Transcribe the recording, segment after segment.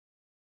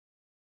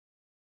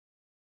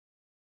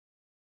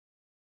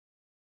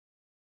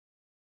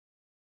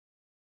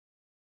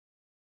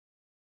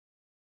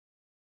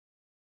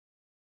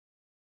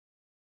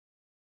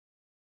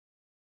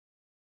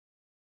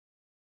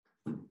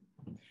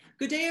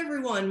Good day,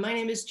 everyone. My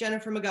name is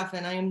Jennifer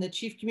McGuffin. I am the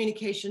Chief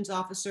Communications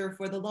Officer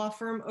for the law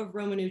firm of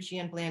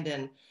Romanucci and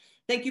Blandin.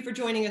 Thank you for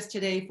joining us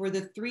today for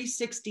the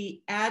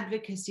 360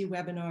 Advocacy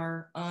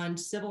webinar on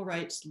civil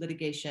rights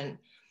litigation.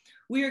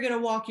 We are going to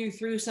walk you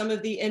through some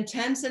of the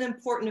intense and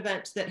important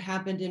events that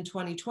happened in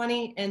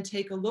 2020 and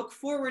take a look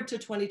forward to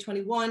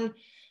 2021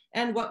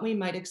 and what we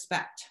might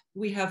expect.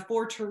 We have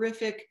four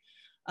terrific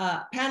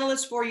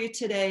panelists for you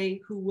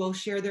today who will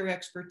share their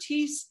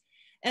expertise,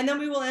 and then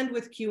we will end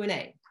with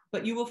Q&A.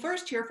 But you will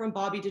first hear from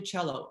Bobby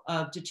DiCello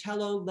of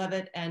DiCello,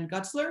 Levitt, and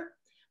Gutzler,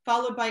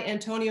 followed by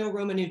Antonio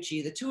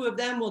Romanucci. The two of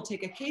them will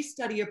take a case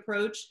study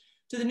approach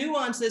to the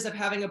nuances of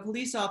having a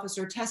police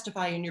officer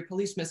testify in your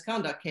police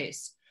misconduct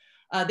case.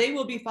 They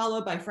will be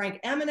followed by Frank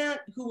Amanat,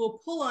 who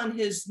will pull on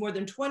his more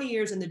than 20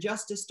 years in the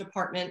Justice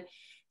Department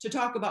to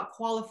talk about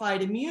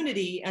qualified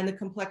immunity and the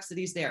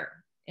complexities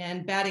there.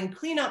 And batting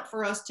cleanup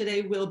for us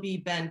today will be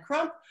Ben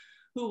Crump,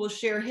 who will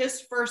share his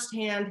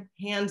firsthand,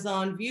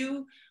 hands-on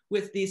view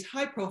with these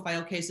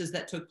high-profile cases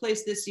that took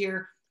place this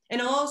year,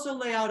 and he'll also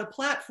lay out a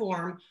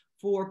platform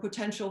for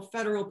potential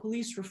federal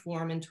police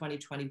reform in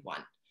 2021.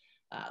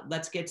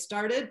 Let's get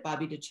started.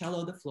 Bobby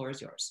DiCello, the floor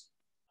is yours.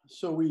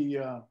 So we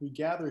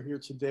gather here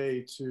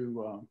today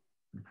to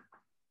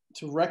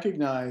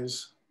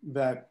recognize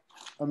that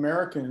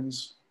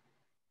Americans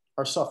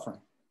are suffering.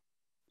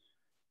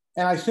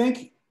 And I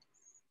think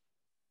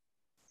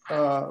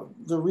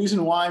the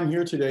reason why I'm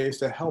here today is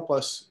to help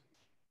us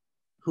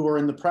who are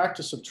in the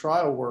practice of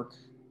trial work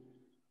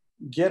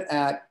get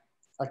at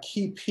a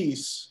key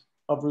piece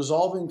of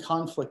resolving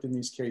conflict in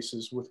these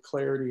cases with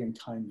clarity and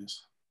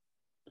kindness.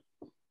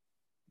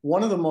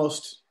 One of the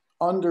most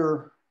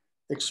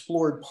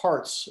underexplored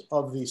parts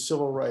of the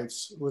civil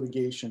rights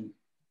litigation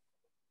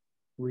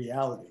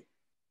reality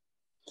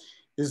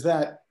is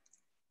that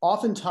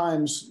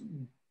oftentimes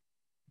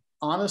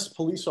honest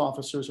police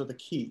officers are the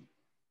key.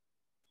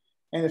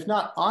 And if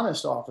not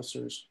honest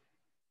officers,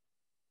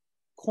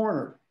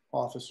 cornered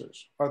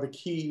officers are the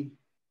key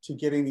to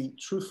getting the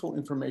truthful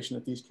information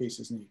that these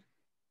cases need.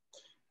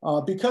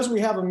 Because we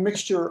have a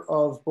mixture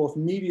of both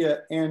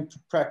media and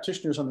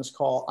practitioners on this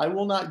call, I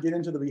will not get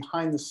into the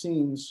behind the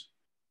scenes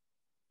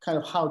kind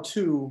of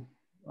how-to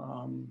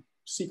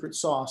secret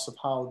sauce of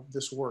how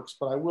this works,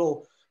 but I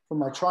will, for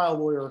my trial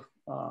lawyer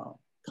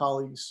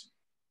colleagues,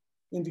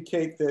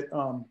 indicate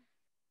that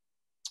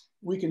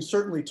we can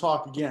certainly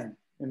talk again.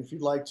 And if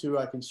you'd like to,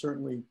 I can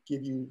certainly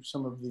give you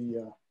some of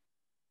the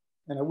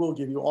and I will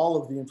give you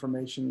all of the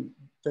information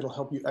that'll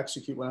help you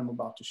execute what I'm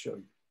about to show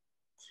you.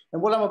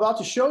 And what I'm about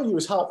to show you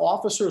is how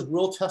officers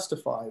will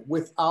testify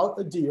without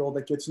a deal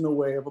that gets in the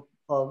way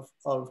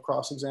of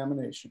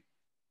cross-examination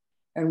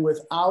and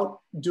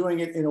without doing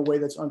it in a way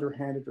that's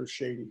underhanded or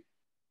shady.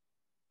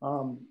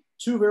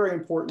 Two very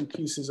important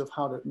pieces of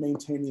how to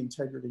maintain the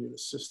integrity of the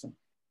system.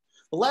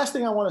 The last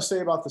thing I want to say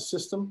about the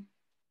system,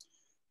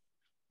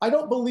 I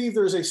don't believe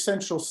there's a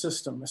central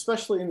system,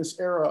 especially in this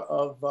era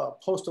of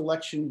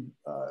post-election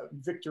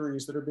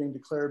victories that are being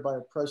declared by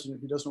a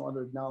president who doesn't want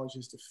to acknowledge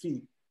his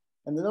defeat.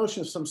 And the notion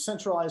of some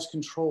centralized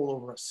control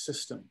over a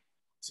system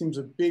seems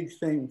a big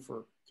thing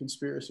for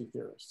conspiracy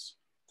theorists.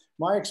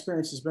 My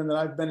experience has been that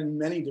I've been in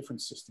many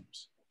different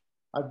systems.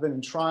 I've been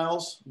in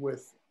trials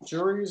with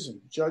juries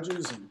and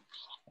judges and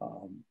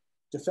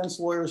defense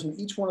lawyers, and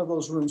each one of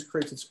those rooms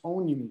creates its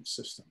own unique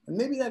system. And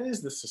maybe that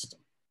is the system.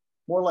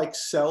 More like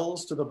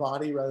cells to the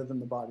body rather than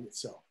the body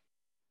itself.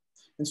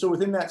 And so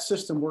within that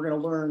system, we're going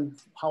to learn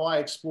how I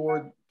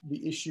explored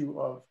the issue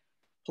of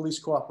police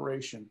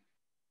cooperation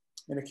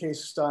in a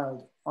case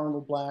styled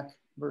Arnold Black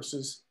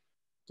versus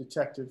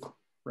Detective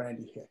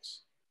Randy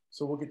Hicks.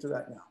 So we'll get to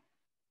that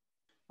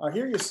now.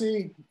 Here you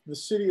see the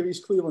city of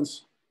East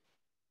Cleveland's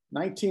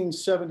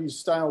 1970s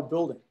style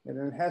building, and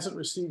it hasn't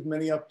received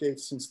many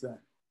updates since then.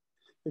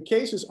 The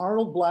case is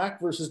Arnold Black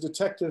versus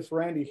Detective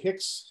Randy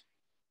Hicks.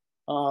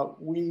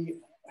 We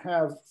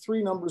have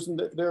three numbers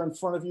there in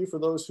front of you for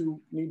those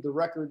who need the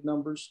record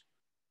numbers.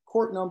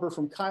 Court number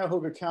from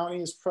Cuyahoga County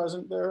is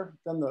present there.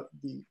 Then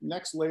the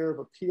next layer of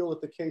appeal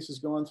that the case has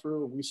gone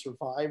through, we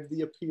survived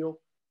the appeal.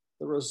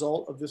 The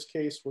result of this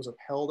case was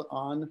upheld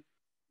on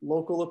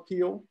local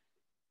appeal.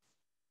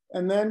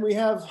 And then we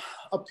have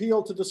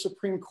appeal to the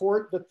Supreme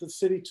Court that the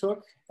city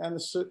took, and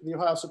the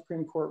Ohio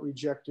Supreme Court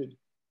rejected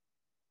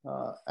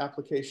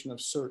application of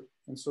cert.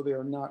 And so they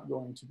are not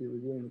going to be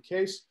reviewing the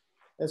case.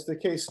 As the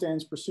case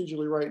stands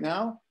procedurally right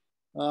now,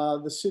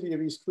 the city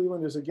of East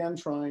Cleveland is again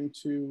trying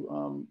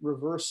to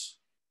reverse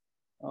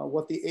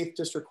what the 8th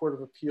District Court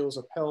of Appeals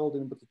upheld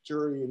and what the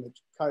jury in the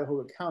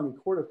Cuyahoga County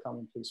Court of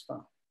Common Pleas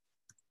found.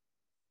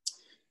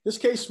 This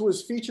case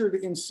was featured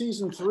in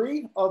season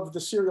 3 of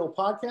the Serial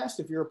podcast.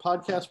 If you're a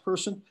podcast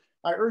person,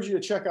 I urge you to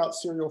check out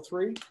Serial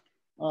 3.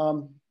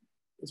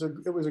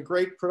 It was a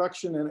great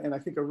production and I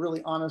think a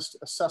really honest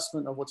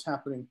assessment of what's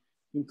happening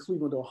in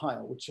Cleveland,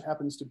 Ohio, which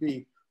happens to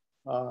be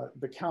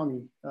the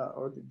county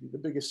or the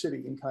biggest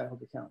city in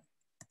Cuyahoga County.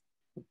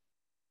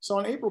 So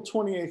on April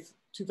 28th,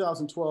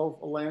 2012,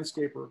 a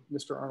landscaper,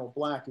 Mr. Arnold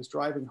Black, is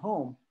driving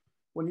home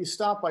when he's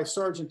stopped by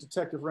Sergeant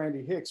Detective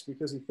Randy Hicks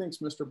because he thinks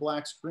Mr.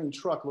 Black's green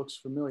truck looks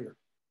familiar.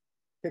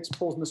 Hicks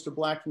pulls Mr.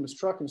 Black from his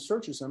truck and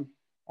searches him.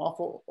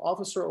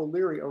 Officer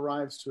O'Leary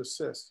arrives to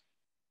assist.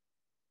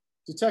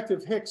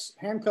 Detective Hicks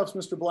handcuffs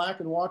Mr. Black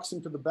and walks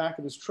him to the back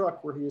of his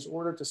truck where he is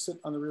ordered to sit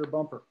on the rear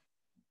bumper.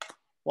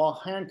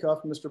 While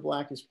handcuffed, Mr.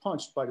 Black is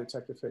punched by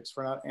Detective Hicks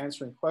for not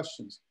answering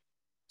questions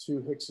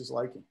to Hicks's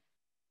liking.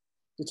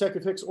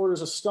 Detective Hicks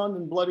orders a stunned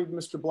and bloodied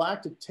Mr.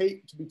 Black to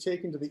be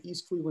taken to the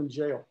East Cleveland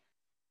jail.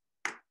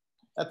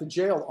 At the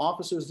jail,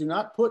 officers do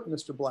not put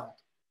Mr. Black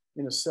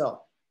in a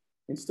cell.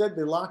 Instead,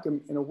 they lock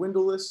him in a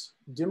windowless,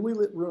 dimly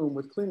lit room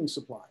with cleaning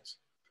supplies,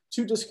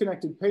 2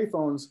 disconnected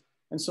payphones,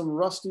 and some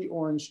rusty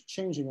orange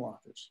changing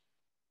lockers.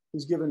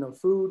 He's given no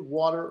food,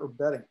 water, or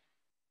bedding.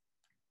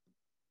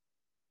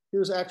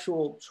 Here's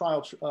actual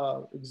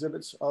trial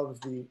exhibits of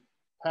the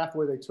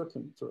pathway they took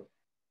him through.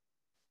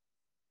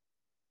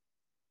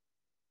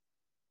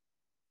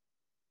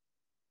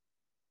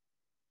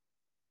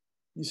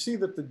 You see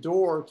that the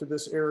door to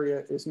this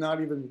area is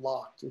not even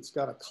locked. It's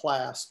got a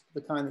clasp,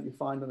 the kind that you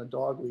find on a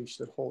dog leash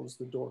that holds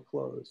the door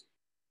closed.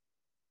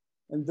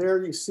 And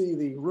there you see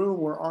the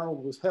room where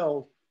Arnold was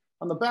held.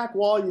 On the back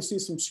wall, you see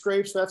some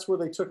scrapes. That's where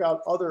they took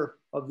out other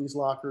of these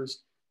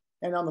lockers.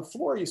 And on the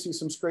floor, you see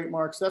some scrape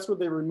marks. That's where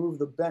they removed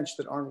the bench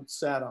that Arnold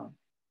sat on.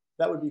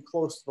 That would be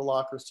close to the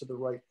lockers to the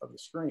right of the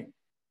screen.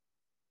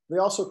 They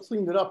also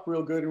cleaned it up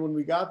real good. And when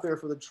we got there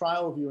for the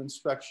trial view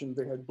inspection,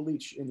 they had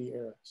bleach in the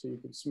air. So you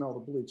could smell the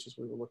bleach as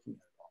we were looking at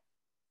it all.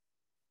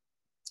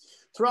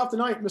 Throughout the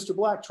night, Mr.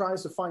 Black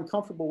tries to find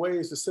comfortable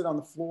ways to sit on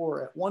the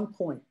floor. At one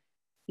point,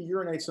 he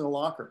urinates in a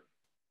locker.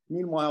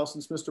 Meanwhile,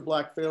 since Mr.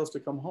 Black fails to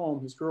come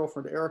home, his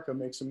girlfriend, Erica,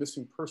 makes a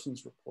missing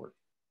persons report.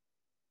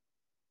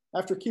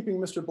 After keeping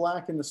Mr.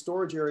 Black in the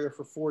storage area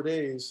for 4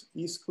 days,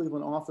 East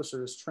Cleveland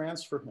officers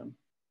transfer him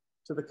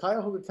to the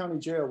Cuyahoga County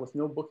Jail with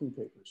no booking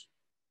papers.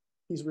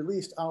 He's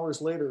released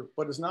hours later,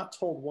 but is not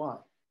told why.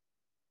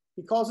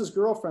 He calls his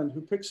girlfriend,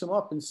 who picks him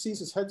up and sees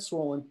his head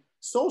swollen,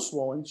 so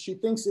swollen, she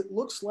thinks it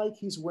looks like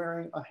he's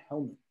wearing a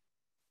helmet.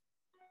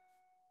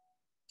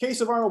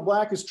 Case of Arnold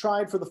Black is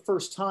tried for the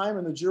first time,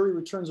 and the jury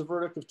returns a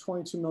verdict of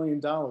 $22 million.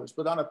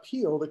 But on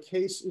appeal, the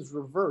case is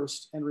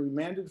reversed and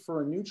remanded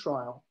for a new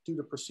trial due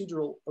to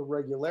procedural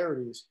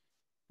irregularities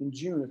in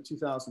June of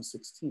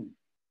 2016.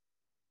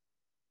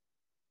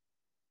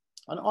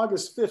 On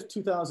August 5th,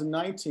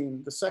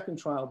 2019, the second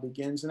trial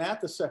begins, and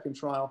at the second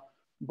trial,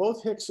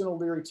 both Hicks and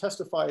O'Leary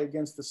testify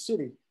against the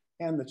city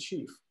and the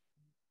chief.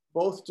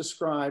 Both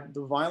describe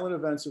the violent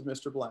events of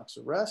Mr. Black's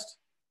arrest,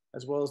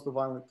 as well as the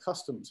violent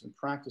customs and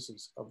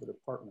practices of the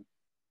department.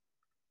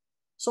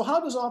 So how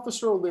does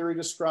Officer O'Leary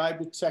describe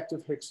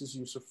Detective Hicks's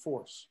use of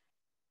force?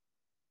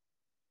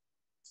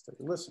 Let's take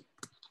a listen.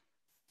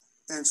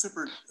 And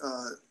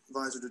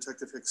Supervisor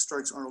Detective Hicks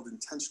strikes Arnold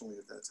intentionally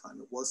at that time.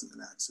 It wasn't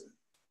an accident.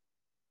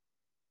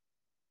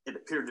 It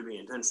appeared to be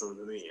intentional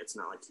to me. It's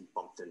not like he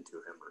bumped into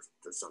him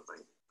or something.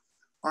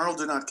 Arnold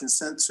did not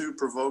consent to,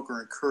 provoke,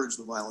 or encourage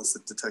the violence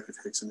that Detective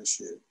Hicks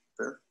initiated.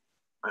 Fair?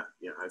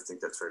 Yeah, I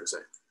think that's fair to say.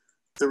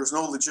 There was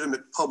no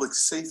legitimate public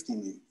safety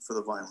need for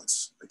the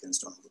violence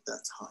against Arnold at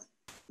that time.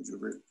 Would you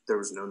agree? There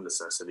was no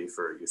necessity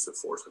for a use of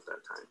force at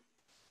that time.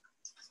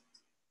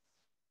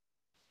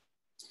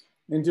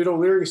 And did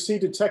O'Leary see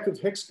Detective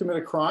Hicks commit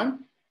a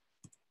crime?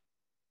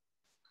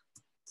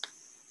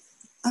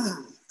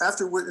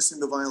 After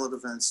witnessing the violent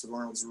events of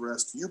Arnold's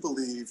arrest, you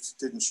believed,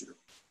 didn't you,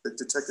 that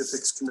Detective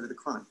Hicks committed a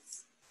crime?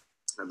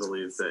 I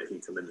believe that he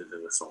committed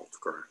an assault,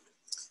 correct.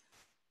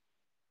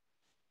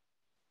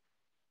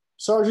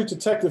 Sergeant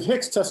Detective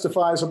Hicks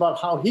testifies about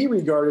how he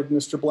regarded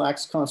Mr.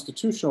 Black's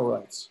constitutional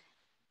rights.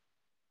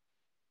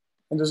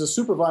 And as a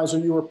supervisor,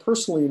 you were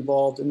personally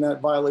involved in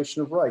that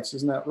violation of rights,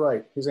 isn't that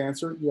right? His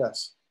answer,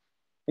 yes.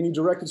 And he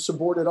directed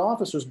subordinate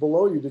officers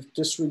below you to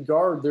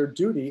disregard their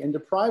duty and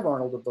deprive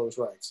Arnold of those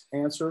rights.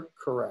 Answer,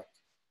 correct.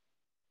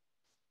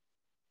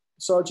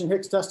 Sergeant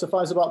Hicks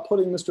testifies about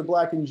putting Mr.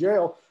 Black in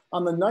jail.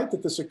 On the night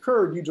that this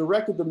occurred, you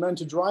directed the men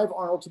to drive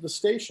Arnold to the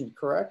station,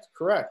 correct?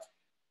 Correct.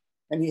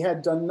 And he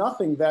had done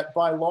nothing that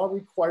by law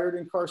required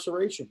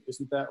incarceration.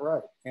 Isn't that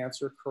right?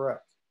 Answer,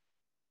 correct.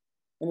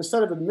 In a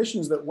set of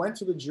admissions that went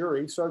to the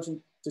jury,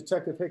 Sergeant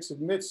Detective Hicks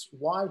admits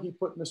why he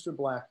put Mr.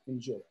 Black in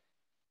jail.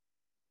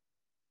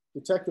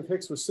 Detective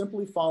Hicks was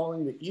simply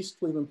following the East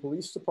Cleveland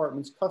Police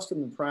Department's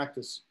custom and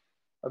practice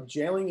of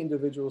jailing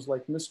individuals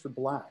like Mr.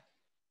 Black,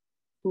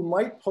 who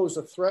might pose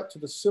a threat to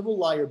the civil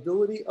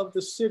liability of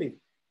the city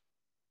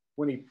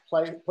when he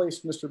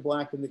placed Mr.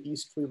 Black in the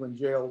East Cleveland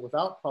jail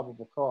without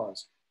probable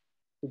cause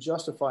to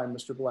justify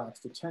Mr. Black's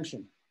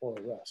detention or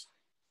arrest.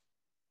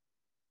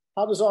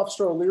 How does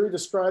Officer O'Leary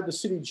describe the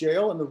city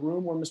jail and the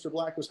room where Mr.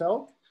 Black was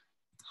held?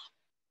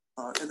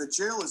 And the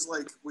jail is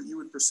like what you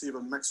would perceive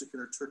a Mexican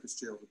or Turkish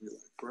jail to be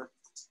like, correct?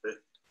 It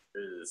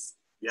is,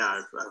 yeah,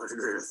 I would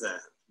agree with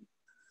that.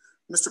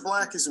 Mr.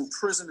 Black is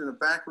imprisoned in a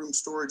backroom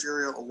storage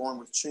area along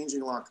with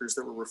changing lockers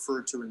that were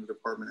referred to in the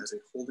department as a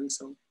holding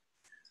cell.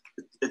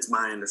 It's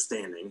my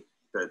understanding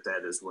that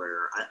that is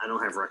where, I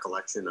don't have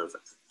recollection of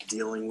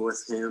dealing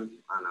with him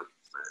on a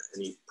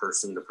any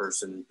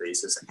person-to-person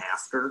basis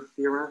after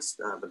the arrest,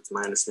 but it's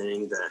my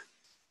understanding that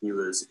he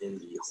was in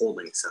the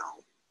holding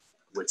cell,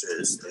 which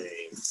is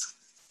a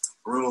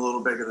room a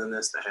little bigger than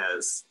this that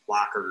has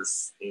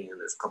lockers and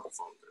there's a couple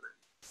phones in it.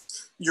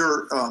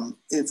 Your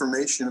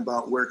information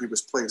about where he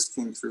was placed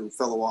came through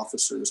fellow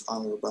officers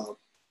on or about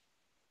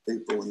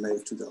April and May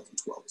of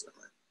 2012, is that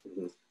right?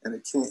 Mm-hmm. And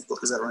it came, is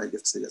that right? You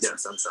have to say yes.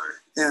 Yes, I'm sorry.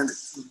 And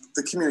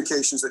the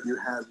communications that you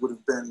had would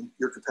have been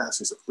your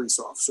capacity as a police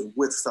officer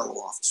with fellow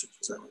officers,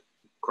 is that right?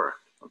 Correct.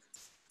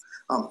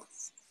 Okay.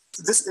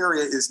 This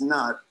area is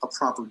not a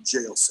proper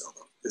jail cell,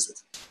 though, is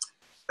it?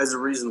 As a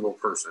reasonable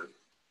person,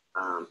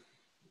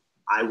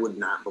 I would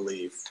not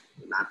believe,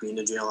 not being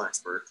a jail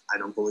expert, I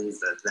don't believe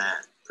that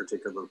that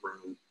particular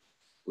room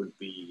would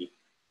be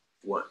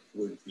what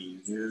would be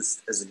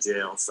used as a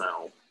jail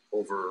cell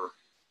over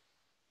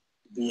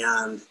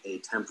beyond a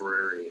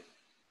temporary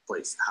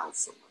place to house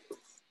someone.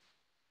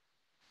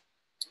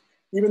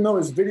 Even though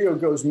his video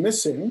goes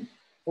missing,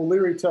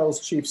 O'Leary tells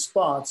Chief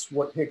Spots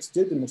what Hicks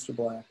did to Mr.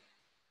 Black,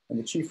 and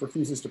the chief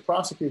refuses to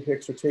prosecute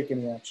Hicks or take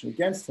any action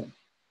against him.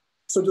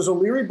 So does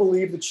O'Leary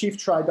believe the chief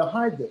tried to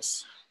hide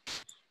this?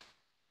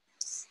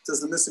 Does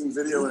the missing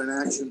video and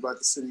an action by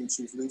the city and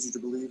chief lead you to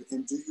believe,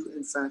 and do you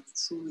in fact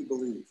truly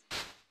believe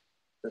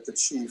that the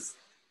chief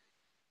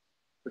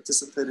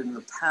participated in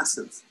a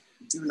passive,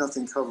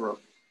 do-nothing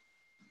cover-up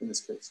in this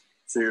case?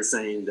 So you're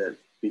saying that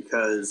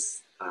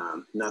because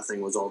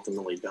nothing was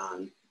ultimately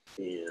done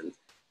and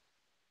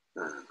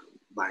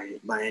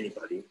by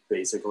anybody,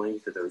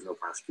 basically, that there was no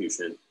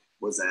prosecution,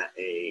 was that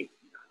a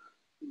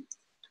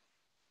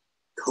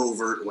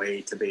covert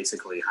way to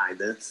basically hide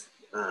this?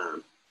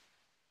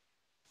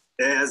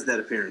 It has that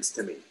appearance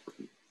to me.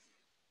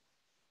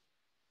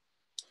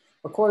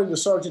 According to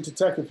Sergeant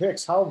Detective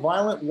Hicks, how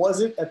violent was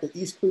it at the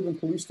East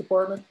Cleveland Police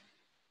Department?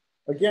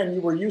 Again,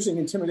 you were using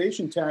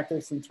intimidation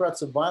tactics and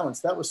threats of violence.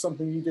 That was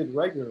something you did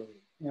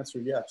regularly. Answer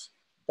yes.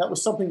 That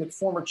was something that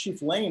former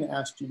Chief Lane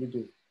asked you to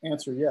do.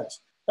 Answer yes.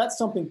 That's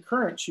something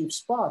current Chief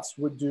Spots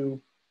would do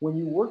when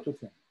you worked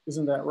with him.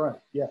 Isn't that right?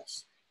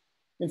 Yes.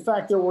 In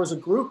fact, there was a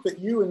group that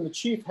you and the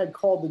chief had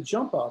called the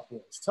Jump Out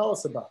Boys. Tell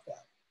us about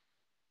that.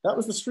 That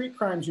was the street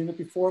crimes unit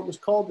before it was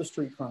called the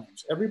street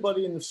crimes.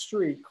 Everybody in the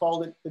street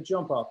called it the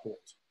Jump Out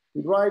Boys.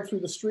 We'd ride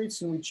through the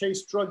streets and we'd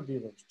chase drug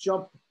dealers,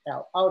 jump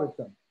out at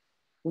them.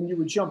 When you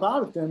would jump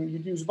out at them,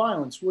 you'd use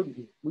violence, wouldn't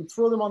you? We'd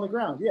throw them on the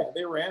ground. Yeah,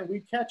 they ran,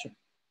 we'd catch them,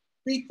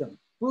 beat them,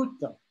 boot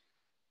them.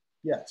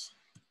 Yes.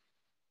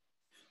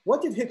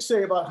 What did Hicks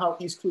say about how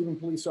East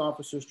Cleveland police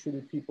officers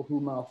treated people who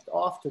mouthed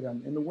off to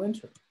them in the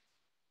winter?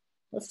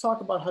 Let's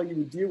talk about how you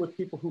would deal with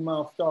people who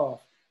mouthed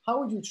off. How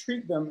would you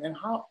treat them, and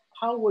how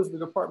was the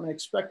department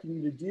expecting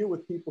you to deal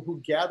with people who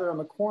gather on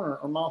the corner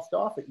or mouthed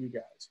off at you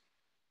guys?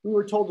 We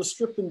were told to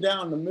strip them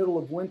down in the middle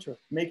of winter,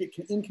 make it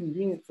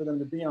inconvenient for them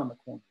to be on the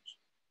corners.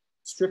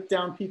 Strip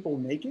down people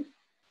naked?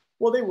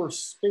 Well, they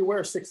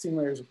wear 16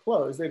 layers of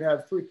clothes. They'd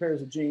have 3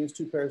 pairs of jeans,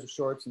 2 pairs of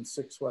shorts, and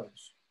 6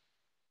 sweaters.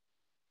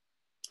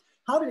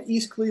 How did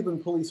East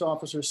Cleveland police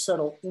officers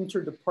settle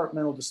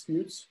interdepartmental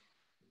disputes?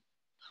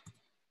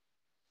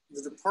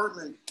 The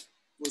department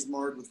was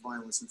marred with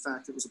violence. In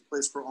fact, it was a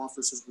place where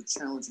officers would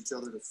challenge each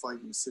other to fight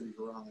in the city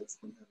garage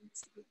when having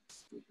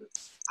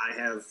disagreements. I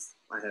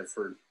have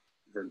heard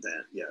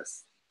that,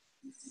 yes.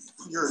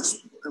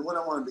 And what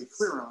I want to be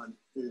clear on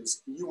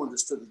is you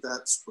understood that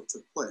that's what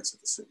took place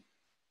at the city.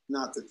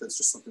 Not that that's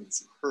just something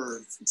that you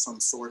heard from some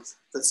sort.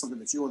 That's something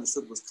that you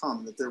understood was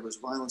common, that there was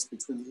violence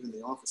between even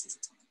the officers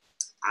at the time.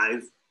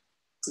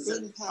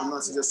 I'm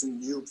not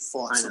suggesting you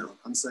fought someone.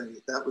 I'm saying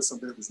that was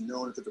something that was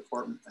known at the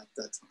department at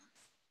that time.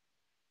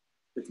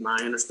 It's my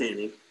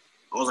understanding.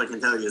 All I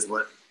can tell you is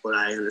what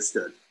I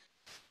understood.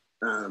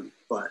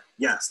 But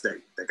yes,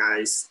 the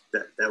guys,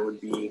 that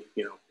would be,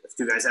 if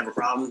 2 guys have a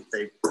problem,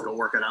 they go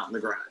work it out in the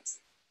garage.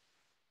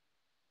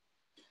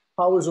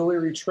 How was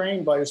O'Leary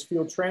trained by his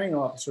field training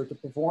officer to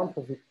perform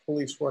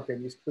police work at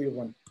East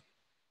Cleveland?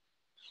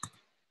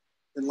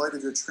 In light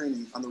of your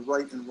training on the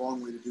right and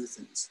wrong way to do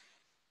things,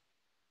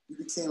 you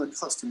became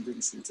accustomed,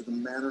 didn't you, to the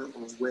manner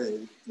or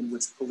way in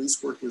which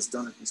police work was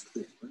done at East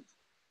Cleveland?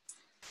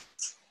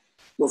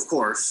 Well, of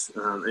course,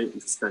 if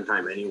you spend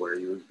time anywhere,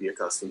 you would be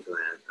accustomed to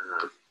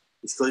that.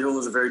 East Cleveland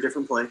was a very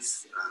different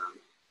place.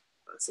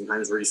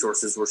 Sometimes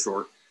resources were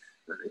short,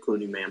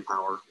 including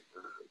manpower.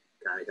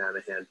 Kind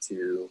of had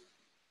to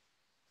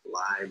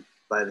lie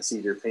by the seat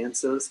of your pants,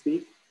 so to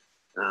speak,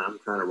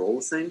 kind of roll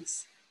with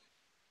things.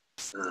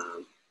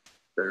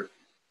 There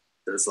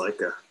was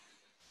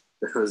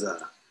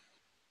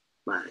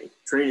my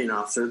training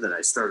officer that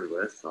I started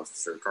with,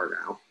 Officer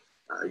Cargyle,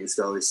 used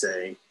to always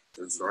say,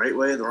 there's the right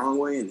way, the wrong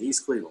way, and the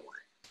East Cleveland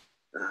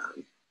way.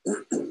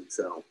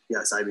 So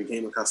yes, I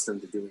became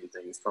accustomed to doing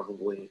things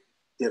probably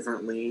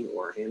differently,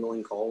 or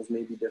handling calls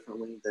maybe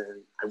differently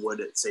than I would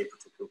at, say,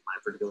 my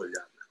particular job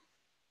now.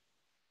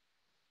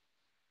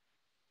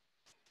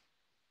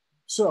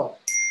 So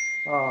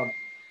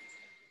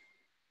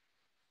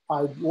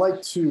I'd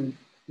like to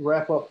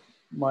wrap up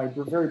my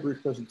very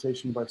brief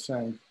presentation by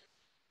saying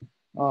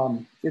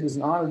it is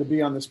an honor to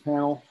be on this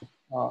panel.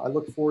 I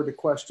look forward to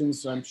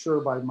questions, I'm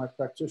sure, by my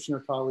practitioner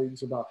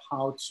colleagues about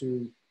how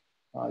to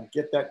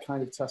get that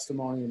kind of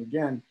testimony. And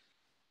again,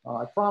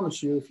 I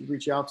promise you, if you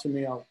reach out to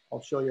me,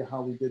 I'll show you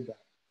how we did that.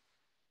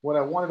 What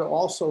I wanted to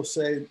also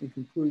say in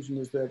conclusion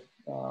is that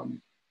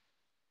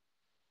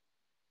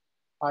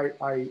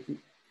I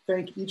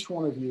thank each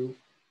one of you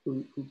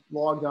who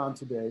logged on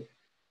today,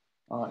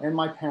 and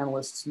my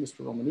panelists,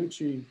 Mr.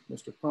 Romanucci,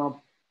 Mr. Crump,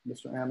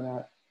 Mr.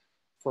 Amanat,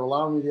 for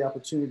allowing me the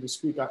opportunity to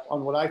speak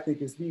on what I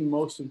think is the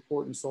most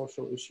important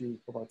social issue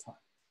of our time.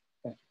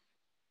 Thank you.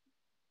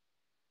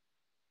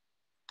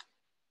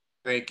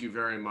 Thank you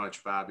very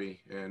much,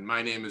 Bobby. And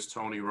my name is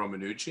Tony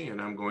Romanucci,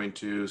 and I'm going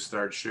to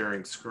start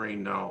sharing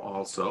screen now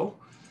also.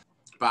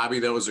 Bobby,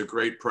 that was a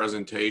great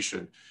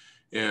presentation.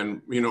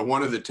 And, you know,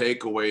 one of the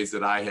takeaways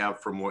that I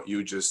have from what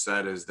you just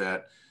said is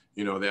that,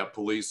 you know, that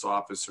police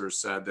officer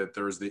said that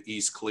there's the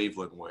East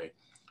Cleveland way.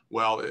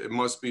 Well, it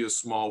must be a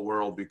small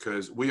world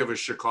because we have a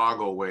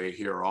Chicago way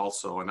here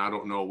also, and I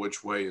don't know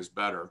which way is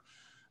better.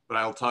 But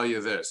I'll tell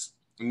you this,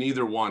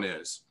 neither one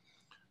is.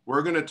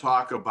 We're going to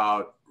talk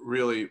about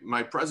really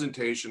my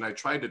presentation. I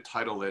tried to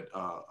title it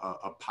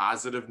a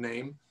positive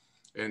name.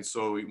 And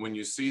so when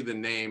you see the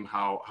name,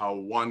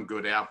 how one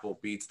good apple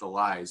beats the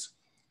lies,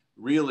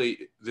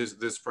 really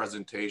this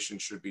presentation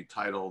should be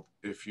titled,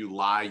 If You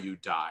Lie, You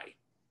Die.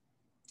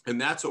 And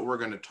that's what we're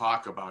going to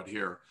talk about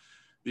here,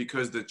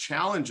 because the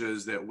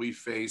challenges that we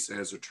face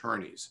as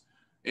attorneys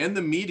and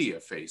the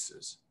media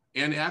faces,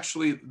 and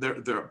actually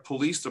the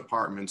police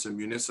departments and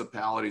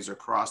municipalities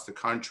across the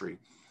country,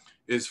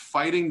 is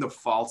fighting the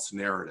false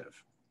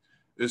narrative.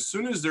 As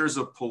soon as there's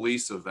a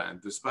police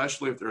event,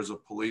 especially if there's a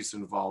police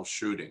involved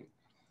shooting,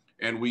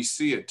 and we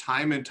see it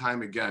time and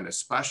time again,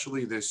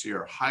 especially this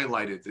year,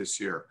 highlighted this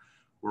year,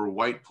 where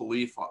white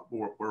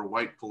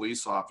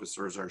police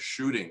officers are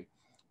shooting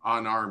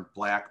unarmed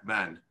Black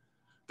men,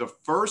 the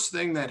first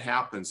thing that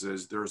happens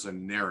is there's a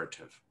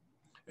narrative.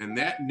 And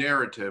that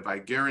narrative, I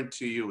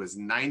guarantee you, is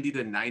 90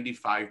 to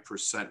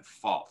 95%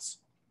 false.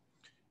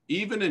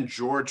 Even in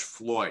George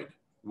Floyd,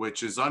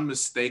 which is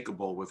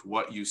unmistakable with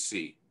what you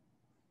see,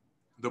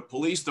 the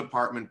police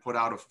department put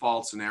out a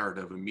false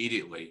narrative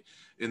immediately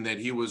in that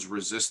he was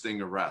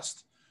resisting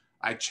arrest.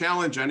 I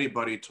challenge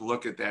anybody to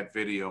look at that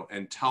video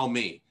and tell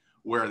me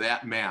where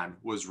that man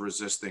was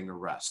resisting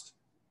arrest.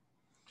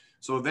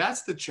 So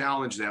that's the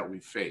challenge that we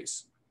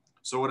face.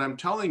 So what I'm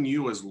telling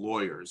you as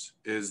lawyers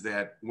is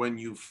that when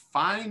you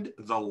find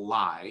the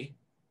lie,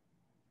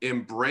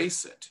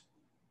 embrace it.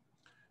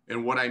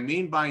 And what I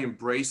mean by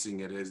embracing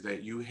it is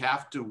that you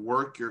have to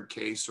work your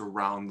case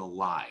around the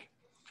lie.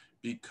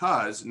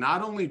 Because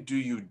not only do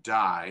you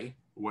die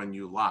when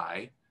you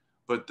lie,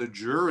 but the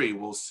jury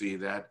will see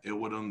that it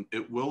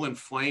will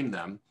inflame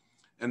them.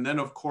 And then,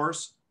 of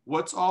course,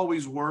 what's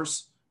always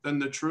worse than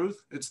the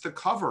truth? It's the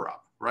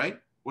cover-up, right?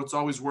 What's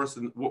always worse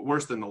than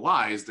the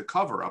lie is the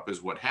cover-up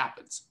is what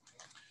happens.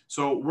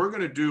 So we're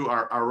going to do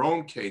our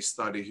own case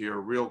study here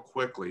real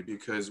quickly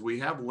because we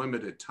have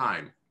limited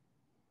time.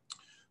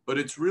 But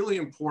it's really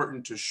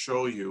important to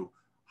show you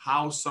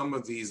how some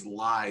of these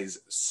lies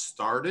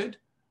started,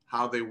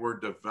 how they were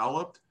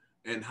developed,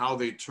 and how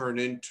they turn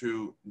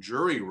into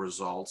jury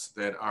results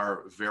that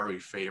are very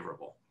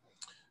favorable.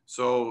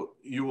 So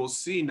you will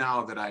see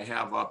now that I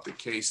have up the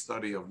case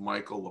study of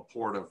Michael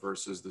Laporta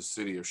versus the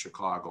city of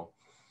Chicago.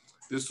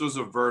 This was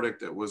a verdict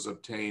that was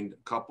obtained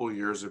a couple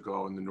years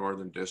ago in the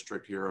Northern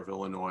District here of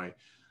Illinois,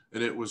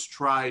 and it was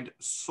tried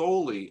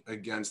solely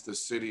against the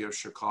city of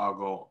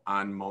Chicago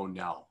on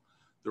Monell.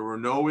 There were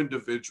no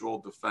individual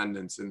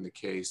defendants in the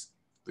case.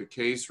 The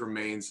case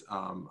remains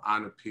on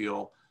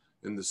appeal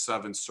in the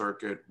Seventh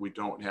Circuit. We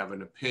don't have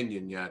an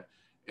opinion yet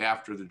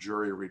after the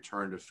jury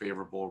returned a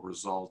favorable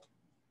result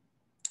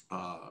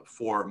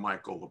for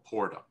Michael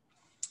Laporta.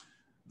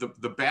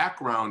 The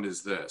background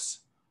is this.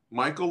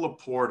 Michael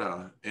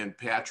Laporta and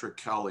Patrick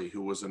Kelly,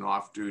 who was an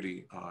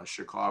off-duty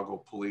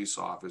Chicago police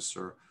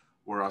officer,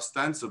 were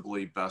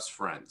ostensibly best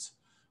friends.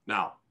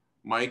 Now,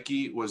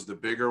 Mikey was the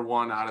bigger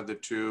one out of the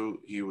two.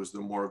 He was the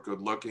more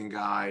good-looking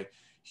guy.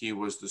 He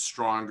was the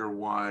stronger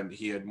one.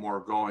 He had more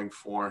going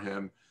for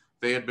him.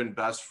 They had been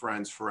best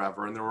friends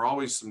forever, and there were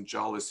always some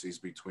jealousies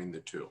between the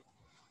two.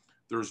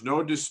 There's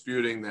no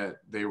disputing that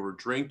they were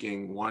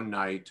drinking one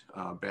night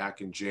back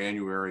in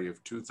January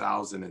of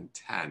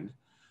 2010,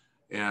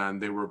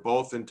 and they were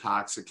both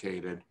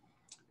intoxicated,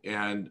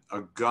 and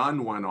a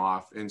gun went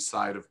off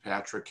inside of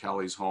Patrick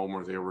Kelly's home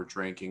where they were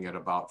drinking at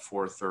about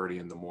 4:30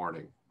 in the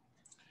morning.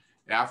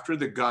 After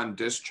the gun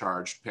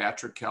discharged,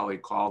 Patrick Kelly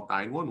called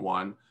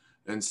 911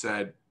 and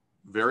said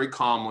very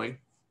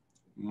calmly,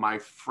 "My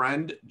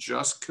friend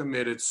just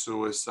committed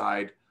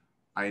suicide.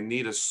 I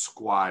need a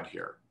squad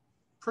here."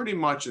 Pretty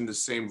much in the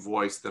same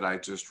voice that I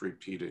just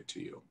repeated to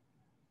you.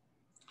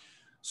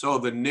 So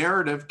the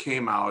narrative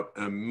came out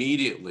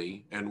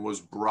immediately and was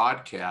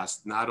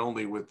broadcast not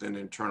only within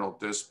internal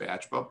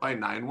dispatch, but by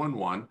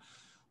 911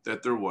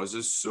 that there was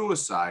a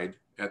suicide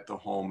at the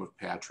home of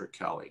Patrick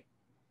Kelly.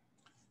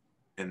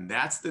 And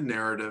that's the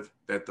narrative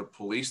that the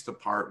police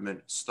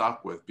department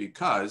stuck with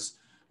because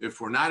If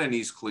we're not in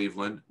East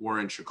Cleveland, we're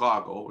in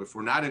Chicago. If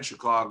we're not in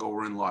Chicago,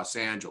 we're in Los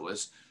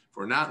Angeles. If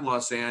we're not in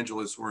Los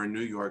Angeles, we're in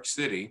New York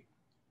City.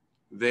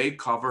 They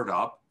covered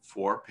up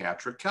for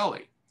Patrick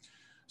Kelly.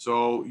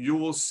 So you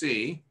will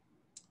see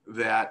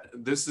that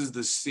this is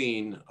the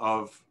scene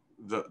of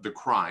the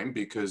crime,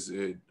 because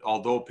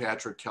although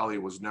Patrick Kelly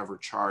was never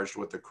charged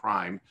with the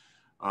crime,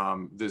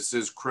 this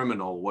is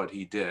criminal what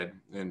he did.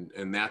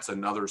 And that's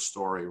another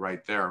story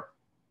right there.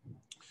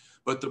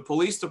 But the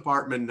police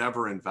department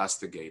never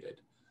investigated.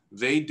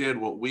 They did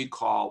what we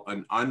call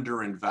an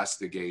under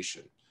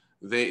investigation.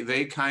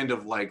 They kind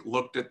of like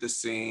looked at the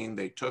scene,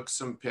 they took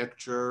some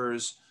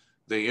pictures,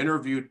 they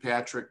interviewed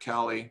Patrick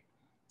Kelly,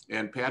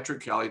 and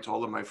Patrick Kelly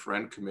told them my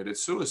friend committed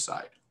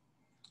suicide.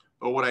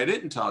 But what I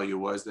didn't tell you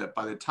was that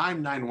by the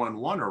time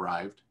 911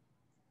 arrived,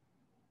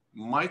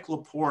 Mike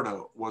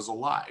Laporta was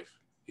alive.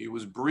 He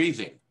was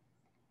breathing.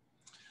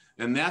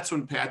 And that's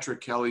when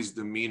Patrick Kelly's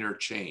demeanor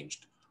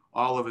changed.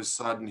 All of a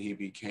sudden, he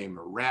became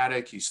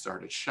erratic. He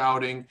started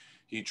shouting.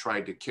 He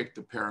tried to kick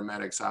the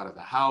paramedics out of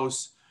the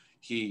house.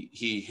 He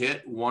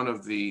hit one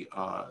of the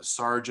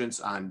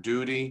sergeants on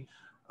duty.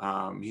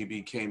 He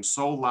became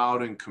so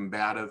loud and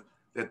combative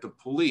that the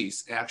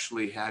police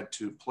actually had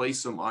to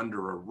place him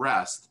under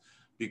arrest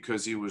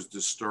because he was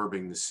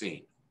disturbing the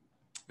scene.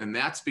 And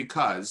that's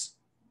because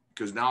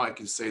now I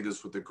can say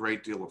this with a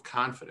great deal of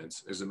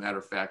confidence. As a matter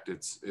of fact,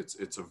 it's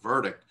a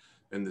verdict,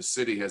 and the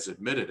city has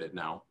admitted it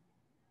now.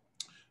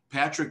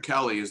 Patrick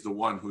Kelly is the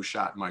one who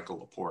shot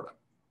Michael Laporta.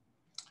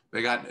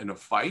 They got in a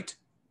fight,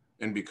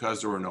 and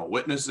because there were no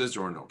witnesses,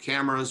 there were no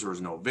cameras, there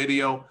was no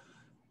video,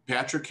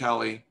 Patrick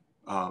Kelly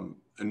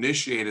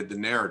initiated the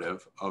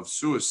narrative of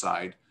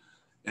suicide.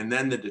 And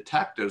then the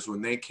detectives,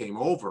 when they came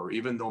over,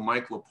 even though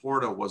Mike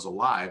Laporta was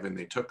alive and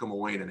they took him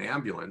away in an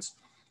ambulance,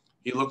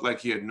 he looked like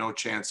he had no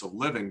chance of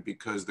living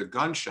because the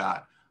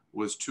gunshot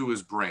was to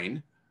his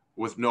brain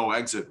with no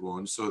exit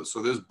wounds. So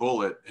this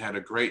bullet had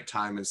a great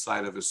time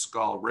inside of his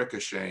skull,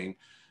 ricocheting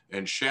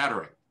and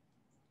shattering.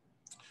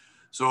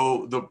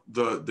 So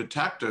the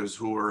detectives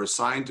who were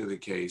assigned to the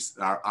case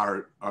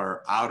are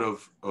out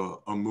of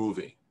a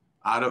movie,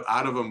 out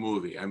of a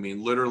movie. I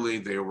mean, literally,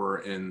 they were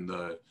in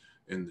the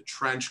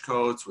trench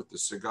coats with the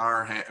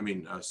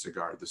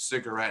the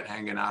cigarette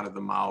hanging out of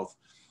the mouth.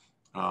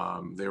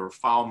 They were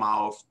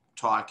foul-mouthed,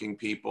 talking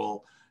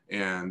people,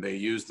 and they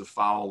used the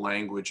foul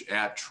language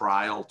at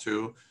trial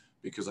too,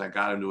 because I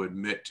got him to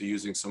admit to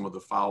using some of the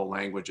foul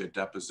language at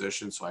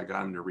deposition. So I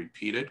got him to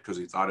repeat it because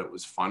he thought it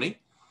was funny.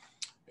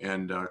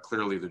 And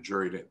clearly the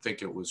jury didn't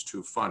think it was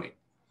too funny.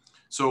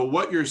 So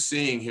what you're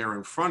seeing here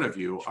in front of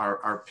you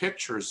are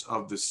pictures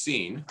of the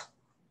scene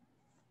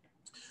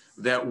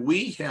that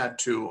we had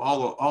to,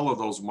 all of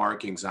those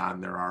markings on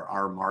there are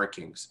our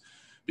markings,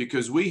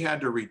 because we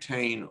had to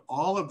retain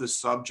all of the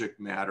subject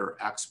matter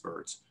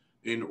experts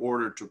in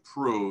order to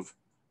prove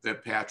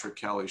that Patrick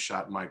Kelly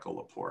shot Michael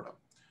Laporta.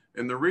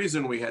 And the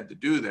reason we had to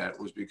do that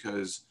was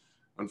because,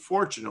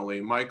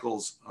 unfortunately,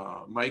 Mikey's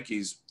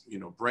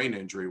brain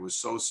injury was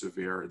so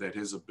severe that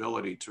his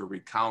ability to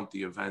recount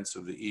the events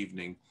of the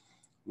evening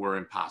were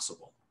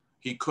impossible.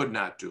 He could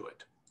not do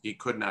it. He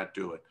could not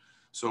do it.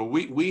 So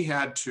we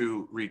had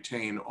to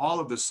retain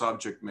all of the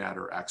subject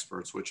matter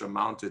experts, which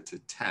amounted to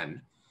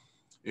 10,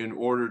 in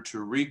order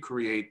to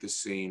recreate the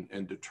scene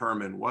and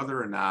determine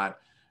whether or not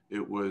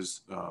it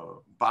was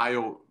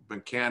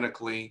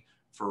biomechanically,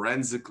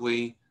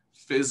 forensically,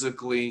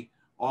 physically,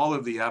 all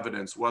of the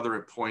evidence, whether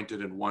it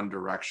pointed in one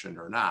direction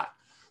or not.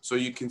 So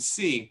you can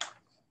see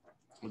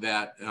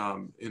that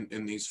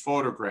in these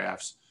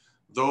photographs,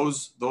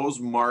 those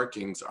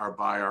markings are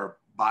by our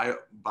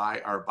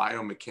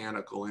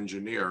biomechanical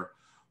engineer,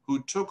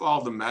 who took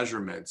all the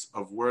measurements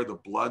of where the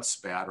blood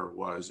spatter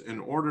was in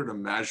order to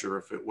measure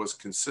if it was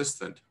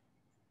consistent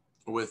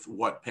with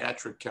what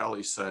Patrick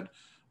Kelly said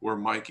where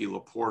Mikey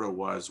Laporta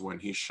was when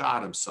he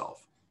shot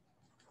himself.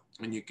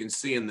 And you can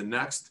see in the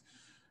next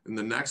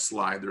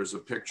slide, there's a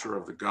picture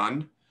of the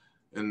gun,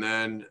 and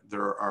then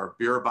there are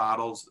beer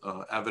bottles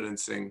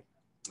evidencing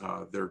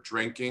their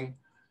drinking.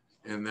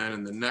 And then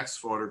in the next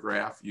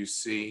photograph, you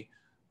see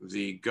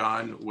the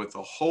gun with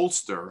a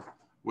holster,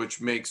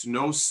 which makes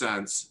no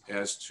sense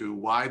as to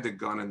why the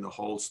gun in the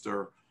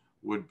holster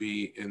would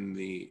be in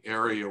the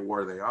area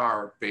where they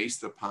are,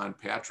 based upon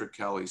Patrick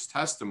Kelly's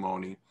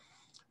testimony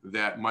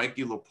that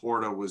Mikey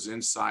Laporta was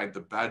inside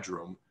the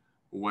bedroom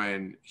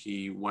when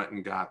he went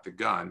and got the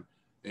gun.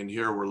 And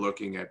here we're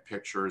looking at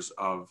pictures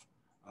of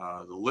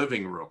the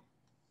living room.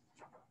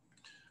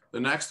 The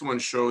next one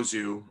shows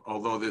you,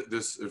 although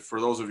this, for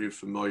those of you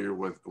familiar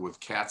with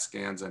CAT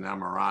scans and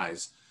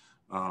MRIs,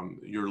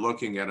 you're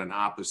looking at an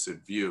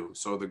opposite view.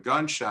 So the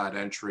gunshot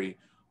entry,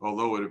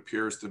 although it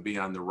appears to be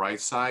on the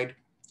right side,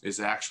 is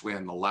actually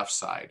on the left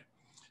side.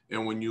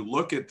 And when you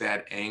look at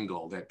that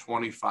angle, that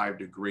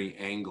 25-degree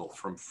angle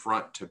from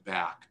front to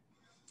back,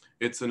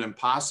 it's an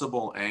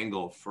impossible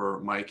angle for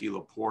Mikey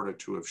Laporta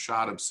to have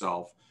shot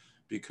himself,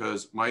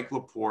 because Mike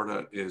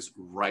Laporta is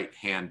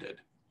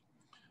right-handed.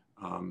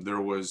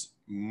 There was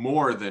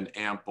more than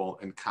ample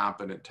and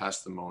competent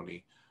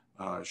testimony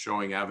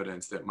showing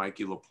evidence that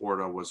Mikey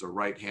Laporta was a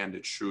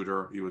right-handed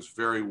shooter. He was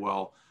very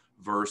well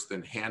versed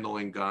in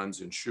handling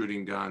guns and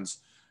shooting guns.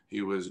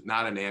 He was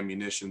not an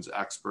ammunitions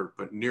expert,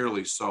 but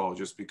nearly so,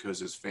 just because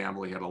his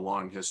family had a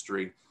long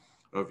history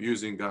of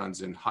using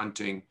guns and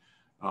hunting.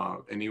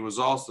 And he was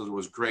also, there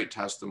was great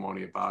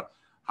testimony about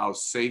how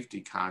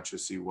safety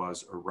conscious he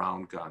was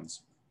around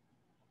guns.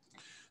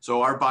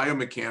 So our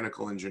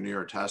biomechanical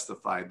engineer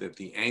testified that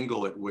the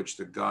angle at which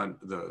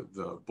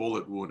the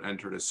bullet wound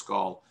entered his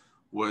skull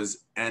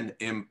was an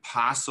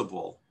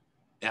impossible,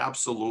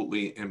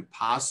 absolutely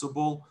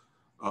impossible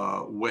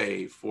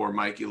way for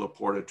Mikey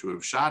Laporta to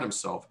have shot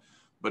himself,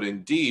 but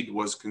indeed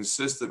was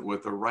consistent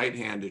with a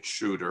right-handed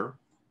shooter,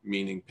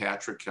 meaning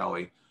Patrick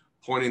Kelly,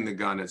 pointing the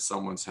gun at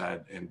someone's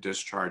head and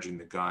discharging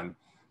the gun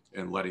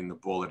and letting the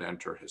bullet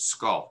enter his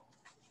skull.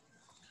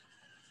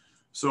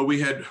 So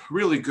we had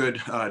really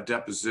good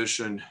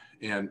deposition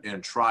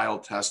and trial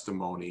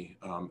testimony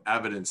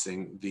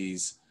evidencing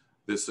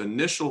this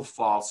initial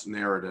false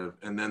narrative,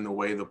 and then the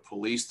way the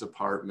police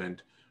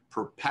department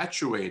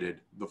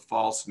perpetuated the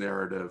false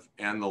narrative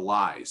and the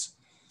lies.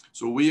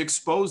 So we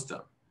exposed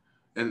them.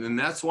 And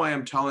that's why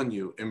I'm telling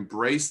you,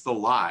 embrace the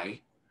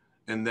lie.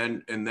 And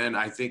then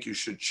I think you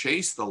should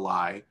chase the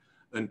lie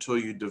until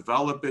you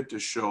develop it to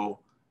show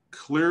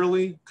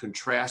clearly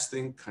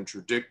contrasting,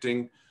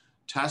 contradicting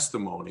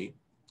testimony,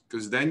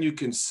 because then you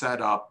can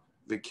set up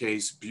the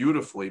case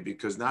beautifully,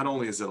 because not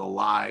only is it a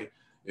lie,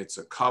 it's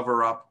a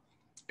cover-up.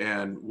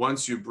 And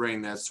once you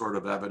bring that sort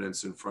of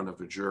evidence in front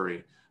of a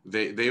jury,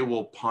 they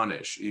will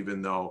punish,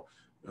 even though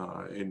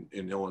in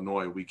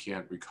Illinois we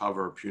can't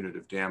recover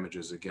punitive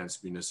damages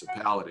against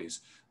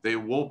municipalities. They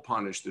will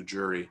punish the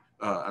jury,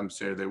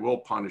 they will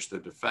punish the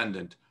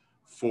defendant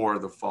for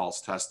the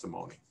false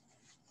testimony.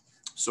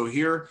 So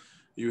here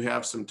you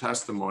have some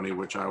testimony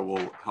which I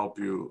will help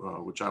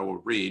you, which I will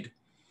read.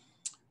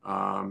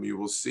 You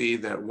will see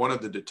that one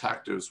of the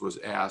detectives was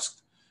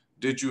asked,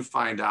 did you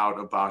find out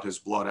about his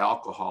blood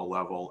alcohol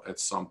level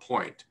at some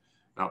point?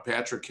 Now,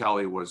 Patrick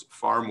Kelly was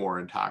far more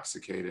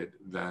intoxicated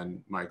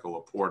than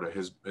Michael Laporta.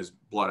 His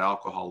blood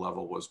alcohol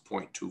level was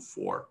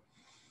 0.24.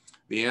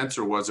 The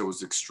answer was it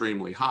was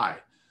extremely high.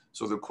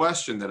 So the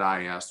question that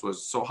I asked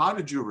was, so how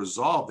did you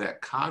resolve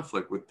that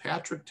conflict with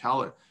Patrick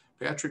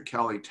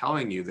Kelly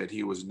telling you that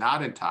he was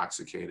not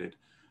intoxicated,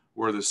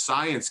 where the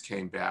science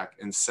came back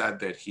and said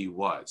that he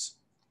was?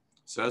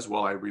 Says,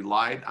 well, I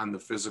relied on the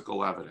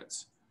physical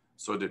evidence.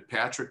 So did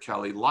Patrick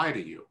Kelly lie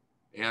to you?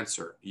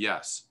 Answer,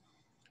 yes.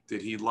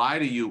 Did he lie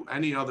to you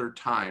any other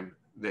time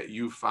that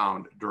you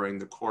found during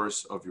the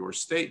course of your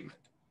statement?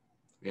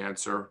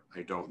 Answer,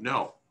 I don't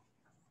know.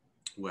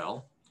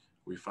 Well,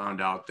 we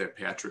found out that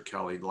Patrick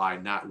Kelly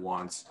lied not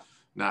once,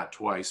 not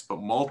twice,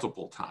 but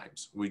multiple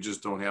times. We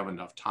just don't have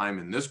enough time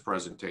in this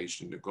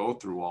presentation to go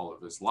through all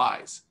of his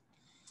lies.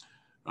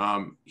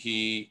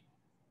 He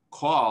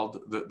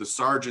called the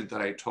sergeant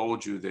that I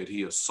told you that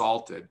he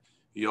assaulted.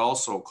 He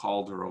also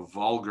called her a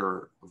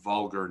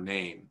vulgar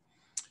name.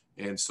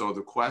 And so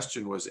the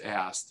question was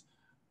asked,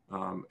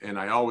 and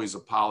I always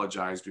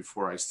apologize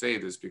before I say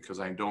this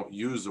because I don't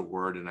use the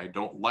word and I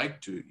don't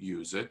like to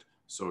use it,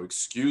 so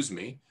excuse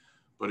me,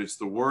 but it's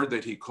the word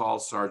that he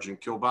called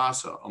Sergeant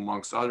Kilbasa.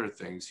 Amongst other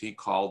things, he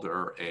called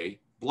her a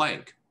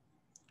blank.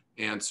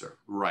 Answer,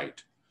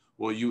 right.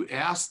 Well, you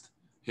asked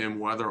him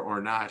whether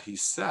or not he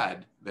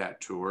said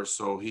that to her,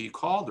 so he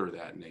called her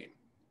that name.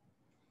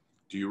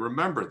 Do you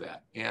remember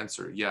that?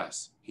 Answer,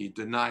 yes. He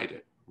denied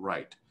it,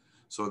 right.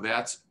 So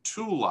that's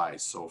 2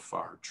 lies so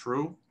far,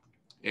 true?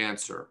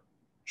 Answer,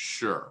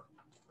 sure.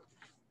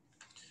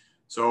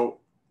 So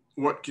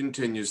what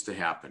continues to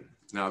happen?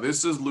 Now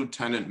this is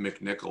Lieutenant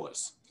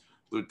McNicholas.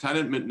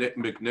 Lieutenant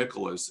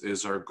McNicholas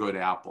is our good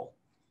apple.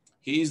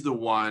 He's the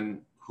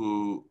one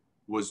who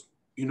was,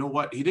 you know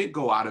what? He didn't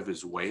go out of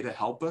his way to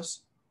help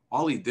us.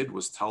 All he did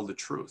was tell the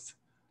truth.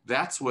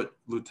 That's what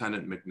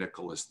Lieutenant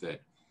McNicholas did.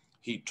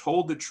 He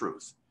told the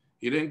truth.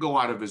 He didn't go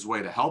out of his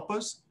way to help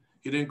us.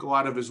 He didn't go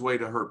out of his way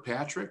to hurt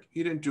Patrick.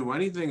 He didn't do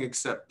anything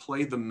except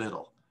play the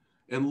middle.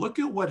 And look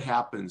at what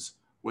happens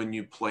when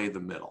you play the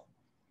middle.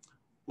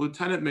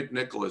 Lieutenant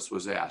McNicholas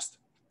was asked,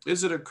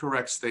 is it a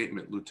correct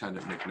statement,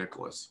 Lieutenant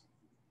McNicholas?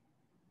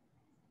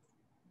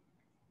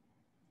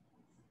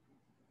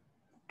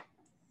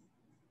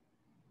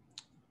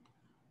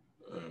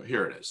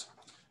 Here it is.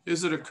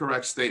 Is it a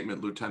correct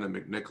statement, Lieutenant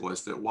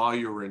McNicholas, that while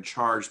you were in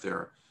charge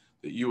there,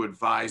 that you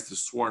advised the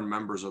sworn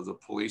members of the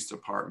police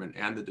department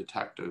and the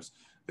detectives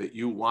that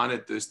you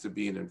wanted this to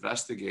be an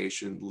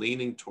investigation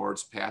leaning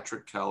towards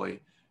Patrick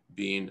Kelly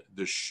being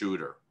the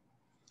shooter?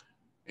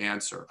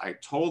 Answer, I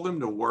told them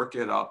to work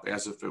it up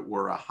as if it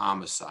were a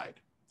homicide.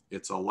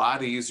 It's a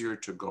lot easier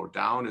to go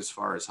down as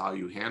far as how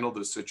you handle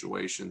the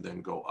situation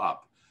than go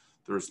up.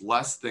 There's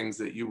less things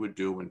that you would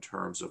do in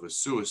terms of a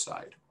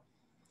suicide.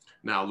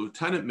 Now,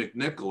 Lieutenant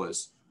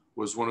McNicholas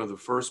was one of the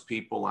first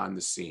people on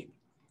the scene.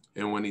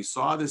 And when he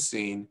saw the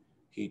scene,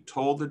 he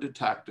told the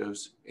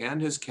detectives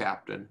and his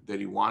captain that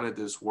he wanted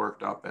this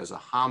worked up as a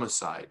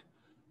homicide,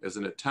 as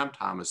an attempt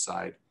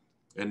homicide,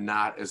 and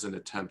not as an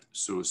attempt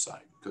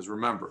suicide. Because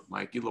remember,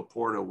 Mikey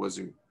Laporta was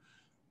in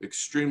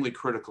extremely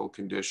critical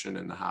condition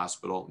in the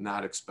hospital,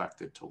 not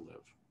expected to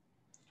live.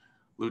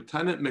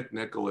 Lieutenant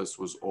McNicholas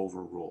was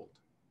overruled.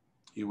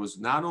 He was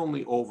not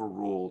only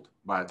overruled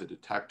by the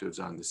detectives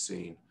on the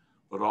scene,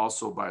 but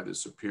also by the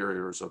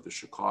superiors of the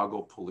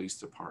Chicago Police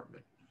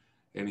Department.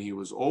 And he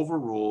was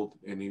overruled,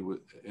 and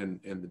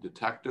the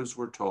detectives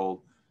were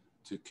told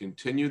to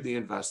continue the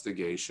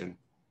investigation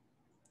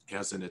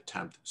as an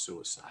attempt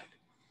suicide.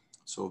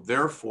 So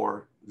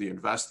therefore, the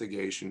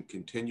investigation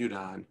continued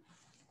on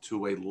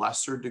to a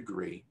lesser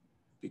degree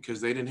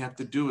because they didn't have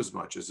to do as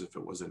much as if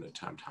it was an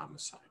attempt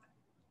homicide.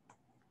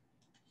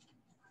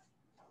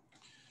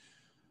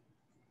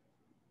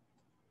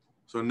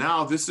 So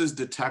now this is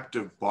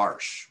Detective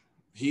Barsh.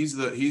 He's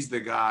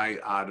the guy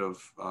out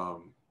of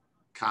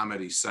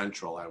Comedy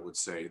Central, I would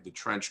say, the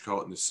trench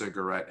coat and the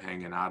cigarette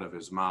hanging out of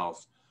his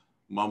mouth,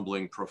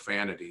 mumbling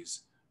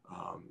profanities,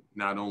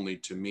 not only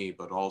to me,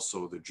 but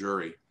also the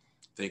jury,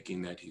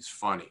 thinking that he's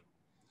funny.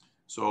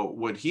 So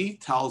what he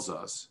tells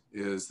us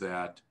is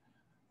that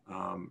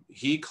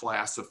he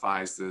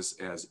classifies this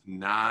as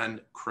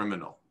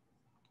non-criminal,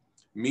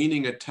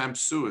 meaning attempt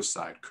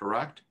suicide,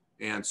 correct?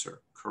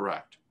 Answer,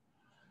 correct.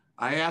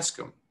 I ask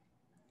him,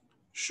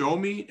 show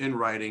me in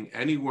writing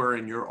anywhere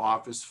in your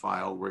office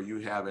file where you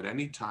have at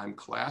any time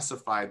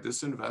classified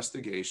this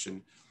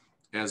investigation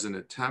as an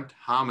attempt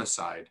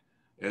homicide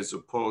as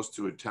opposed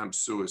to attempt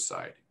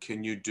suicide.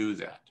 Can you do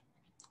that?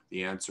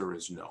 The answer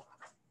is no.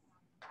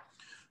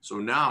 So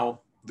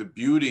now the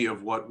beauty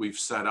of what we've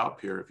set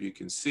up here, if you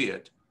can see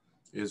it,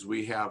 is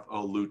we have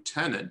a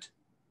lieutenant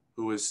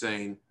who is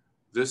saying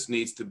this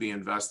needs to be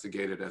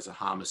investigated as a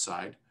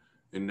homicide.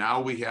 And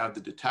now we have the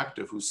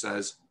detective who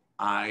says,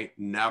 I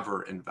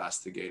never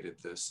investigated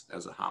this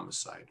as a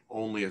homicide,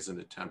 only as an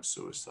attempt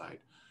suicide.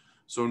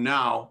 So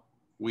now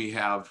we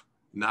have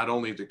not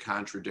only the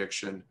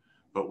contradiction,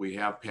 but we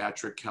have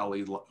Patrick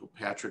Kelly's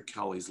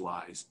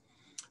lies.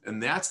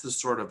 And that's the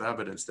sort of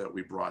evidence that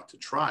we brought to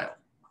trial.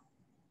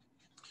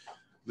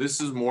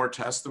 This is more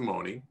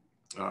testimony.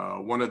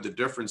 One of the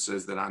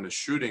differences that on a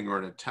shooting or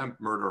an attempt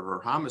murder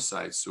or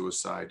homicide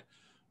suicide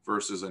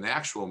versus an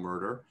actual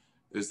murder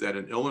is that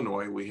in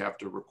Illinois, we have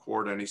to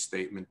record any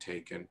statement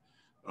taken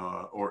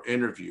or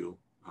interview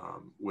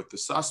with the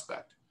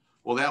suspect.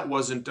 Well, that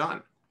wasn't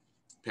done.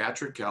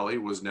 Patrick Kelly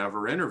was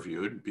never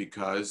interviewed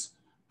because,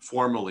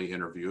 formally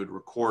interviewed,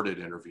 recorded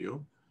interview,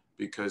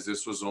 because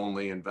this was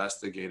only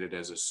investigated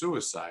as a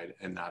suicide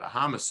and not a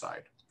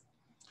homicide.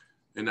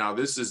 And now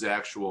this is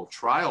actual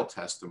trial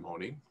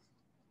testimony.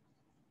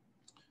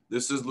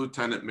 This is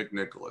Lieutenant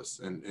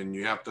McNicholas, and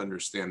you have to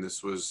understand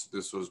this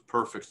was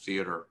perfect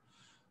theater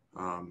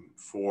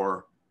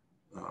for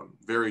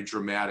very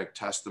dramatic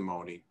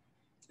testimony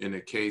in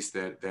a case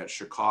that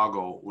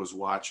Chicago was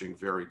watching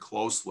very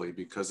closely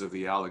because of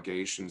the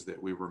allegations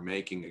that we were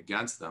making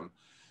against them.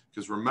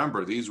 Because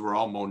remember, these were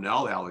all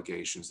Monell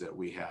allegations that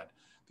we had.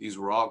 These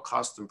were all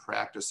custom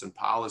practice and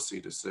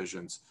policy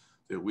decisions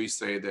that we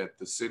say that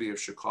the city of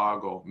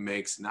Chicago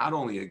makes not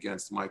only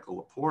against Michael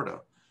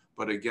Laporta,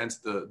 but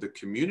against the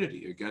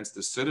community, against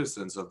the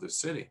citizens of the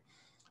city,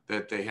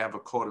 that they have a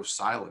code of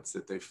silence,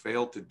 that they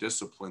fail to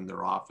discipline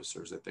their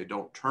officers, that they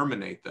don't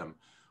terminate them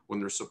when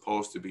they're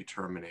supposed to be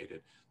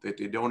terminated, that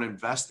they don't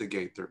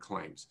investigate their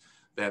claims,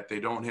 that they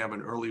don't have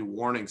an early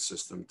warning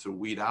system to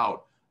weed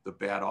out the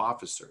bad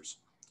officers.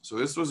 So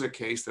this was a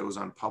case that was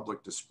on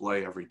public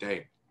display every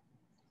day.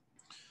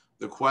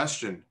 The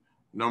question,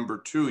 number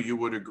two, you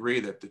would agree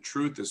that the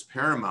truth is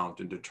paramount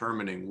in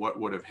determining what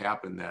would have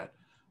happened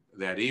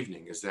that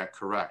evening. Is that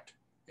correct?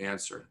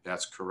 Answer,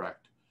 that's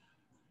correct.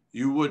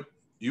 You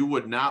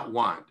would not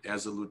want,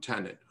 as a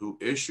lieutenant who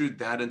issued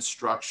that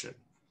instruction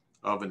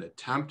of an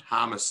attempt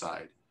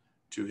homicide,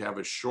 to have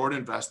a short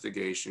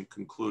investigation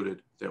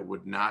concluded that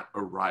would not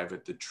arrive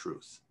at the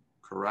truth.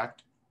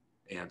 Correct?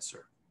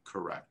 Answer,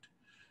 correct.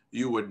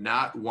 You would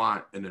not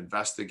want an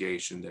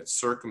investigation that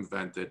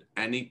circumvented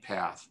any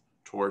path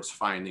towards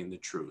finding the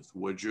truth,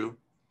 would you?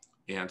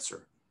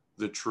 Answer,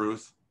 the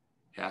truth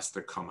has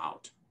to come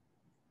out.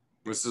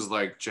 This is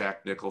like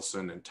Jack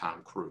Nicholson and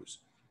Tom Cruise.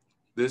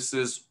 This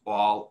is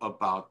all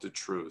about the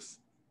truth,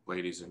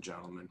 ladies and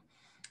gentlemen.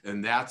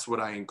 And that's what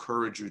I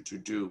encourage you to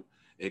do.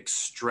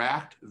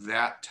 Extract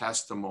that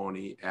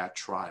testimony at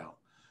trial,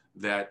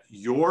 that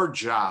your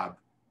job,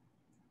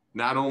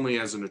 not only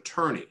as an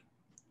attorney,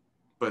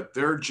 but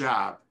their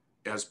job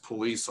as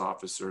police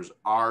officers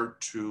are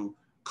to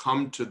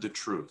come to the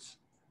truth.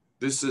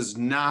 This is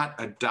not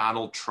a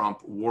Donald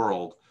Trump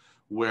world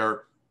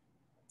where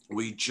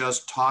we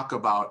just talk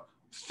about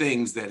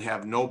things that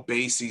have no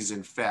bases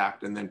in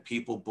fact and then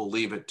people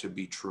believe it to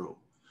be true.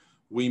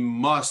 We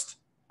must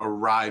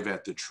arrive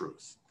at the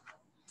truth.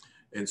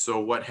 And so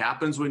what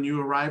happens when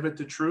you arrive at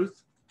the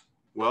truth?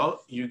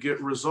 Well, you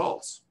get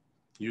results.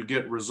 You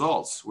get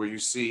results where you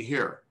see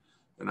here,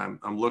 and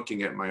I'm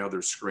looking at my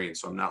other screen,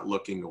 so I'm not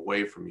looking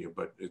away from you,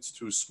 but it's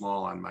too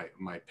small on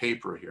my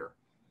paper here.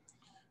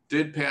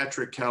 Did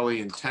Patrick Kelly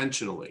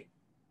intentionally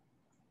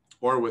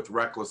or with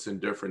reckless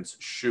indifference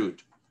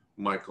shoot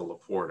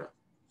Michael Laporta?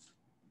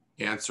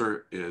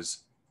 Answer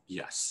is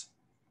yes.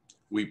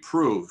 We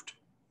proved,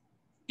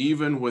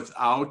 even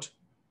without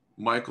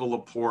Michael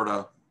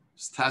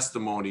Laporta's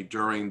testimony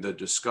during the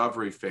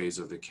discovery phase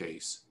of the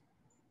case,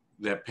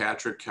 that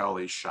Patrick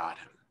Kelly shot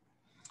him.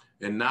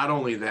 And not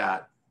only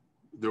that,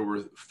 there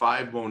were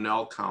 5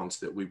 Monell counts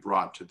that we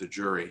brought to the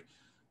jury.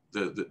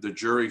 The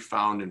jury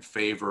found in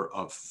favor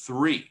of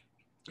 3,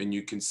 and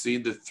you can see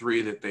the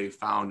 3 that they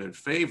found in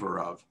favor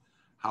of.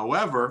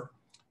 However,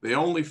 they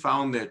only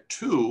found that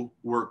 2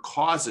 were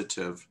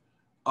causative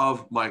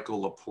of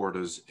Michael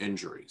Laporta's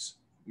injuries,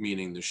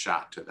 meaning the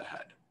shot to the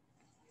head.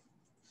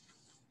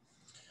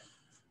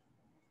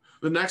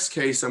 The next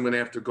case I'm going to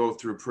have to go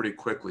through pretty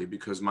quickly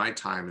because my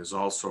time is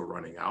also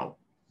running out,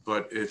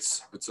 but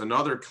it's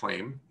another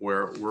claim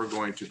where we're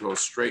going to go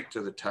straight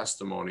to the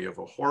testimony of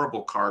a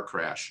horrible car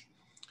crash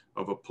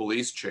of a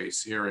police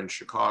chase here in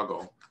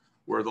Chicago,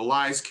 where the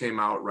lies came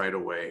out right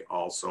away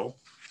also.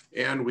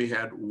 And we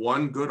had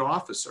one good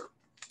officer.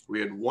 We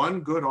had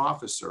one good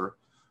officer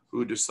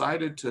who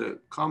decided to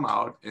come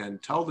out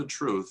and tell the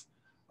truth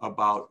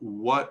about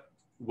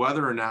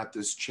whether or not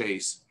this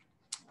chase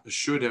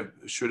should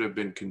have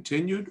been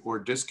continued or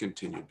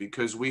discontinued,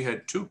 because we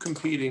had 2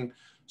 competing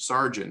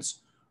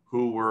sergeants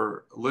who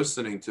were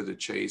listening to the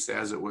chase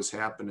as it was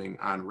happening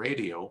on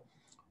radio.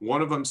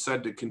 One of them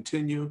said to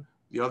continue,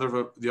 the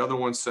other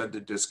one said to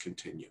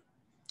discontinue.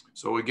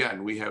 So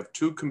again, we have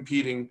 2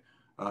 competing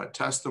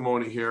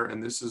testimony here,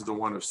 and this is the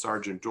one of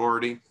Sergeant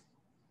Doherty,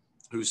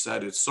 who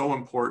said it's so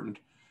important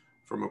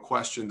from a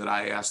question that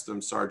I asked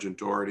them, Sergeant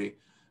Doherty,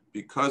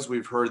 because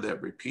we've heard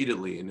that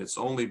repeatedly, and it's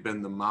only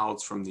been the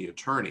mouths from the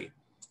attorney,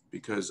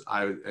 because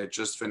I had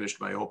just finished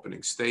my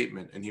opening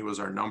statement and he was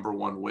our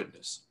 #1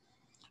 witness.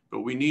 But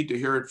we need to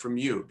hear it from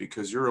you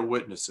because you're a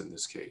witness in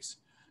this case.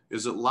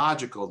 Is it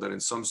logical that in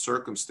some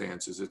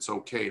circumstances it's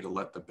okay to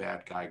let the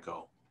bad guy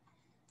go?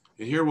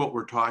 And here what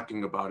we're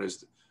talking about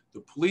is the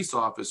police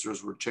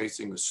officers were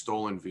chasing a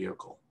stolen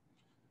vehicle.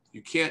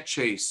 You can't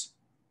chase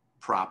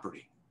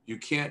property. You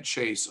can't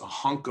chase a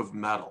hunk of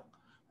metal,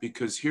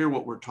 because here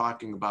what we're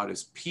talking about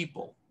is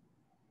people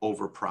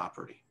over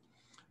property.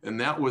 And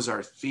that was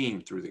our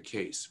theme through the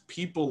case: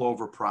 people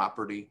over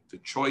property, the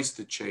choice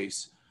to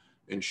chase,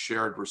 and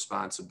shared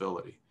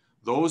responsibility.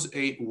 Those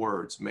 8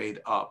 words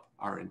made up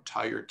our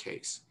entire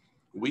case.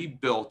 We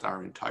built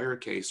our entire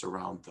case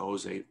around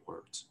those 8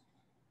 words: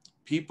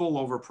 people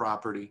over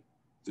property,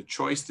 the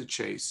choice to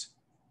chase,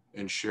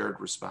 and shared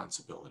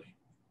responsibility.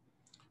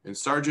 And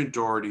Sergeant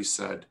Doherty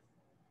said,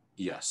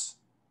 yes,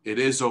 it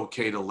is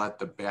okay to let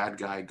the bad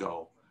guy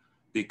go,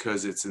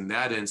 because it's in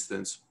that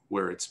instance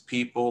where it's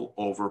people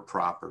over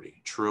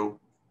property. True?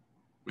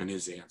 And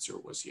his answer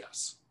was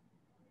yes.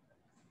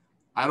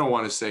 I don't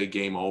want to say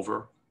game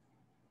over,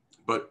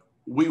 but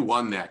we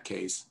won that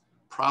case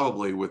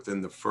probably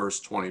within the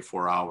first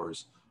 24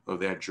 hours of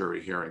that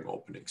jury hearing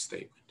opening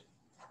statement.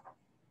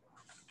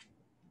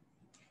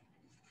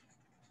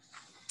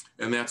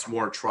 And that's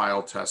more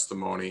trial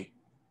testimony.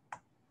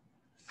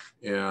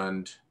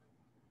 And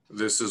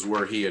this is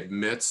where he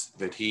admits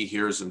that he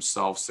hears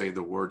himself say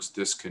the words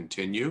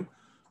discontinue,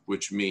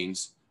 which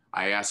means,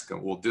 I ask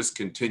him, well,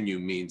 discontinue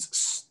means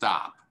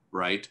stop,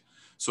 right?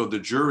 So the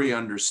jury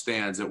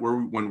understands that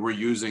when we're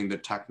using the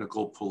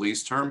technical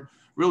police term,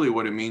 really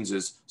what it means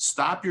is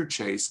stop your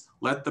chase,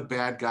 let the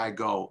bad guy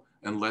go,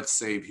 and let's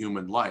save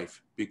human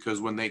life. Because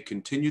when they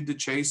continued the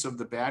chase of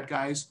the bad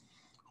guys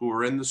who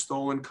were in the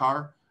stolen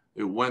car,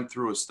 it went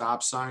through a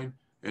stop sign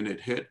and it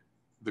hit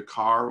the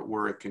car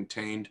where it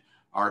contained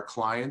our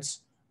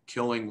clients,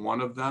 killing one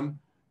of them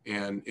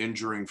and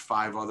injuring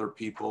 5 other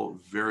people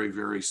very,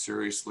 very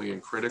seriously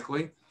and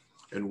critically.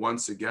 And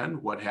once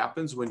again, what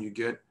happens when you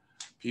get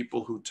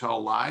people who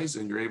tell lies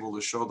and you're able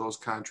to show those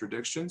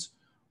contradictions?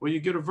 Well, you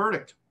get a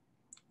verdict.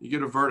 You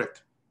get a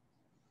verdict.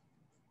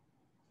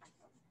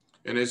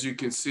 And as you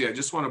can see, I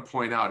just want to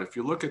point out, if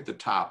you look at the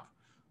top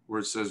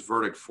where it says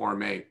verdict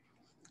form A,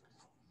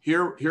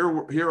 here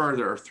are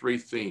there 3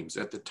 themes.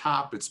 At the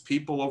top, it's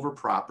people over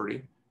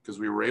property, because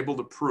we were able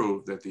to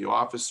prove that the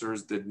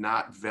officers did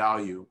not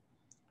value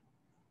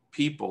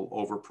people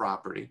over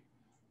property.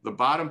 The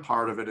bottom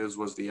part of it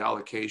was the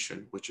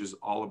allocation, which is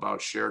all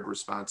about shared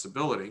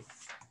responsibility.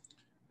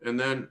 And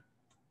then,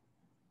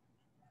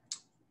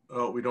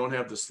 we don't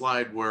have the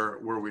slide where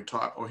we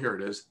talk, oh, here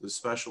it is, the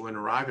special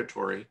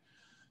interrogatory.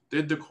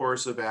 Did the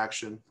course of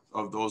action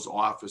of those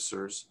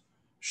officers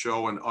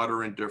show an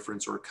utter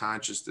indifference or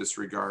conscious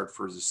disregard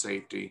for the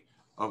safety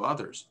of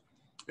others?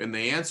 And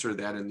they answer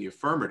that in the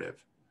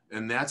affirmative.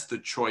 And that's the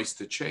choice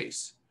to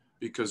chase,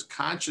 because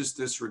conscious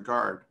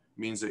disregard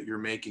means that you're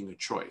making a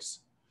choice.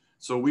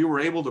 So we were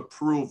able to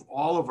prove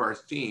all of our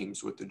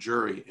themes with the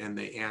jury, and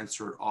they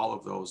answered all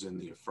of those in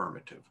the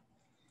affirmative.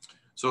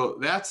 So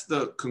that's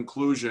the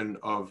conclusion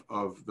of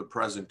the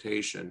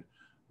presentation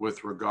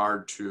with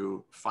regard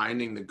to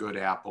finding the good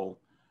apple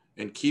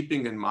and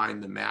keeping in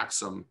mind the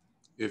maxim,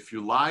 if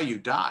you lie, you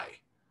die.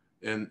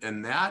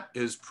 And that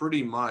is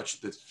pretty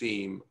much the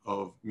theme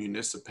of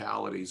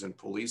municipalities and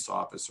police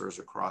officers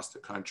across the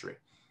country.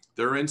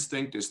 Their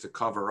instinct is to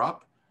cover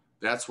up.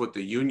 That's what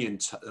the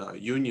unions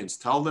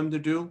tell them to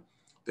do.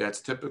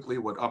 That's typically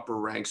what upper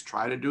ranks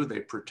try to do.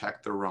 They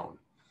protect their own.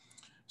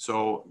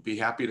 So be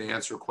happy to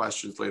answer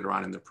questions later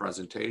on in the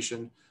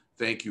presentation.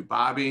 Thank you,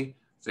 Bobby.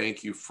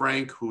 Thank you,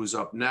 Frank, who's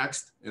up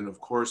next. And of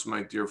course,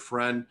 my dear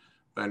friend,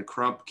 Ben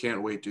Crump.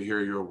 Can't wait to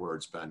hear your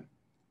words, Ben.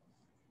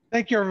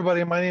 Thank you,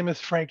 everybody. My name is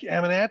Frank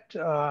Amanat.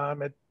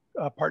 I'm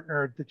a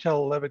partner at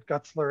DiCello, Levitt,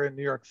 Gutzler in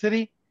New York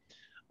City.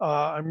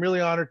 I'm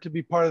really honored to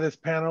be part of this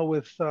panel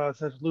with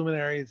such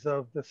luminaries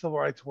of the civil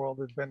rights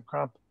world as Ben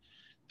Crump,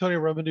 Tony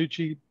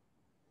Romanucci,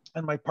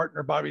 and my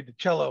partner, Bobby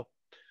DiCello.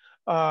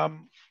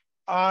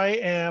 I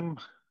am,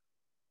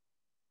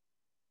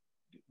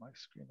 get my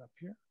screen up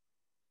here.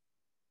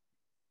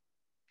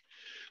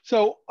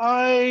 So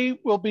I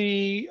will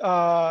be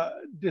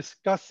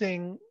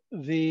discussing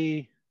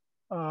the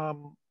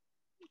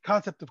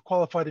concept of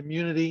qualified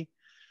immunity.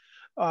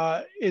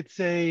 It's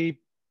a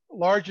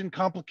large and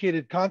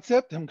complicated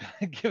concept. I'm going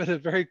to give it a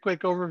very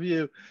quick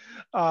overview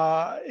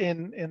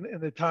in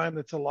the time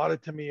that's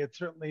allotted to me. It's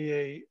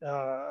certainly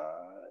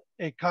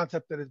a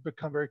concept that has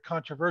become very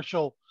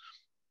controversial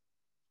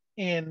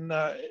in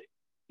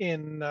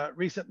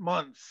recent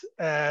months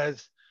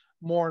as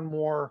more and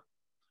more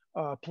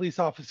police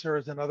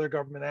officers and other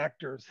government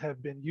actors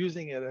have been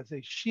using it as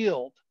a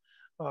shield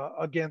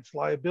against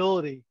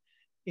liability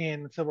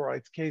in civil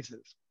rights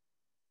cases.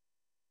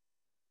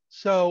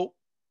 So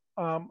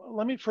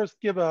let me first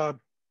give a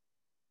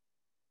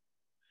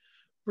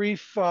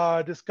brief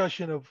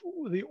discussion of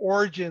the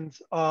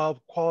origins of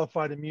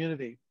qualified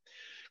immunity.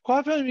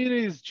 Qualified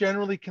immunity is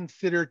generally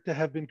considered to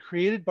have been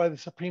created by the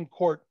Supreme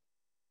Court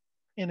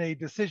in a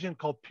decision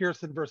called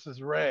Pearson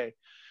versus Ray,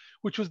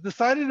 which was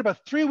decided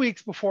about 3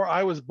 weeks before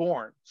I was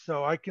born.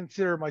 So I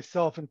consider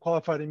myself in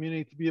qualified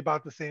immunity to be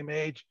about the same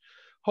age.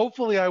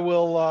 Hopefully I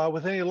will,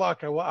 with any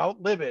luck, I will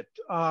outlive it.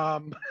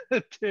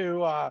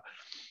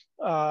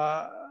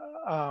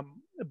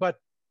 But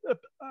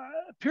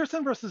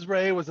Pearson versus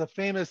Ray was a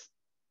famous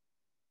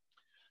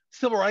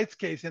civil rights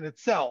case in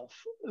itself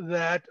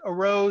that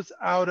arose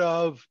out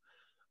of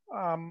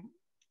an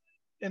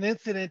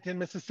incident in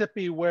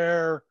Mississippi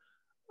where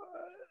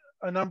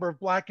a number of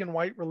Black and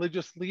white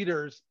religious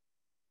leaders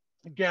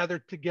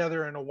gathered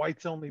together in a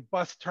whites only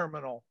bus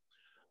terminal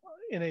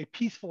in a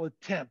peaceful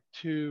attempt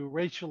to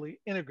racially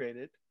integrate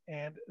it.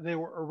 And they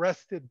were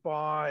arrested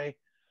by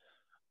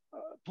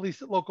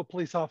local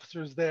police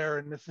officers there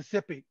in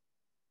Mississippi.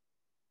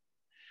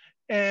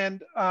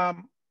 And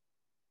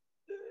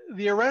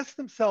the arrests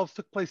themselves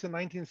took place in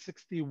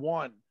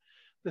 1961.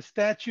 The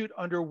statute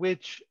under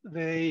which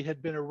they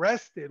had been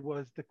arrested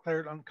was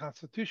declared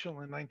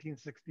unconstitutional in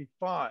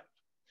 1965.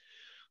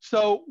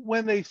 So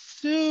when they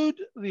sued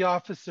the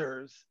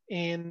officers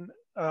in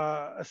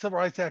a civil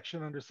rights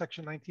action under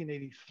Section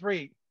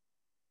 1983,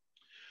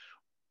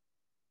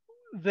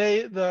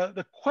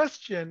 the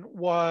question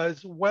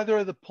was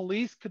whether the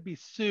police could be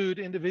sued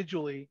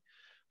individually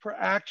for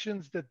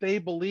actions that they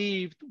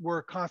believed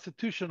were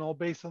constitutional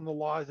based on the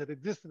laws that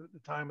existed at the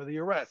time of the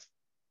arrest.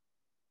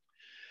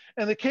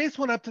 And the case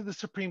went up to the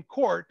Supreme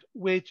Court,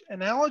 which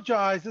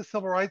analogized the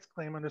civil rights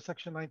claim under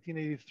Section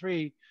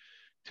 1983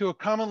 to a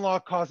common law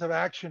cause of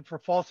action for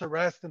false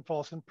arrest and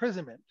false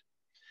imprisonment.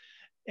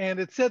 And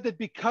it said that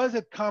because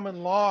at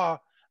common law,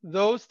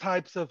 those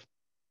types of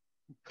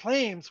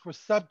claims were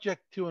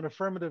subject to an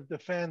affirmative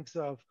defense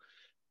of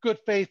good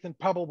faith and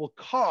probable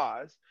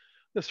cause,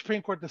 the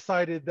Supreme Court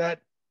decided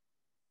that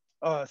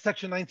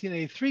Section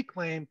 1983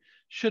 claim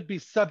should be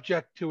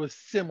subject to a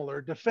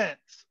similar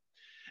defense.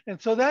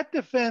 And so that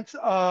defense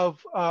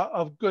of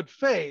good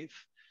faith,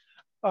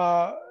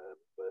 the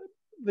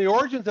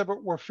origins of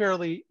it were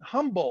fairly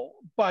humble,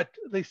 but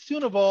they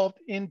soon evolved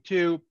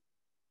into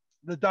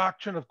the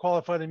doctrine of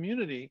qualified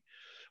immunity,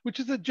 which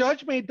is a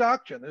judge-made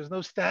doctrine. There's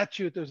no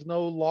statute, there's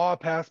no law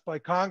passed by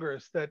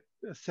Congress that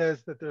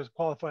says that there's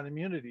qualified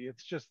immunity.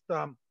 It's just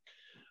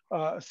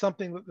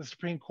something that the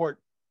Supreme Court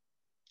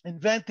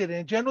invented.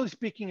 And generally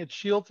speaking, it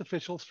shields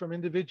officials from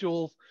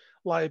individuals'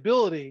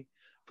 liability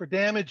for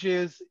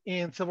damages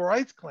in civil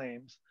rights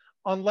claims,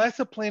 unless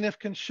a plaintiff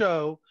can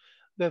show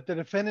that the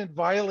defendant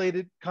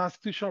violated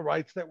constitutional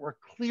rights that were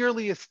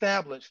clearly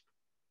established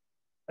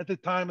at the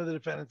time of the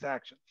defendant's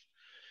actions.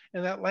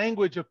 And that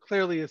language of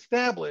clearly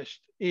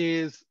established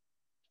is,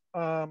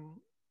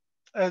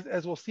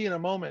 as we'll see in a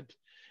moment,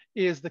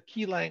 is the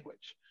key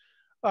language.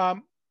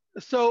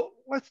 So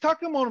let's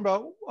talk a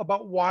moment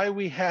about why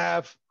we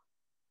have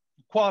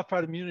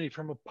qualified immunity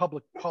from a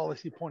public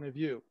policy point of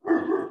view.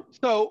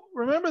 So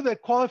remember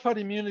that qualified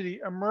immunity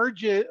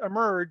emerged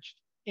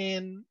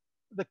in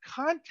the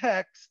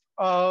context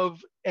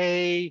of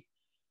a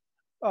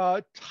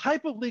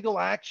type of legal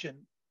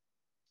action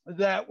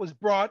that was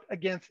brought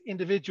against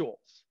individuals.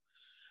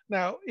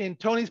 Now, in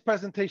Tony's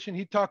presentation,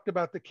 he talked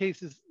about the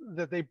cases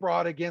that they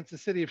brought against the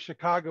city of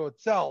Chicago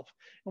itself,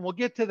 and we'll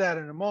get to that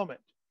in a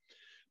moment.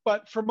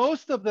 But for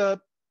most of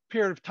the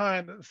period of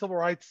time that the Civil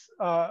Rights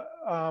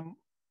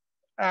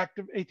Act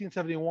of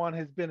 1871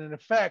 has been in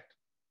effect,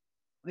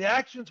 the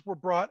actions were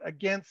brought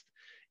against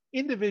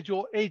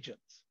individual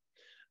agents.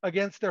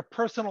 against their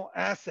personal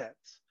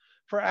assets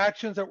for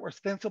actions that were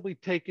ostensibly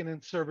taken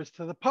in service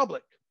to the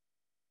public.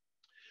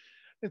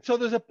 And so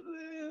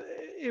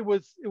it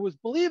was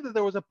believed that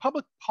there was a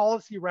public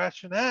policy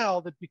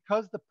rationale that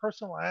because the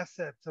personal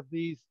assets of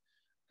these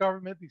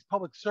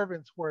public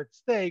servants were at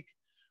stake,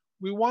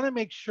 we want to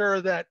make sure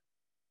that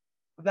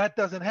that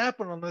doesn't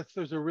happen unless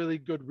there's a really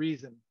good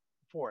reason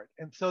for it.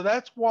 And so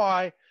that's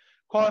why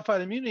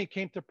qualified immunity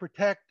came to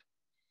protect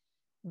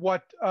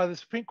what the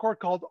Supreme Court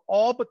called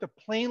all but the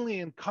plainly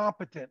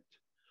incompetent,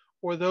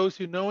 or those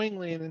who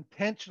knowingly and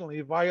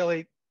intentionally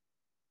violate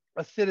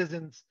a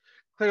citizen's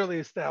clearly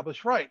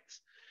established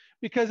rights.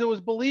 Because it was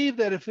believed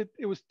that if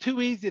it was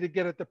too easy to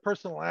get at the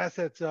personal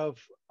assets of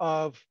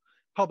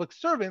public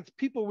servants,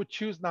 people would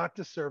choose not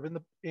to serve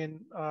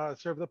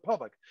serve the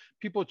public.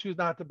 People would choose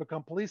not to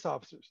become police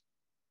officers.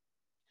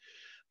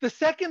 The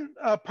second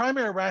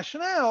primary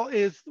rationale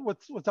is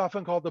what's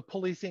often called the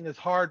policing is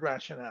hard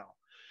rationale,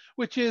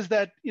 which is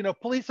that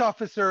police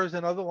officers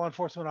and other law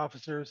enforcement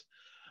officers,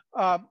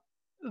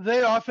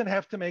 they often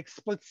have to make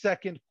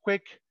split-second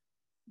quick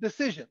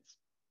decisions.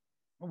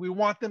 We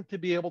want them to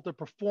be able to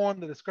perform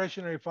the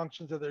discretionary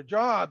functions of their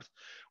jobs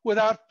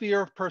without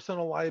fear of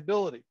personal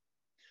liability.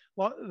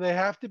 Well, they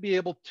have to be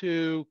able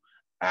to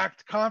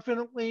act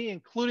confidently,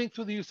 including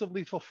through the use of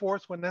lethal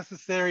force when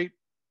necessary,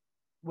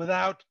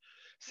 without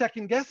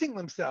second-guessing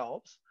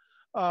themselves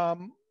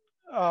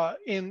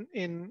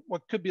in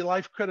what could be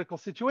life-critical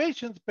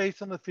situations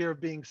based on the fear of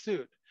being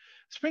sued.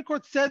 The Supreme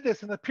Court said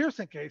this in the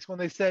Pearson case when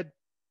they said,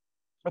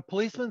 a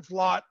policeman's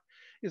lot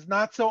is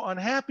not so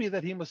unhappy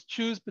that he must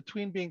choose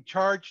between being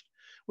charged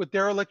with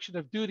dereliction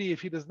of duty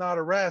if he does not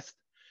arrest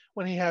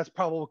when he has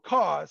probable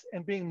cause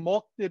and being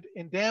mulcted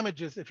in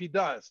damages if he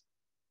does.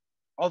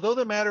 Although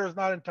the matter is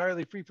not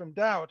entirely free from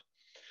doubt,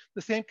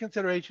 the same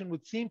consideration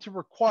would seem to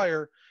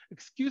require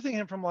excusing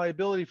him from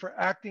liability for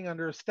acting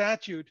under a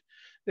statute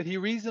that he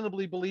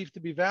reasonably believed to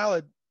be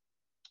valid,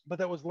 but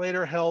that was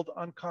later held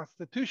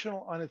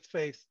unconstitutional on its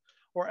face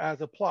or as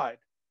applied.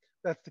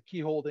 That's the key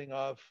holding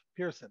of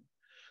Pearson.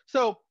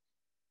 So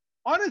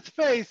on its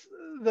face,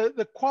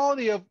 the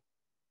quality of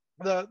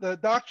the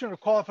doctrine of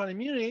qualified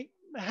immunity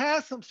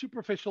has some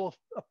superficial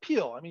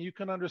appeal. I mean, you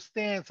can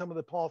understand some of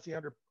the policy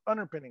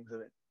underpinnings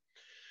of it.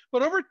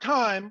 But over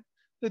time,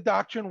 the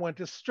doctrine went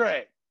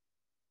astray.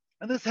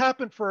 And this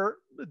happened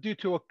due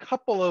to a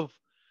couple of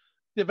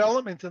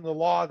developments in the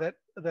law that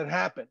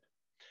happened.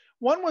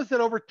 One was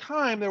that over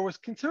time, there was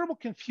considerable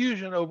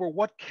confusion over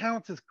what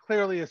counts as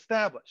clearly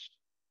established.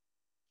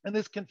 And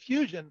this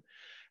confusion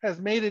has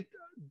made it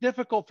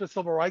difficult for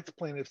civil rights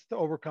plaintiffs to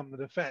overcome the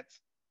defense.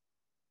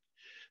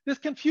 This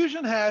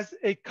confusion has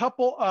a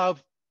couple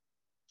of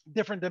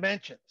different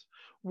dimensions.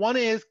 One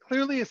is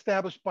clearly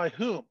established by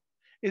whom?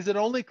 Is it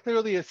only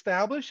clearly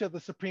established if the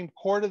Supreme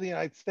Court of the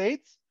United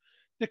States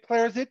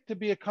declares it to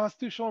be a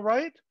constitutional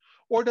right?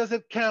 Or does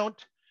it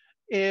count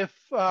if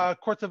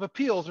courts of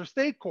appeals or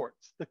state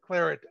courts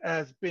declare it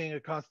as being a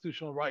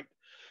constitutional right?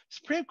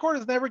 Supreme Court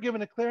has never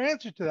given a clear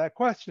answer to that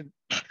question,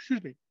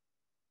 excuse me,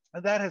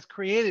 and that has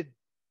created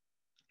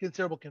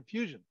considerable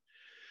confusion.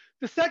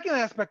 The second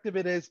aspect of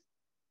it is,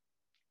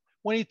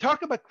 when you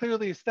talk about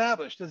clearly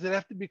established, does it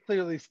have to be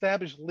clearly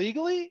established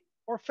legally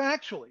or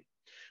factually?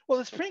 Well,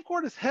 the Supreme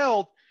Court has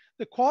held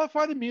that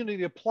qualified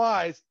immunity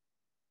applies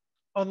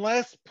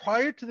unless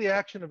prior to the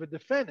action of a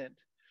defendant,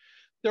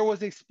 there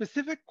was a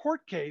specific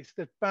court case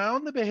that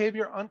found the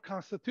behavior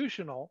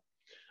unconstitutional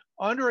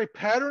under a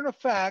pattern of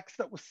facts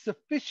that was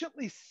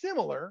sufficiently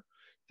similar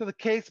to the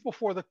case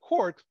before the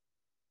court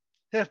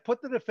to have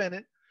put the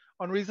defendant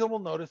on reasonable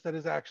notice that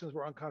his actions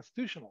were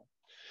unconstitutional.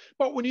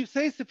 But when you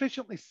say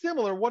sufficiently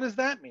similar, what does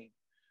that mean?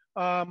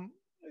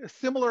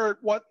 Similar at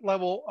what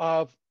level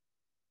of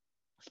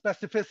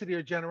specificity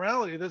or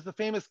generality? There's the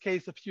famous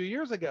case a few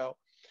years ago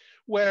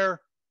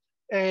where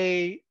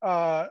a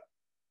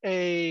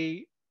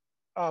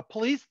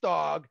police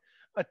dog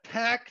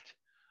attacked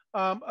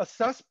a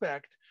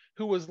suspect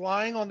who was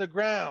lying on the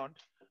ground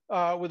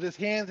with his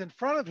hands in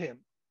front of him.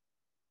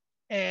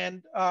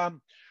 And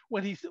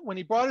when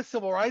he brought a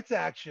civil rights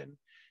action,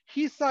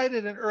 he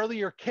cited an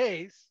earlier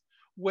case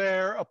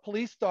where a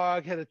police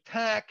dog had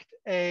attacked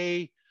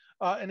an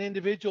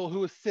individual who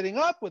was sitting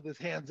up with his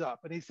hands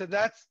up. And he said,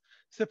 that's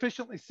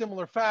sufficiently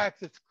similar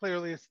facts, it's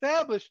clearly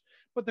established,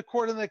 but the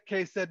court in that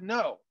case said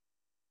no.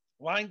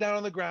 Lying down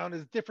on the ground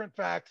is different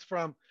facts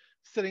from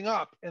sitting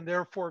up, and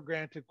therefore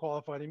granted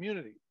qualified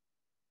immunity.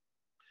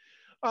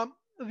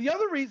 The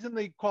other reason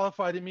the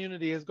qualified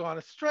immunity has gone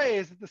astray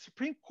is that the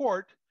Supreme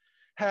Court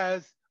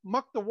has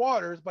mucked the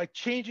waters by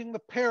changing the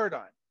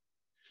paradigm.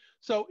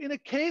 So in a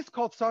case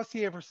called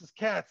Saucier versus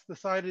Katz,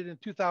 decided in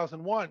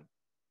 2001, the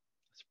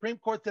Supreme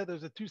Court said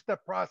there's a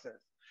two-step process.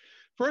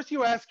 First,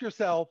 you ask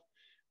yourself,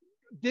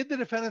 did the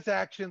defendant's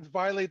actions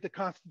violate the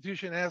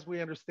Constitution as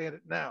we understand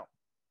it now?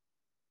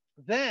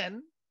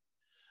 Then,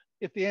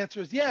 if the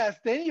answer is yes,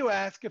 then you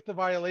ask if the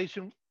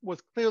violation was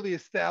clearly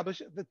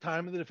established at the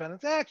time of the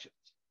defendant's actions.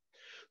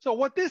 So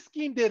what this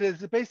scheme did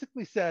is it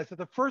basically says that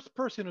the first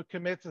person who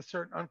commits a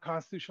certain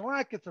unconstitutional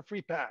act gets a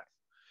free pass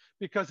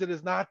because it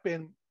has not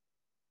been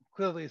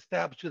clearly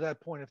established at that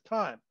point of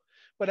time.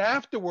 But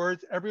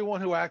afterwards,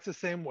 everyone who acts the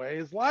same way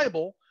is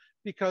liable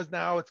because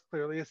now it's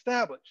clearly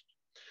established.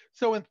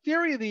 So in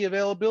theory, the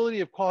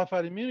availability of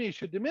qualified immunity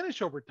should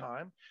diminish over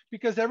time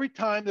because every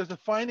time there's a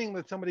finding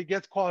that somebody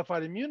gets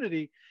qualified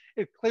immunity,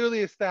 it clearly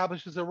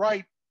establishes a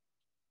right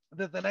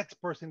that the next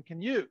person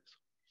can use.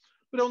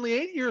 But only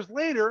 8 years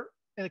later,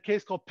 in a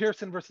case called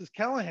Pearson versus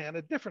Callahan,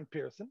 a different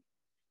Pearson,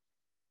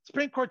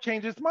 Supreme Court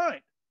changed its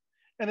mind.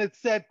 And it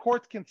said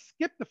courts can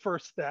skip the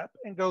first step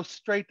and go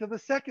straight to the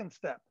second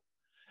step.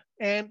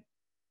 And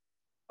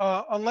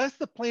unless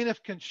the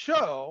plaintiff can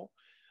show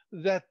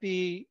that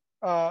the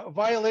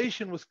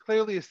violation was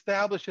clearly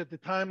established at the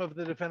time of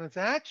the defendant's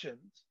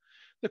actions,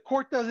 the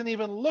court doesn't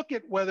even look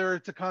at whether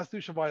it's a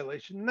constitutional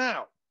violation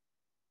now.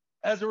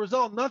 As a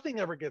result, nothing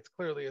ever gets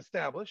clearly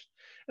established,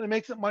 and it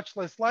makes it much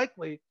less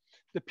likely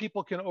that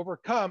people can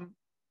overcome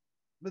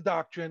the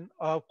doctrine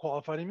of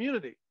qualified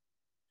immunity.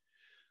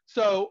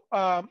 So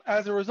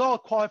as a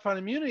result, qualified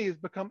immunity has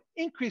become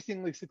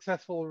increasingly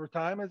successful over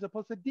time as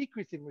opposed to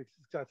decreasingly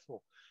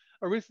successful.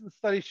 A recent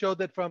study showed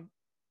that from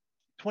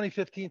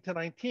 2015 to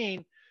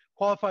 19,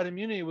 qualified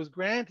immunity was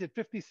granted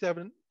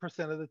 57%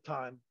 of the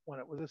time when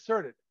it was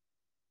asserted.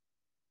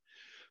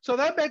 So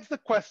that begs the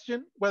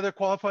question whether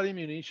qualified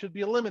immunity should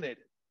be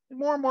eliminated. And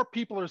more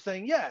people are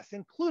saying yes,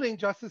 including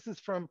justices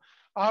from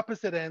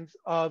opposite ends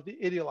of the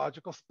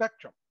ideological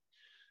spectrum.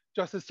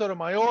 Justice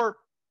Sotomayor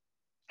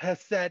has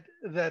said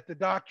that the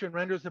doctrine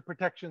renders the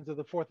protections of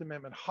the Fourth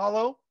Amendment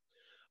hollow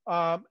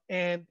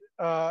and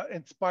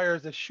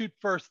inspires a shoot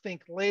first,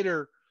 think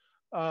later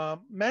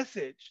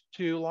message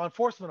to law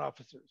enforcement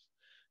officers.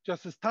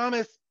 Justice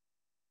Thomas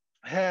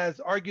has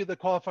argued that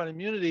qualified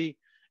immunity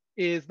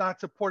is not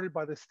supported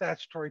by the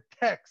statutory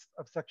text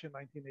of Section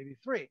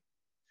 1983.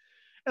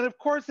 And of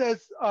course,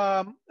 as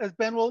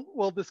Ben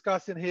will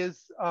discuss in his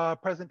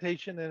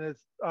presentation and as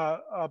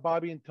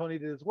Bobby and Tony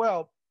did as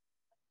well,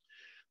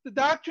 the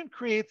doctrine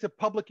creates a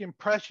public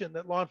impression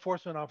that law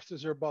enforcement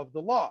officers are above the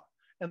law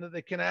and that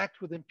they can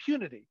act with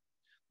impunity,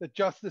 that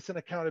justice and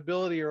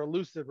accountability are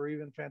elusive or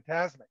even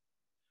phantasmic.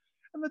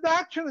 And the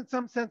doctrine, in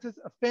some senses,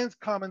 offends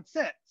common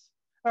sense.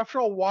 After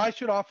all, why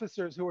should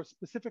officers who are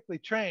specifically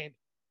trained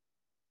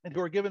and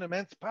who are given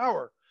immense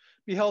power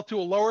be held to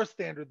a lower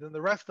standard than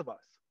the rest of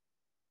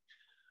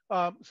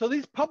us? So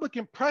these public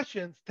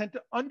impressions tend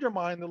to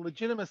undermine the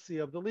legitimacy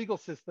of the legal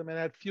system and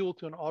add fuel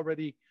to an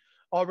already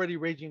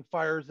raging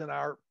fires in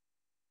our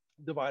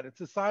divided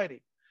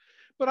society.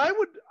 But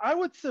I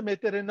would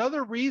submit that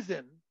another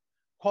reason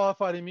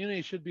qualified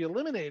immunity should be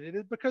eliminated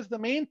is because the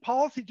main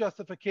policy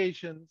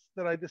justifications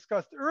that I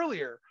discussed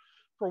earlier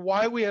for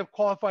why we have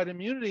qualified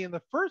immunity in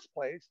the first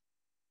place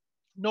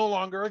no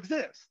longer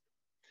exist.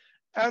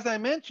 As I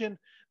mentioned,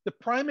 the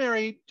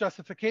primary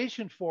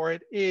justification for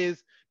it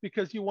is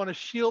because you want to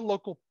shield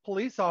local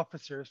police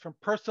officers from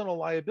personal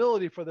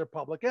liability for their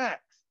public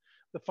acts,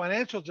 the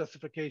financial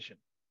justification.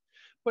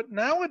 But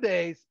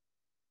nowadays,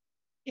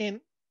 in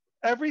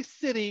every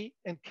city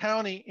and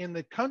county in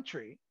the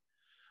country,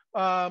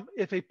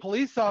 if a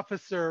police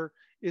officer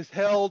is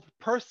held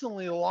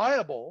personally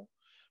liable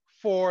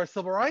for a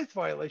civil rights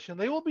violation,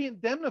 they will be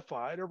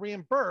indemnified or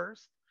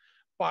reimbursed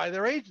by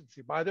their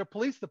agency, by their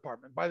police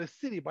department, by the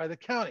city, by the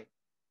county.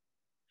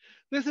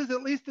 This is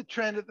at least a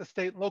trend at the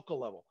state and local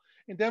level.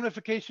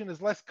 Indemnification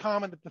is less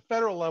common at the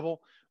federal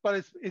level,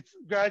 but it's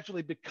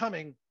gradually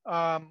becoming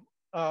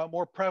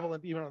more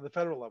prevalent even on the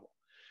federal level.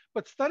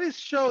 But studies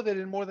show that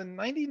in more than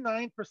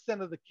 99%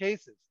 of the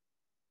cases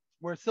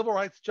where civil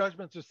rights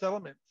judgments or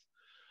settlements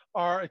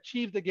are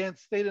achieved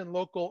against state and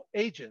local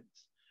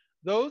agents,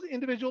 those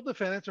individual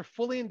defendants are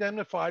fully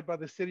indemnified by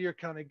the city or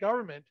county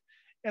government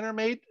and are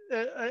made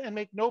and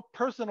make no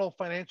personal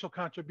financial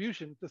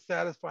contribution to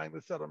satisfying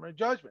the settlement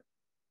judgment.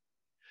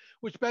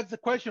 Which begs the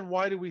question,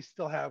 why do we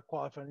still have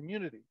qualified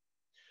immunity?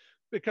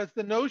 Because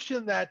the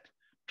notion that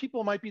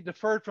people might be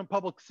deferred from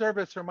public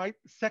service or might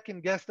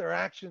second guess their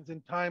actions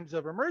in times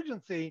of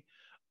emergency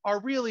are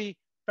really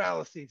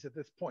fallacies at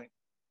this point.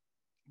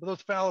 But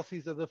those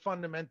fallacies are the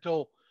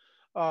fundamental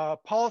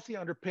policy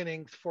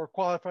underpinnings for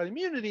qualified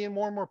immunity, and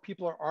more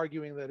people are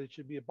arguing that it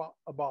should be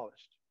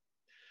abolished.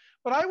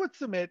 But I would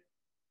submit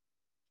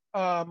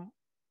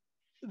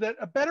that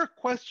a better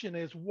question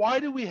is,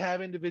 why do we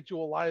have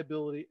individual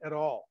liability at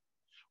all?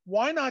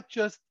 Why not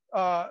just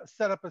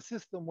set up a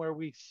system where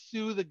we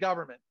sue the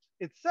government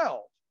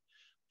itself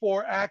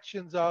for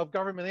actions of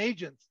government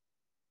agents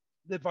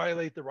that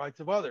violate the rights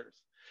of others?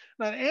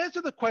 Now, to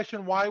answer the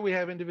question why we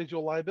have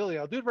individual liability,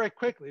 I'll do it very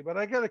quickly, but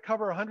I got to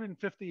cover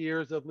 150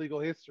 years of legal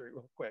history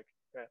real quick.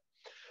 Okay?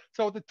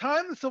 So at the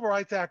time the Civil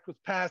Rights Act was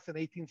passed in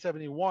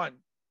 1871,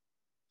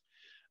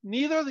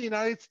 neither the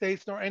United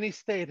States nor any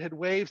state had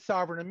waived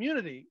sovereign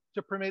immunity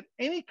to permit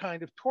any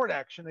kind of tort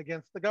action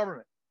against the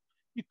government.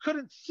 You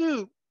couldn't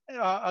sue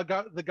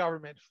the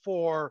government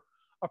for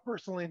a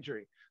personal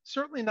injury,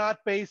 certainly not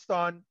based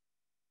on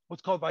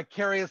what's called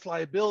vicarious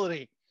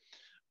liability,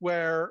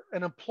 where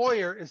an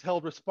employer is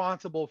held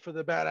responsible for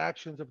the bad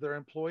actions of their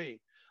employee.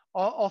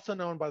 also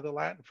known by the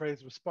Latin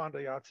phrase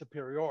respondeat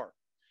superior.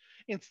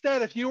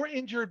 Instead, if you were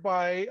injured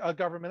by a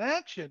government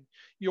action,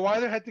 you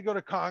either had to go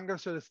to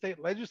Congress or the state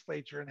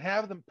legislature and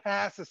have them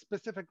pass a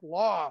specific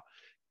law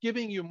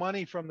giving you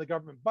money from the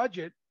government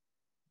budget,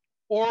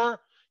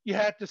 or you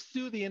had to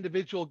sue the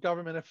individual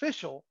government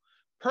official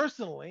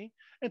personally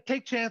and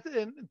take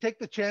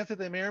the chance that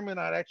they may or may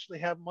not actually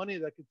have money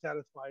that could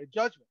satisfy a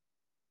judgment.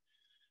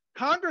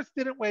 Congress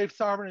didn't waive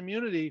sovereign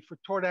immunity for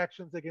tort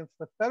actions against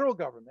the federal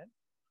government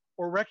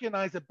or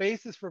recognize a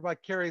basis for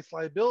vicarious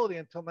liability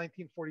until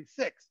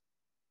 1946,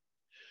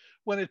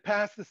 when it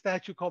passed the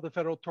statute called the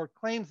Federal Tort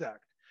Claims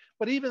Act.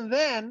 But even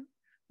then,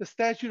 the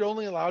statute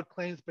only allowed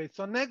claims based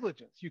on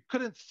negligence. You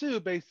couldn't sue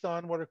based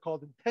on what are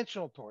called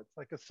intentional torts,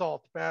 like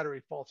assault,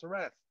 battery, false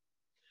arrest.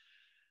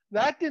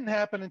 That didn't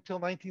happen until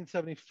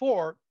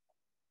 1974,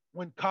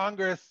 when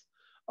Congress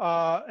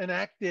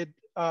enacted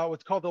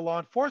what's called the Law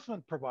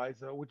Enforcement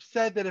Proviso, which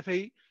said that if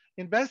an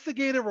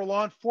investigative or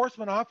law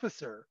enforcement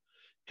officer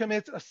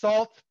commits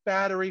assault,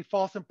 battery,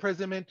 false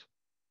imprisonment,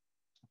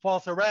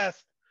 false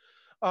arrest,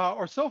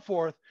 or so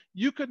forth,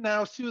 you could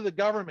now sue the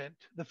government,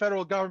 the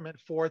federal government,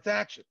 for its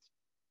actions.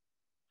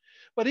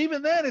 But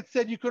even then, it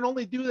said you can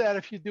only do that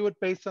if you do it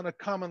based on a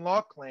common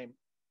law claim.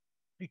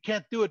 You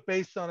can't do it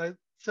based on a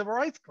civil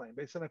rights claim,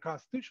 based on a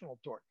constitutional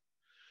tort.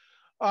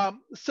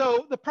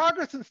 So the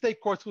progress in state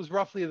courts was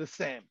roughly the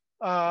same.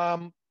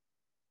 But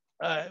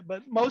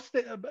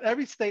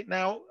every state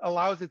now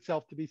allows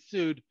itself to be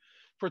sued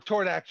for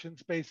tort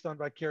actions based on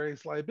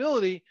vicarious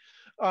liability,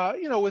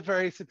 with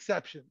various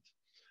exceptions.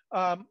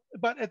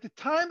 But at the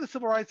time the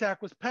Civil Rights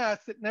Act was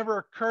passed, it never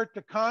occurred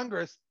to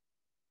Congress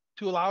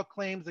to allow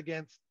claims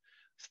against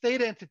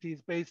state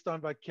entities based on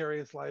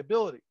vicarious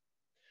liability.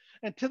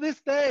 And to this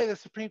day, the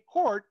Supreme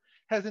Court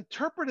has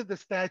interpreted the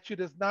statute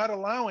as not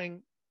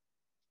allowing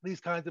these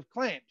kinds of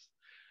claims.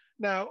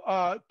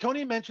 Now,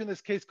 Tony mentioned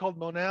this case called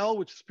Monell,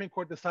 which the Supreme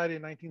Court decided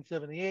in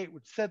 1978,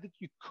 which said that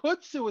you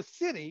could sue a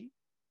city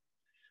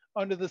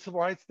under the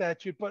civil rights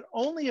statute, but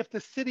only if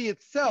the city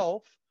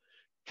itself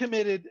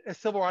committed a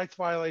civil rights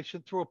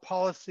violation through a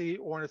policy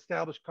or an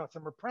established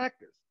custom or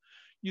practice.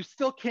 You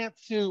still can't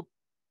sue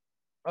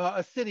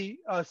a city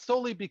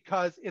solely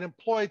because it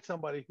employed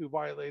somebody who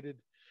violated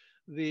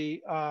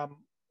the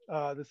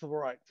civil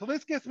rights. So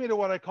this gets me to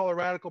what I call a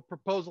radical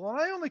proposal. And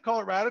I only call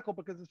it radical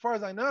because as far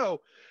as I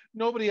know,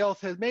 nobody else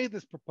has made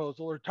this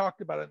proposal or talked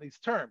about it in these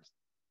terms.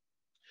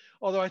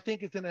 Although I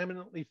think it's an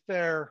eminently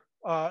fair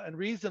and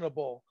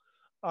reasonable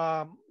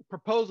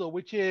proposal,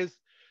 which is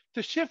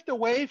to shift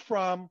away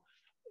from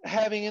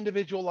having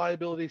individual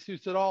liability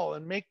suits at all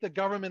and make the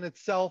government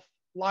itself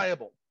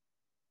liable.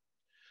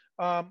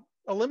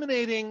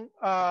 Eliminating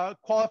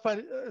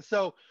qualified.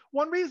 So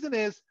one reason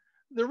is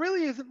there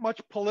really isn't much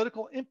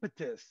political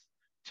impetus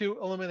to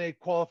eliminate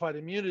qualified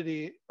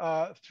immunity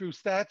through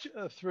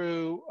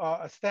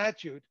a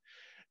statute.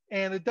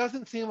 And it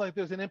doesn't seem like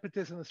there's an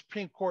impetus in the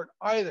Supreme Court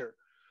either.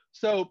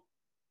 So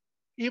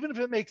even if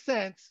it makes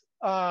sense,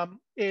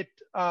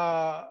 it's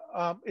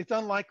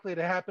unlikely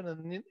to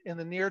happen in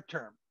the near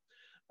term.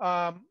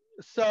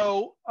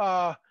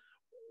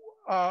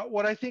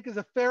 What I think is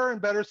a fairer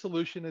and better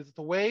solution is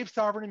to waive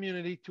sovereign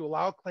immunity to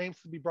allow claims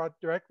to be brought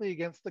directly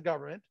against the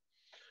government.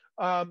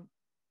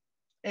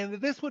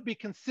 And this would be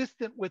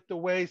consistent with the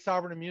way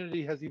sovereign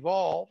immunity has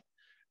evolved,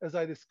 as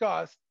I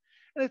discussed.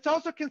 And it's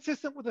also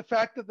consistent with the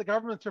fact that the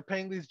governments are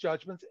paying these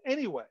judgments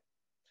anyway.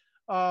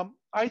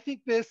 I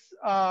think this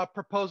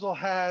proposal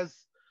has,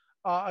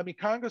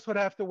 Congress would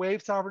have to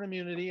waive sovereign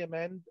immunity,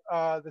 amend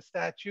the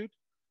statute,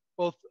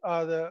 both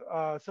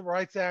the Civil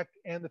Rights Act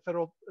and the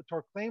Federal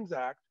Tort Claims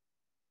Act.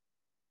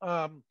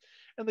 And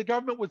the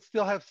government would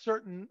still have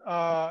certain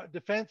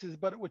defenses,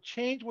 but it would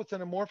change what's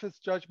an amorphous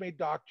judge-made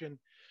doctrine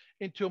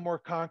into a more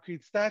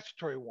concrete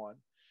statutory one.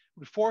 It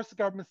would force the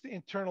governments to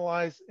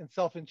internalize and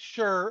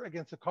self-insure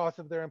against the cost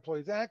of their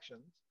employees'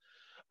 actions.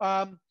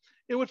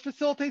 It would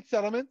facilitate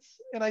settlements,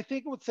 and I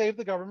think it would save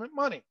the government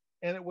money,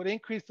 and it would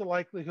increase the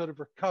likelihood of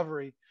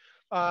recovery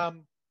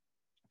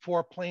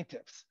for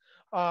plaintiffs.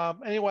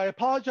 Anyway, I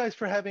apologize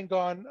for having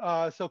gone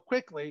so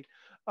quickly,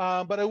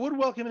 but I would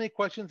welcome any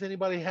questions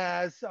anybody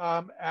has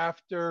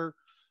after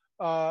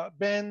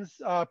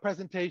Ben's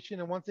presentation.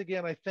 And once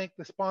again, I thank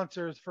the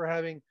sponsors for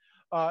having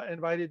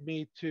invited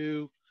me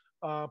to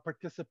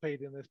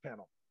participate in this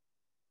panel.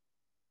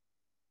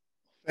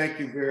 Thank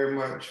you very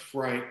much,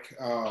 Frank.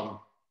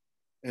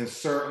 And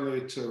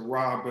certainly to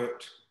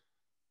Robert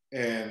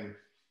and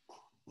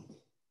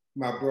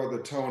my brother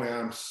Tony,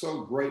 I'm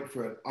so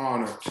grateful and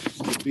honored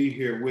to be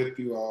here with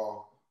you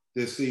all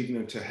this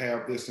evening to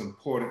have this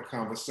important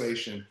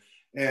conversation.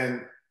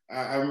 And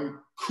I'm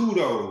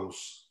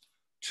kudos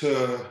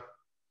to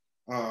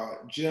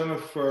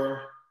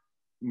Jennifer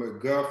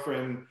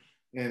McGuffin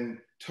and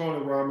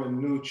Tony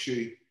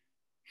Romanucci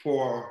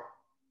for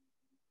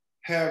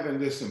having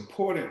this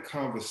important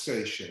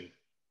conversation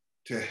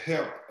to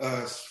help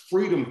us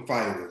freedom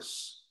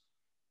fighters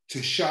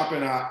to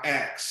sharpen our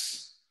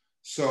axe.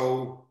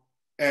 So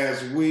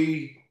as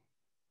we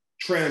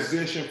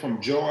transition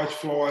from George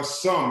Floyd's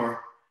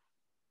summer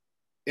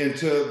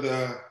into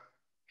the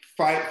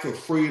fight for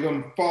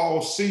freedom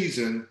fall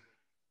season,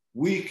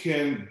 we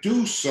can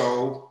do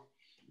so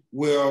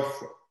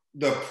with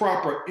the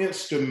proper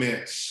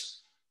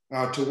instruments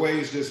to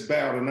wage this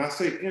battle. And I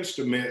say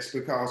instruments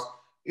because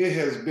it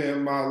has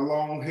been my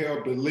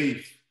long-held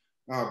belief,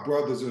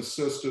 brothers and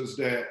sisters,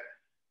 that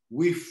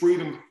we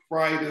freedom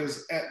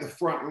fighters at the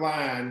front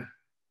line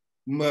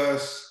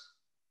must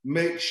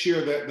make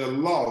sure that the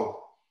law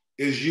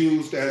is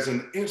used as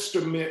an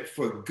instrument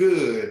for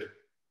good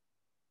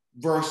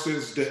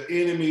versus the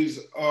enemies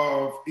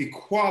of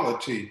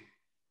equality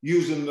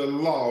using the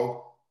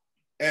law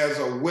as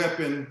a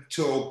weapon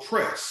to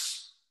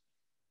oppress.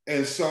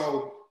 And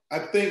so I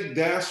think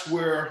that's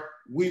where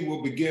we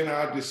will begin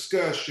our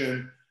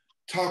discussion,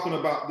 talking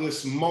about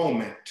this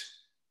moment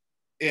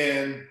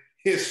in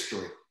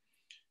history.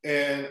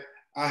 And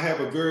I have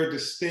a very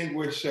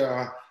distinguished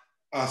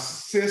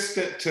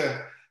assistant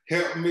to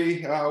help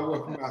me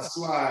with my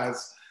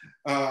slides,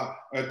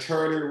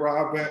 Attorney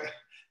Robert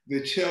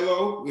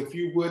DiCello, if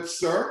you would,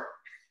 sir.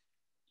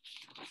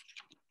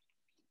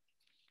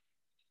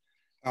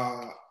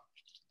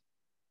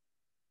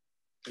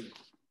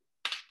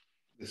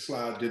 The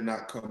slide did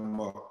not come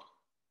up.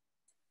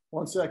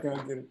 1 second,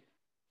 I'll get it.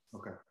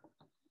 Okay.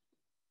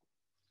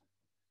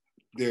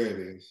 There it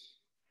is.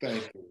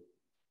 Thank you.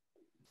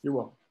 You're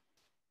welcome.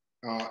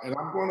 And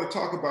I'm going to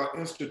talk about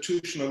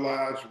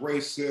institutionalized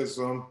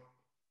racism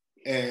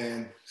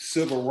and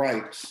civil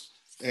rights.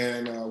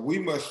 And we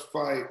must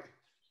fight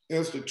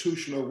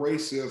institutional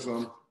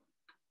racism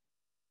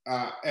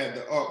at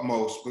the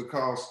utmost,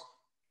 because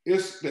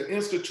it's the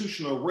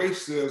institutional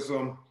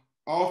racism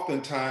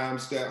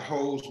oftentimes that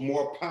holds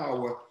more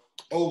power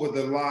over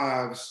the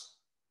lives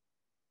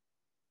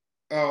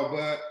of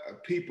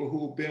people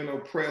who've been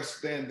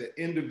oppressed than the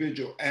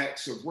individual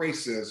acts of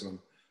racism.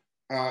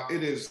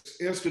 It is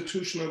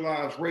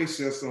institutionalized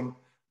racism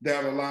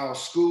that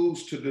allows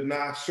schools to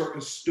deny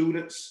certain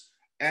students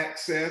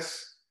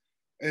access.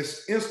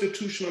 It's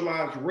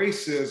institutionalized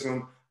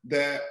racism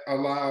that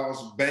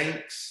allows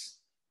banks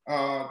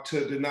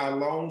to deny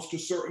loans to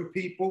certain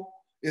people.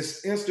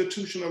 It's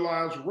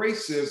institutionalized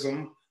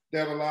racism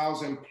that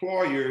allows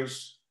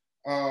employers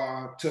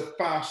to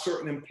fire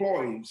certain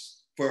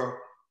employees for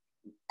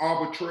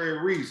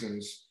arbitrary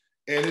reasons.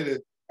 And it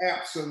is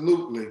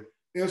absolutely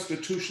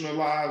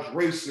institutionalized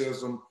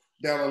racism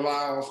that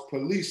allows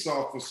police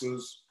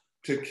officers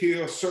to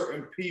kill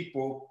certain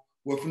people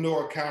with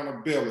no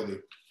accountability.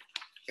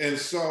 And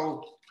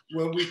so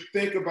when we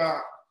think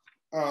about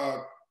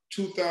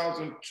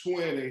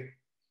 2020,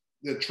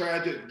 the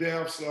tragic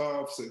deaths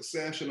of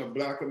succession of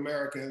Black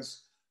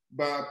Americans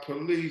by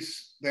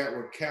police that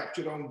were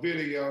captured on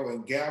video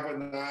and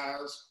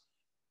galvanized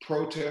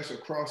protests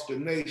across the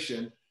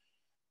nation,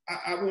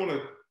 I want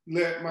to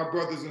let my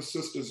brothers and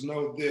sisters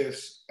know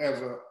this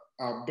as a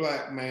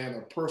Black man,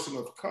 a person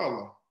of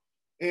color.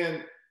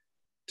 And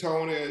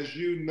Tony, as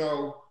you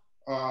know,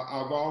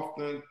 I've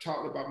often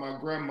talked about my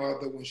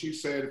grandmother when she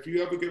said, if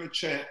you ever get a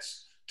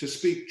chance to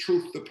speak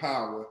truth to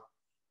power,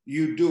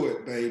 you do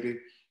it, baby.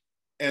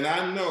 And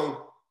I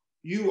know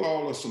you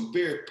all are some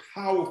very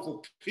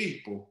powerful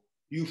people,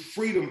 you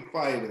freedom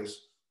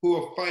fighters who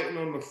are fighting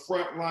on the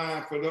front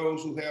line for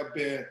those who have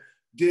been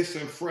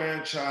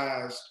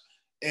disenfranchised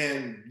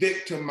and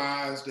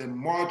victimized and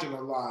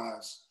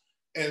marginalized.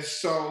 And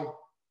so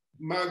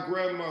my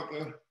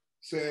grandmother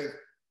said,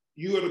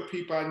 you are the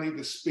people I need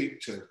to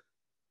speak to.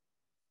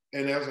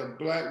 And as a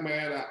Black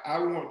man, I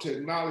want to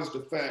acknowledge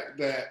the fact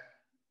that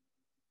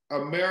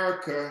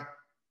America,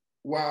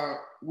 while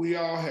we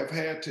all have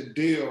had to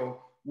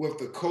deal with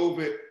the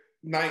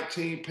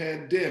COVID-19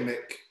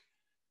 pandemic,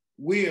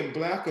 we in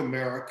Black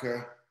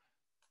America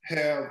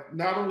have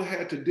not only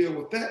had to deal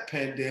with that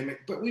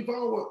pandemic, but we've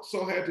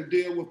also had to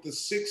deal with the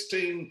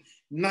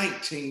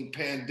 1619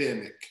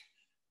 pandemic.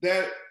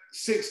 That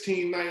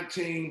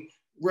 1619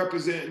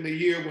 representing the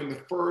year when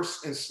the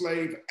first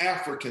enslaved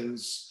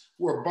Africans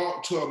were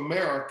brought to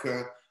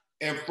America.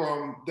 And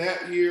from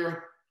that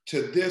year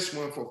to this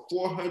one, for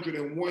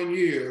 401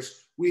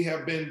 years, we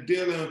have been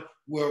dealing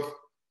with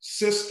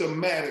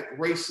systematic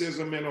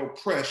racism and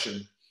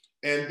oppression.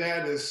 And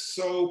that is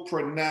so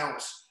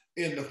pronounced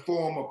in the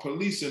form of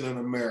policing in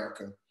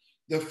America.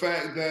 The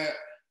fact that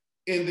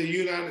in the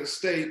United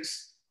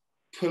States,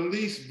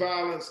 police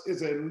violence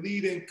is a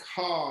leading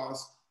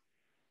cause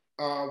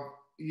of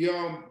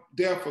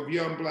death of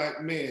young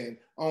Black men.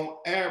 On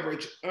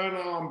average,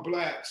 unarmed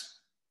Blacks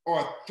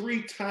are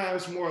 3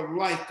 times more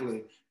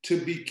likely to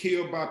be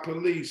killed by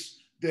police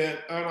than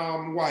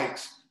unarmed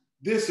whites.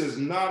 This is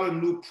not a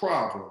new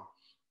problem.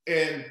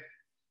 And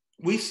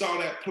we saw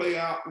that play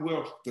out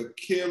with the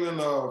killing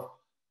of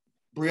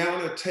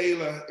Breonna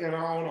Taylor in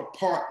our own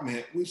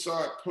apartment. We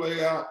saw it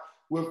play out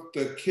with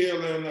the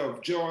killing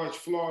of George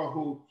Floyd,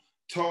 who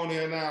Tony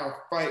and I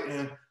are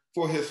fighting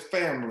for his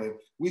family.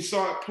 We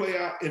saw it play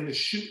out in the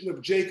shooting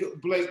of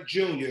Jacob Blake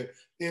Jr.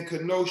 in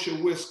Kenosha,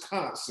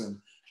 Wisconsin.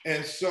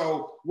 And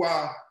so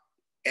while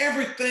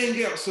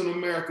everything else in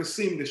America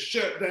seemed to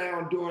shut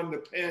down during the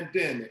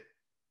pandemic,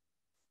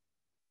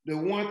 the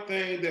one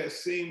thing that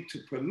seemed to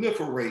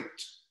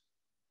proliferate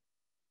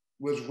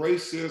was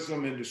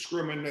racism and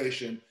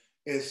discrimination,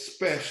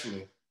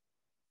 especially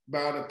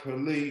by the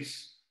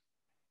police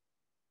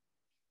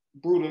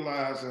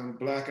brutalizing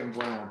Black and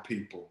brown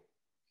people.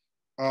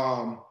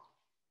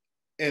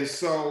 And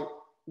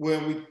so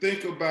when we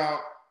think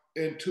about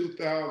in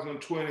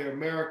 2020,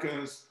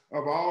 Americans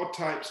of all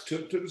types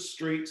took to the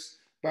streets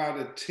by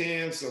the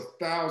tens of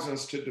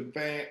thousands to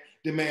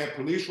demand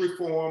police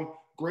reform,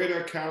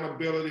 greater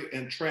accountability,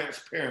 and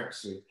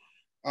transparency.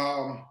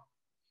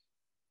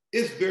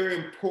 It's very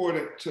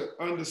important to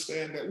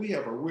understand that we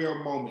have a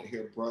real moment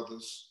here,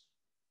 brothers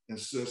and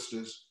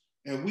sisters,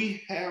 and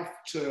we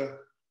have to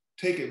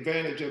take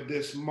advantage of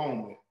this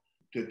moment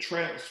to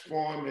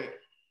transform it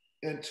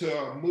into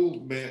a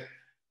movement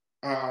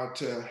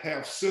to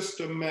have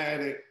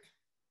systematic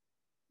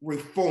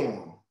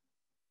reform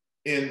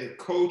in the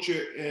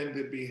culture and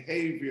the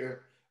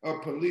behavior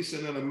of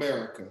policing in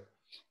America.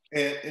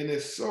 And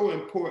it's so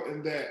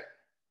important that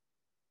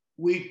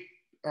we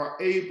are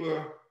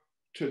able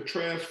to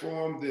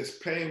transform this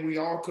pain we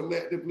all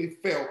collectively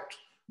felt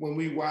when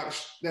we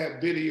watched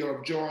that video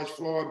of George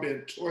Floyd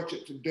being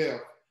tortured to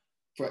death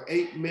for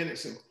 8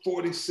 minutes and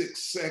 46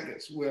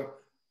 seconds with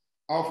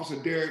Officer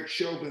Derek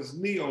Chauvin's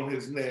knee on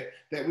his neck,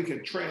 that we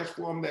can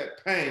transform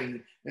that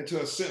pain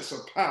into a sense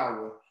of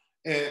power.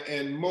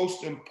 And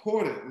most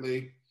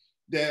importantly,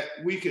 that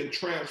we can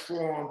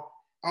transform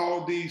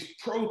all these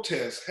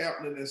protests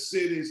happening in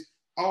cities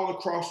all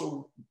across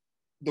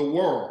the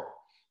world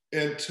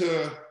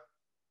into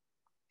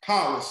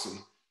policy,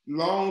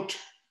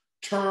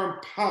 long-term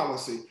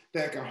policy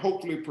that can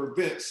hopefully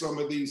prevent some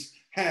of these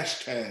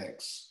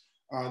hashtags.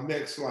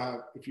 Next slide,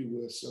 if you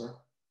would, sir.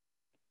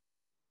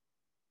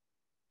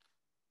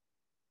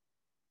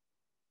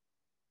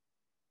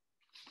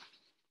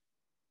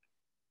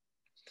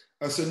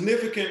 A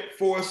significant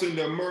force in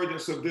the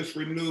emergence of this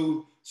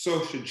renewed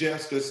social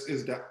justice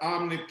is the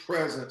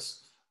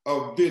omnipresence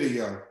of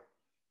video.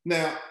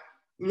 Now,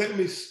 let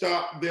me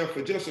stop there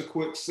for just a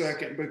quick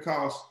second,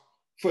 because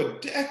for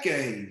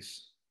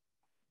decades,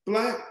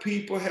 Black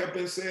people have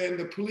been saying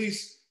the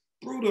police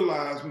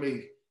brutalized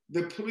me.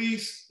 The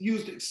police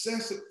used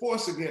excessive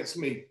force against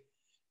me,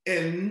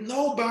 and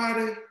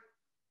nobody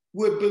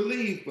would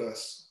believe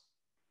us.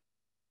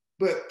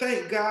 But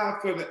thank God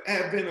for the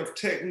advent of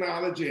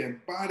technology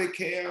and body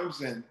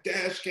cams and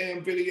dash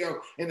cam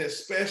video, and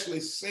especially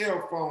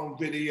cell phone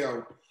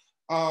video.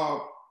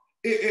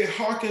 It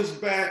harkens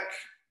back,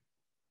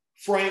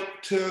 Frank,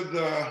 to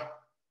the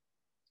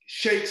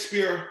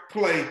Shakespeare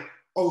play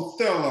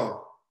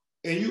Othello.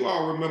 And you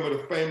all remember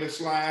the famous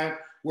line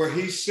where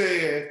he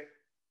said,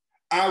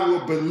 "I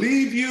will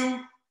believe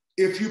you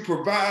if you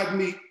provide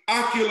me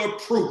ocular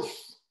proof."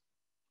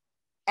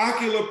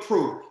 Ocular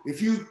proof.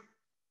 If you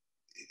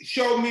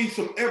show me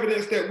some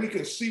evidence that we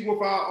can see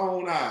with our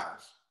own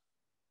eyes.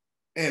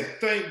 And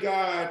thank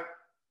God,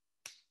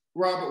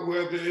 Robert,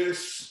 whether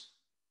it's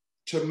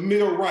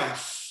Tamir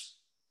Rice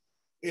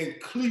in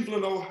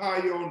Cleveland,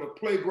 Ohio, on the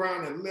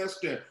playground in less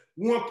than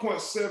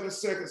 1.7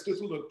 seconds, this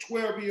little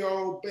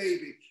 12-year-old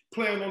baby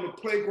playing on the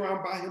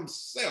playground by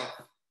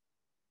himself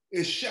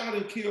is shot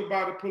and killed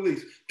by the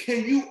police.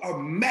 Can you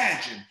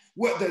imagine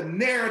what the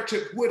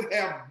narrative would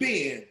have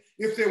been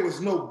if there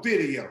was no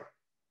video?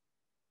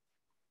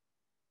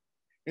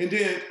 And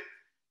then,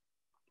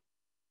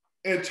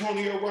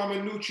 Antonio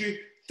Romanucci,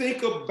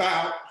 think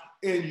about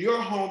in your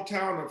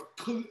hometown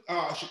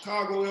of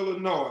Chicago,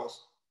 Illinois,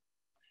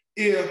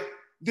 if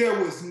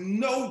there was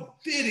no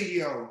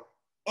video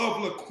of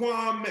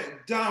Laquan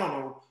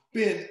McDonald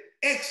being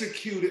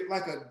executed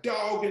like a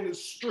dog in the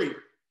street,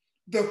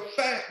 the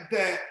fact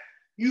that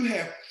you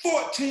have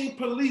 14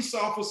 police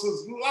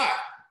officers lie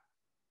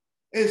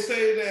and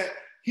say that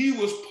he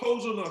was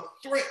posing a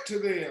threat to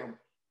them,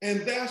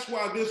 and that's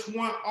why this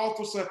one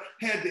officer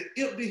had to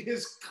empty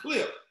his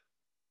clip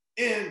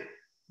and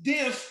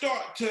then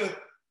start to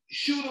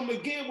shoot him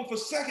again with a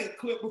second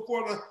clip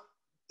before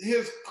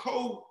his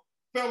fellow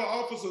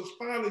officers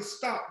finally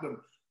stopped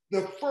him.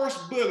 The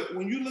first bullet,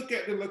 when you look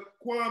at the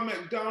Laquan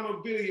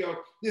McDonald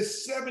video,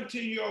 this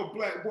 17-year-old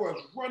Black boy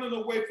is running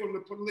away from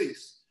the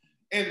police.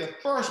 And the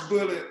first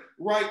bullet,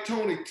 right,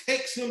 Tony,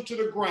 takes him to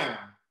the ground.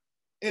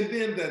 And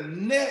then the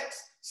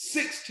next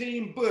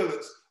 16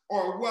 bullets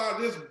or while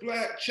this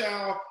Black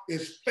child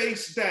is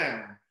face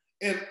down.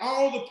 And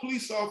all the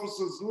police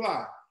officers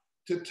lie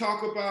to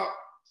talk about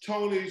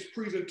Tony's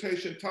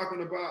presentation,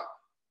 talking about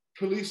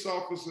police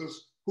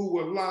officers who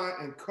will lie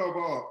and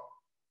cover up.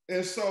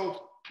 And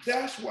so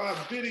that's why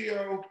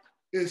video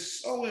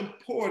is so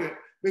important,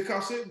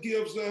 because it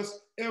gives us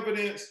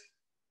evidence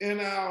in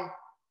our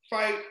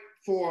fight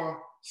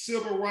for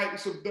civil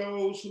rights of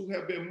those who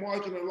have been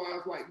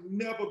marginalized like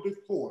never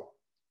before.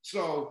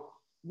 So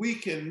we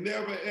can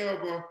never,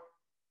 ever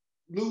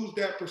lose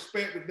that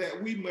perspective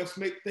that we must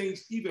make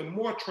things even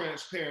more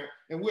transparent.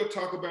 And we'll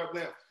talk about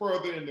that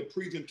further in the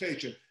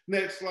presentation.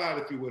 Next slide,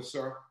 if you would,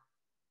 sir.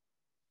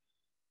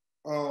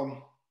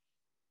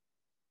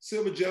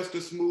 Civil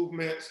justice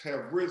movements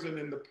have risen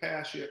in the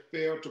past, yet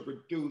failed to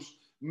produce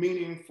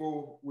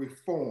meaningful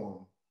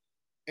reform.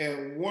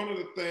 And one of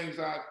the things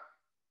I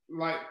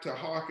like to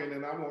hearken,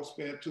 and I won't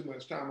spend too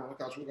much time on it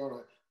because we're going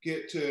to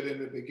get to it in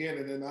the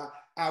beginning. And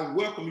I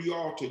welcome you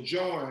all to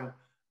join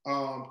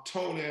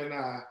Tony and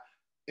I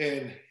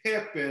in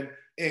helping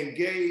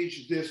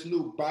engage this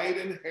new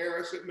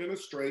Biden-Harris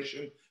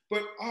administration,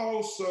 but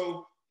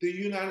also the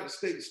United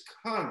States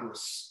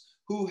Congress,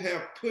 who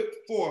have put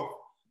forth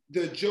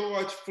the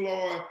George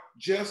Floyd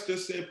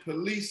Justice and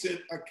Policing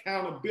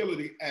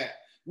Accountability Act.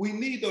 We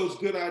need those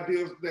good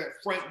ideas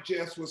that Frank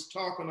just was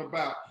talking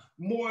about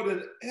more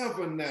than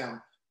ever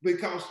now,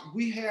 because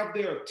we have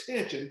their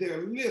attention,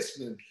 they're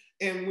listening.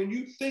 And when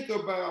you think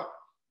about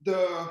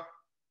the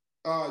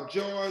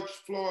George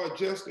Floyd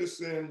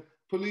Justice and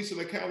Policing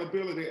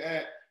Accountability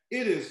Act,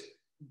 it is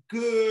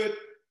good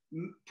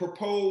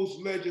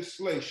proposed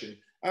legislation.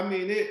 I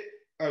mean, it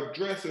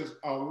addresses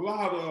a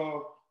lot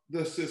of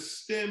the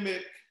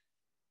systemic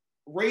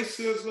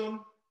racism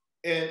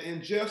and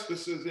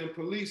injustices in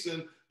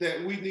policing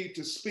that we need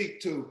to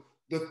speak to.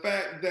 The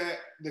fact that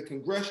the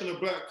Congressional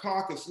Black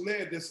Caucus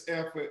led this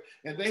effort,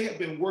 and they have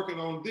been working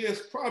on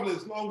this probably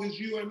as long as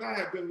you and I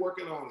have been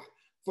working on it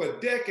for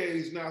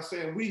decades now,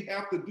 saying we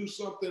have to do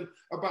something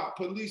about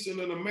policing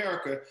in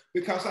America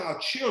because our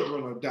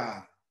children are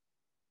dying.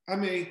 I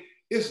mean,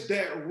 it's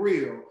that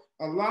real.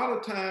 A lot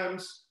of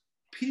times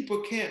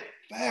people can't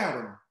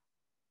fathom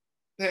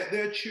that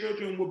their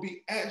children will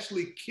be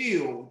actually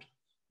killed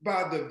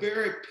by the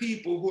very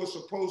people who are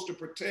supposed to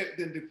protect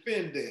and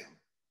defend them.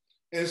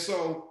 And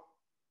so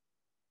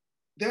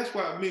that's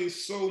why it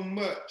means so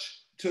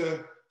much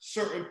to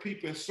certain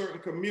people in certain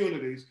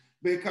communities,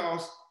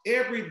 because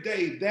every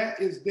day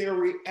that is their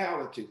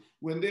reality.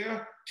 When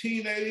their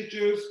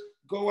teenagers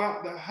go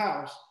out the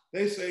house,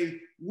 they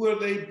say, will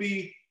they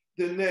be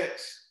the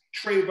next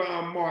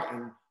Trayvon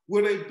Martin?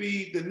 Will they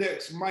be the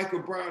next Michael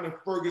Brown in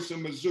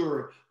Ferguson,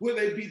 Missouri? Will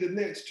they be the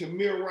next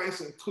Tamir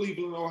Rice in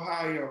Cleveland,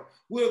 Ohio?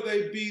 Will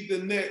they be the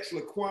next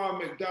Laquan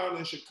McDonald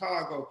in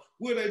Chicago?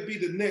 Will they be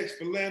the next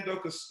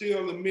Philando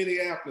Castile in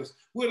Minneapolis?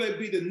 Will they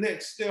be the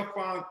next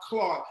Stephon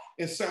Clark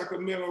in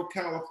Sacramento,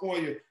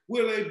 California?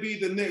 Will they be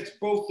the next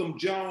Botham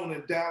Jean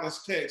in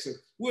Dallas, Texas?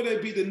 Will they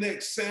be the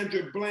next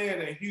Sandra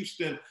Bland in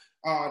Houston,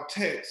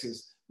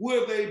 Texas?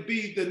 Will they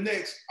be the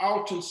next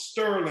Alton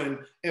Sterling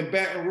in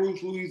Baton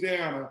Rouge,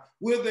 Louisiana?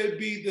 Will they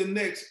be the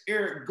next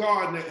Eric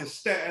Gardner in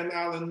Staten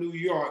Island, New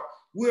York?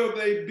 Will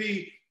they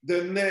be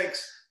the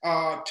next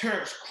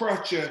Terrence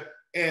Crutcher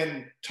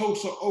in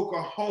Tulsa,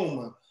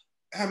 Oklahoma?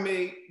 I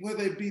mean, will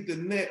they be the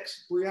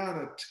next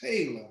Breonna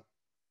Taylor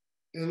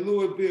in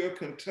Louisville,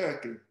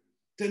 Kentucky?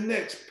 The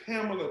next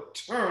Pamela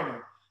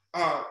Turner,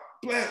 a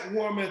Black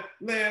woman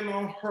laying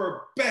on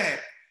her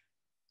back.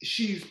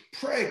 She's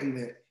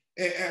pregnant.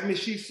 I mean,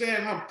 she's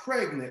saying, I'm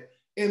pregnant,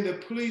 and the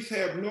police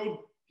have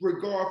no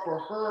regard for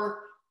her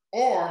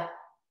or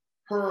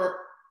her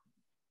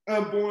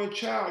unborn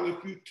child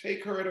if you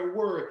take her at her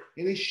word.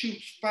 And he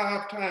shoots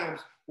 5 times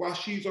while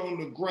she's on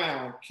the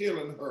ground,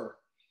 killing her.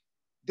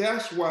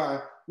 That's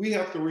why we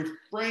have to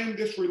reframe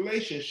this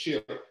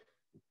relationship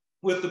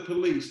with the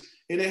police.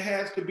 And it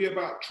has to be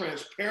about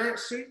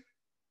transparency.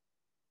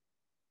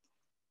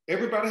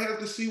 Everybody has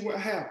to see what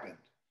happened.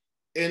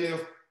 And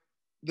if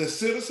the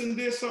citizen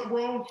did something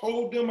wrong,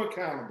 hold them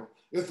accountable.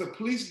 If the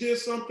police did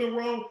something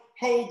wrong,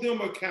 hold them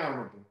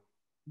accountable.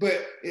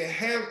 But it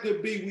has to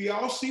be, we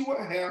all see what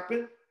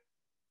happened.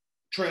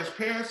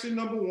 Transparency,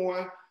 number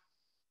 1,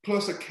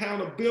 plus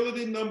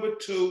accountability, number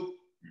 2.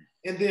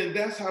 And then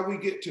that's how we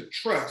get to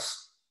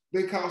trust,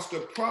 because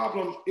the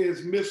problem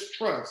is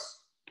mistrust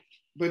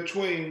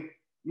between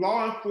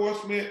law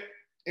enforcement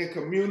and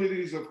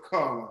communities of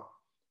color.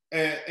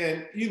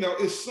 And you know,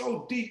 it's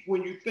so deep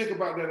when you think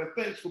about that. And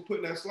thanks for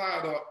putting that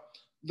slide up.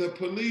 The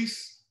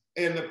police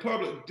and the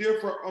public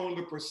differ on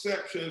the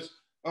perceptions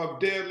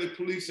of deadly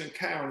police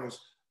encounters.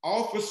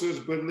 Officers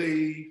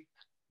believe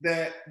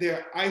that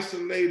they're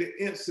isolated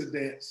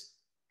incidents,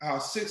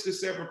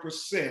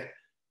 67%,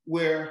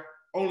 where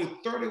only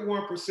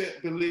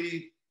 31%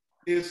 believe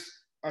it's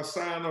a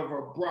sign of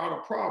a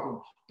broader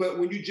problem. But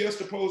when you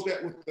juxtapose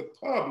that with the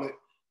public,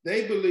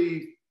 they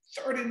believe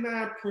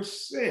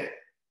 39%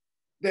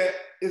 that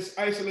it's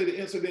isolated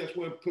incidents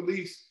when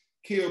police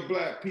kill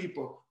Black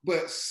people,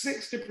 but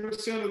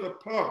 60% of the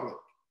public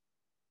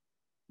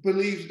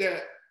believes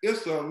that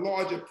it's a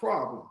larger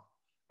problem.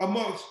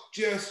 Amongst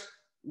just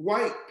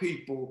white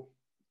people,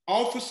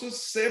 officers,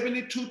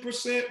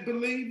 72%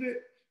 believe it,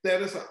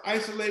 that it's an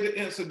isolated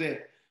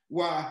incident,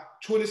 while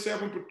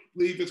 27%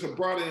 believe it's a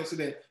broader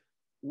incident.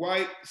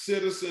 White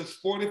citizens,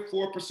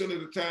 44%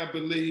 of the time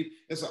believe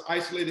it's an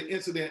isolated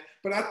incident.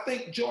 But I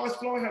think George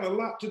Floyd had a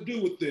lot to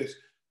do with this.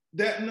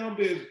 That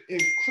number is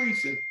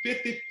increasing.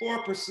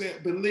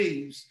 54%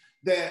 believes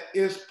that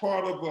it's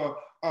part of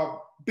a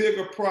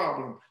bigger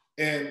problem.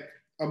 And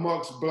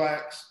amongst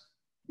Blacks,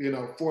 you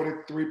know,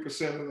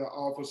 43% of the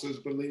officers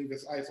believe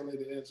it's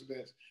isolated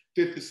incidents.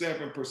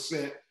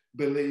 57%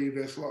 believe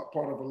it's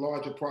part of a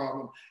larger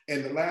problem.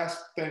 And the last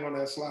thing on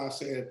that slide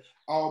said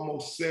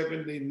almost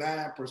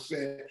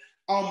 79%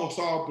 almost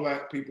all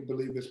Black people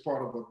believe it's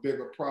part of a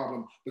bigger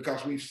problem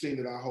because we've seen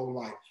it our whole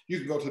life. You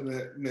can go to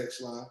the next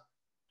slide.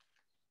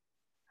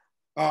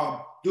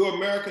 Do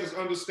Americans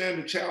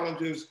understand the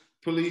challenges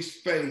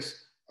police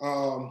face?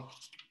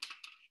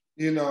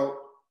 You know,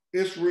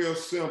 it's real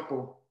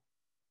simple.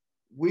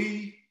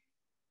 We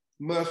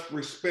must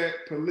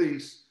respect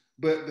police,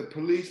 but the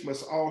police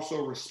must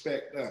also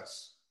respect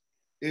us.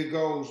 It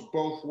goes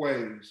both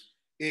ways.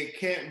 It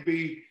can't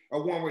be a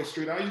one-way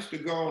street. I used to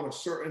go on a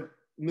certain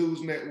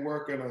news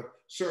network, and a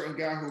certain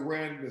guy who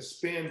ran the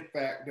spin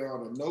factor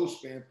or the no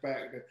spin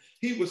factor,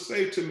 he would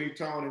say to me,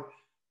 Tony,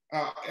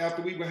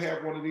 after we would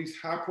have one of these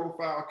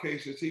high-profile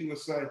cases, he would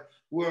say,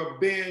 well,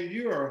 Ben,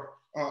 you're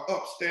an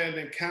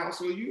upstanding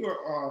counselor.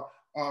 You're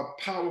a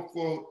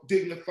powerful,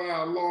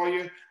 dignified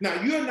lawyer. Now,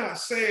 you're not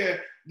saying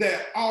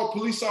that all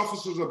police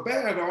officers are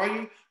bad, are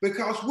you?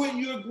 Because wouldn't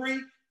you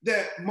agree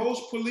that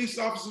most police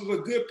officers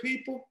are good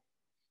people?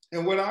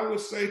 And what I would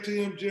say to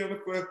him,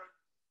 Jennifer,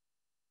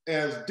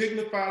 as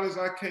dignified as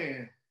I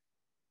can,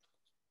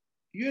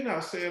 you're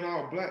not saying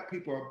all Black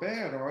people are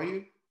bad, are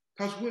you?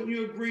 Because wouldn't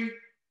you agree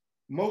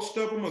most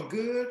of them are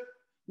good?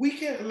 We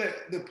can't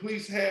let the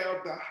police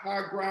have the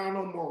high ground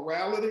on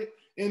morality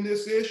in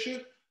this issue.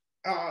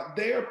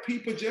 They are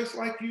people just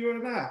like you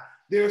and I.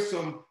 There's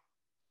some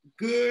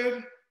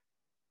good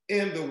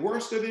in the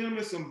worst of them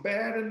and some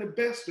bad in the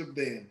best of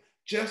them,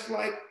 just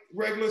like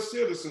regular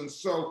citizens.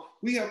 So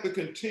we have to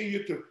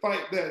continue to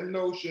fight that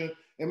notion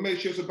and make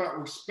sure it's about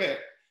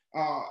respect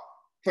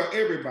for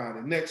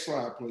everybody. Next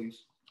slide,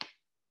 please.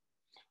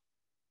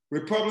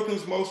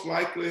 Republicans most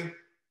likely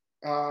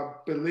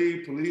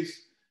believe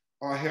police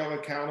are held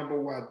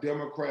accountable while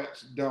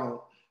Democrats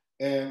don't.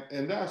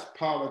 And that's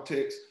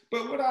politics.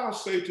 But what I'll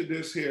say to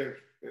this here,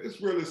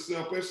 it's really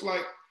simple. It's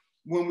like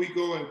when we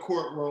go in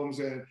courtrooms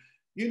and,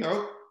 you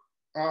know,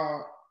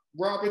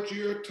 Robert,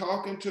 you're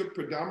talking to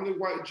predominantly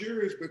white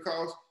juries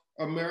because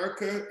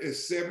America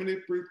is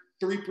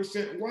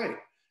 73% white.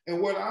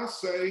 And what I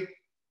say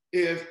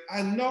is,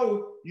 I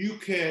know you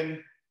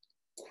can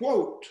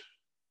quote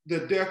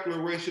the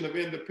Declaration of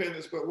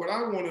Independence, but what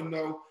I want to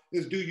know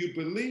is, do you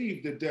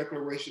believe the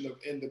Declaration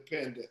of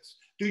Independence?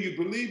 Do you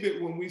believe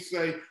it when we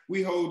say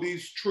we hold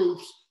these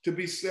truths to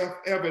be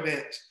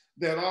self-evident,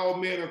 that all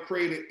men are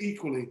created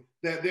equally,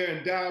 that they're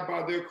endowed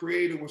by their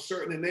Creator with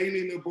certain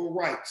inalienable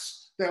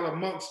rights, that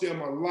amongst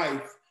them are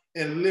life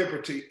and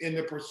liberty in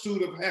the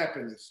pursuit of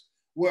happiness?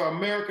 Well,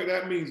 America,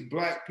 that means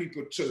Black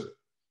people too.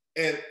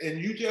 And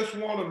you just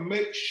want to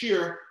make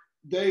sure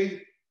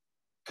they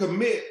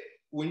commit,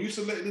 when you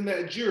select in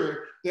that jury,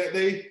 that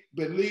they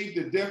believe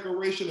the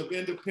Declaration of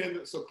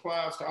Independence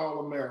applies to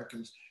all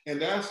Americans.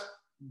 And that's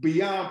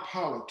beyond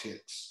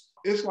politics.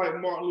 It's like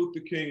Martin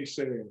Luther King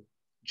said,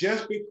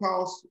 just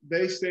because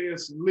they say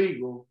it's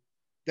legal,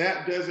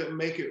 that doesn't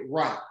make it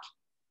right.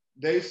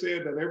 They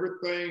said that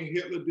everything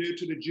Hitler did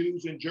to the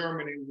Jews in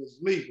Germany was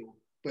legal,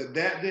 but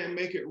that didn't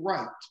make it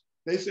right.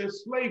 They said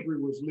slavery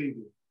was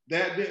legal.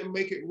 That didn't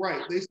make it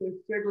right. They said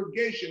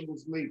segregation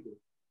was legal,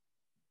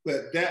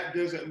 but that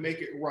doesn't make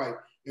it right.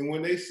 And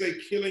when they say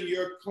killing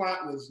your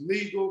client was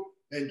legal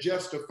and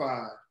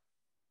justified,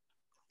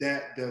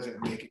 that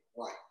doesn't make it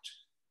right.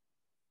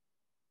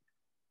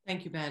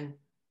 Thank you, Ben.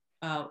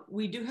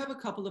 We do have a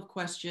couple of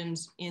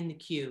questions in the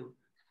queue.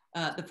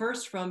 The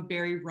first from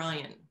Barry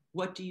Ryan.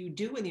 What do you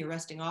do when the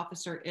arresting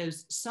officer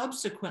is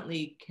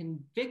subsequently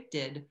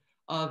convicted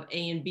of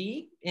A and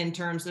B in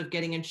terms of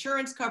getting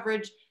insurance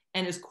coverage,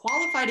 and is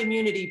qualified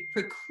immunity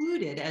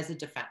precluded as a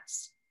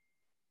defense?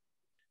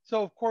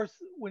 So of course,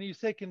 when you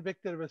say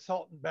convicted of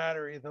assault and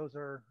battery, those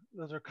are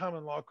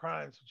common law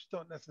crimes, which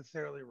don't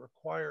necessarily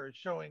require a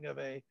showing of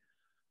a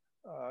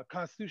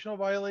constitutional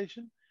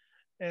violation.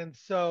 And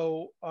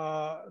so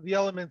the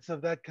elements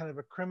of that kind of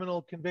a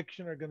criminal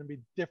conviction are going to be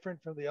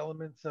different from the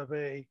elements of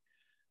a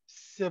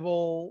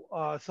civil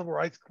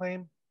rights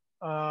claim.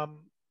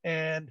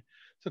 And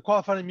so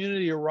qualified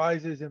immunity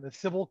arises in the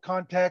civil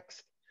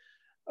context.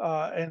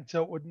 And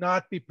so it would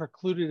not be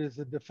precluded as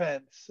a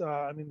defense.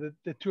 I mean,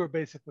 the two are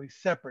basically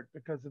separate,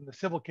 because in the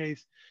civil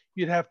case,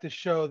 you'd have to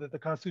show that the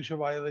constitutional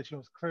violation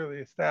was clearly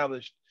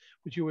established,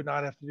 which you would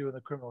not have to do in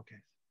the criminal case.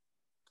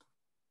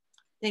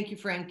 Thank you,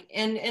 Frank.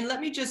 And let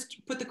me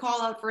just put the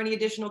call out for any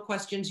additional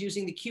questions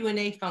using the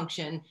Q&A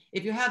function,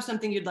 if you have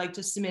something you'd like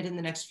to submit in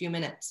the next few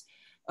minutes.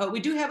 We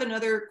do have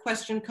another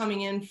question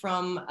coming in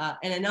from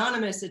an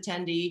anonymous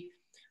attendee.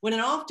 When an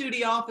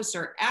off-duty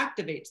officer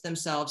activates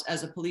themselves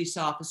as a police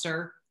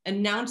officer,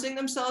 announcing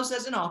themselves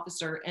as an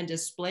officer and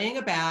displaying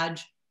a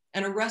badge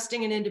and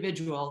arresting an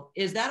individual,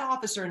 is that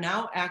officer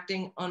now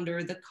acting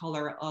under the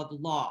color of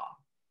law?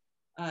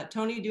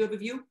 Tony, do you have a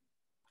view?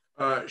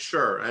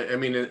 Sure. I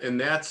mean, in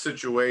that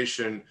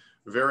situation,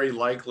 very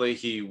likely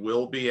he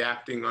will be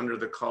acting under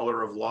the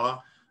color of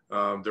law.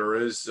 There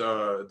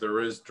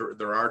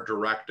are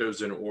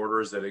directives and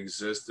orders that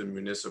exist in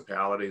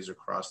municipalities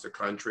across the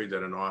country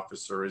that an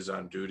officer is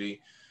on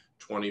duty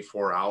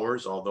 24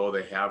 hours, although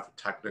they have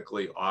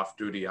technically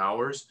off-duty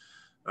hours.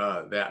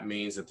 That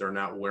means that they're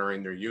not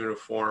wearing their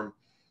uniform.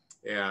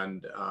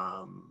 And,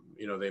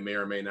 You know, they may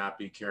or may not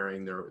be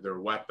carrying their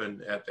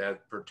weapon at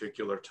that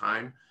particular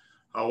time.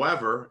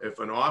 However, if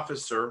an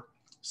officer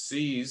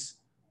sees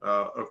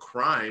a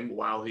crime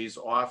while he's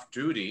off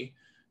duty,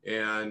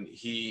 and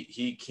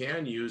he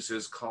can use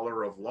his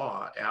color of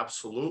law,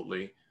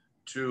 absolutely,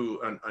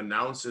 to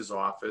announce his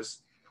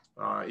office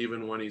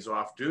even when he's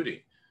off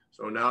duty.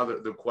 So now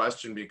the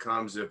question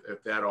becomes,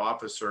 if that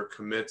officer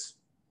commits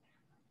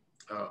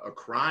a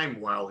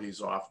crime while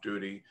he's off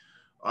duty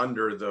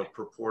under the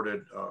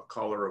purported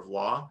color of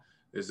law,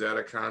 is that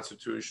a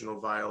constitutional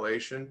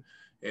violation?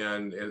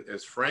 And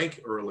as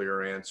Frank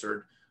earlier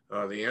answered,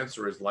 the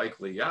answer is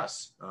likely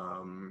yes.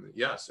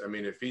 Yes, I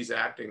mean, if he's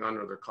acting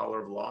under the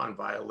color of law and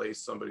violates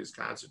somebody's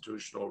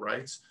constitutional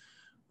rights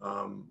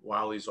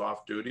while he's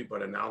off duty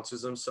but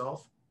announces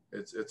himself,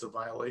 it's a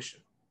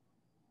violation.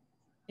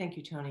 Thank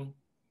you, Tony.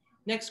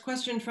 Next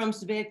question from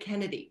Sabea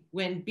Kennedy.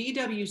 When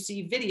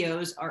BWC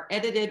videos are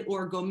edited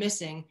or go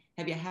missing,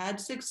 have you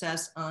had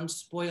success on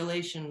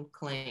spoliation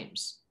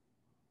claims?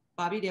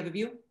 Bobby, do you have a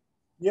view?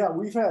 Yeah,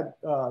 we've had,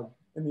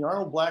 in the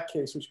Arnold Black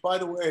case, which, by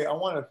the way, I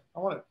want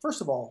to,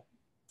 first of all,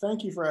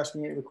 thank you for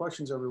asking me the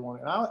questions, everyone.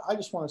 And I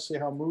just want to say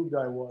how moved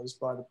I was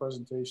by the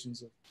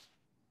presentations of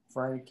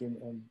Frank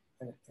and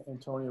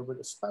Antonio,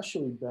 but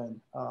especially Ben.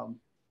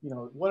 You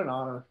know, what an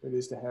honor it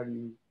is to have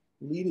you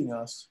leading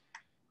us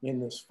in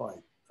this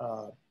fight.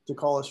 To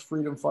call us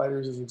freedom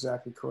fighters is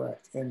exactly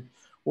correct. And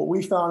what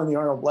we found in the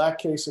Arnold Black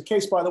case, a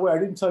case, by the way, I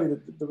didn't tell you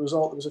that the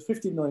result, it was a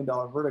 $50 million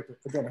verdict,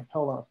 again,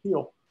 held on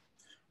appeal,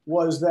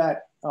 was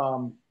that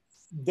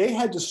they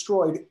had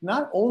destroyed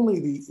not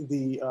only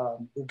the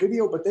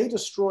video, but they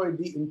destroyed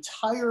the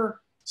entire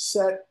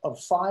set of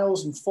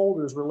files and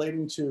folders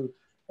relating to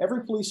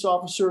every police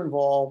officer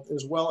involved,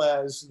 as well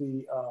as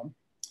the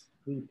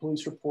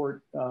police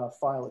report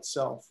file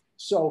itself.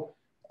 So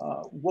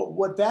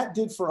what that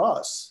did for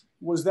us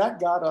was that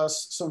got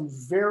us some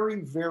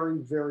very, very,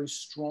 very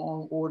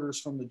strong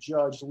orders from the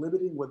judge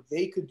limiting what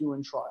they could do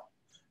in trial.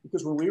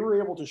 Because when we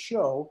were able to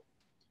show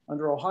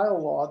under Ohio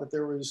law that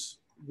there was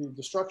the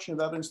destruction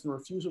of evidence and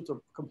refusal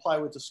to comply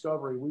with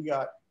discovery, we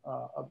got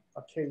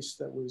a case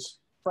that was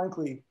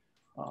frankly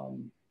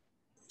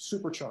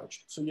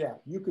supercharged. So yeah,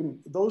 you can,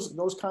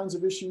 those kinds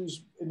of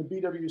issues in the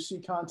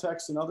BWC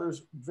context and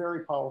others,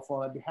 very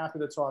powerful. And I'd be happy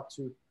to talk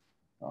to,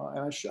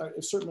 and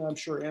certainly I'm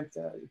sure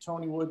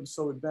Tony would, and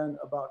so would Ben,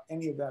 about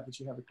any of that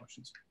you have the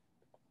questions.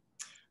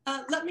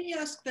 Let me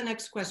ask the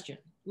next question.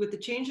 With the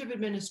change of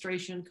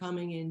administration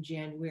coming in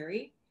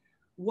January,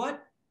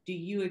 what do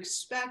you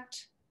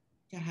expect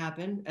to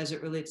happen as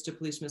it relates to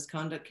police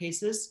misconduct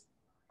cases,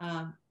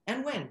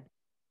 and when?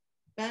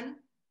 Ben?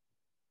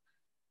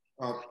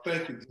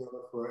 Thank you,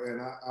 Jennifer,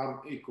 and I'm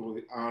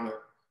equally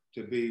honored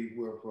to be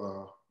with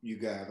you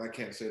guys. I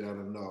can't say that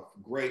enough.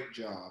 Great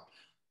job.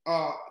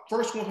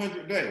 First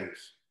 100 days.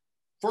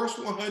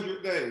 First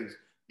 100 days.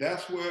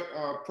 That's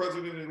what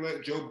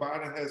President-elect Joe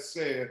Biden has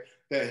said,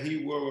 that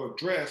he will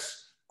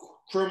address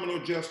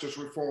criminal justice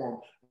reform.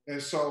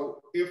 And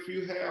so if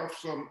you have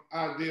some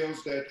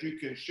ideas that you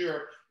can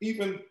share,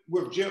 even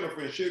with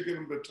Jennifer, and she'll give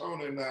them to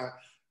Tony and I,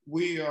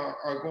 we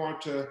are going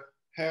to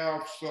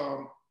have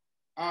some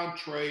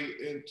entree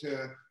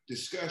into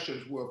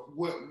discussions with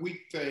what we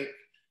think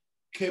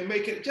can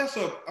make it just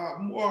a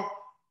more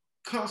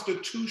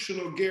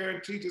constitutional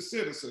guarantee to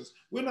citizens.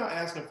 We're not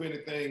asking for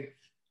anything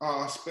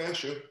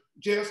special,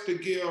 just to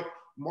give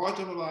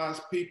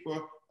marginalized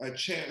people a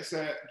chance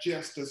at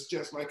justice,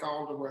 just like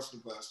all the rest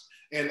of us.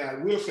 And I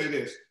will say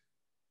this,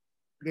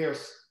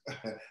 there's,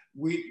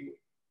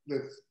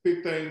 the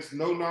big things,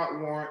 no knock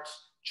warrants,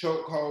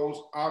 chokeholds,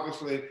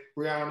 obviously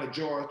Breonna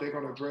George, they're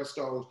gonna address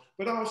those,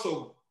 but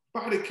also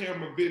body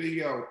camera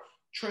video,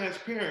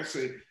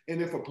 transparency.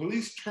 And if a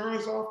police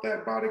turns off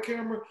that body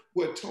camera,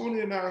 what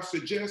Tony and I are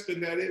suggesting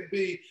that it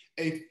be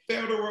a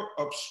federal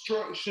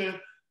obstruction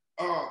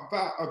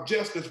of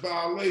justice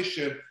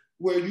violation,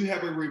 where you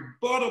have a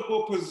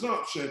rebuttable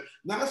presumption,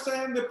 not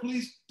saying the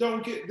police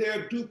don't get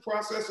their due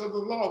process of the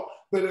law,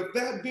 but if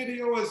that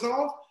video is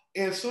off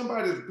and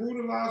somebody's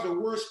brutalized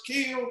or worse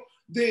killed,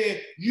 then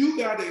you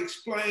got to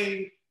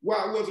explain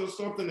why it wasn't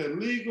something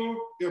illegal,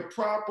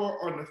 improper,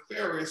 or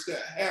nefarious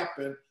that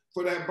happened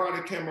for that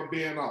body camera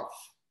being off.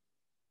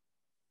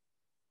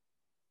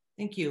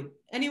 Thank you.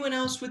 Anyone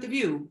else with a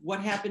view?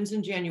 What happens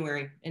in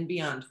January and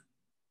beyond?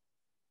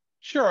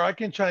 Sure, I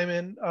can chime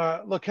in.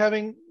 Look,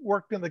 having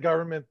worked in the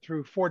government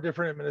through 4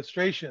 different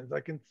administrations, I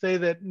can say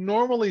that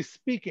normally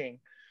speaking,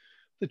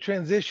 the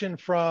transition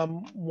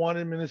from one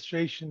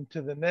administration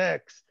to the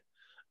next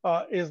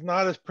is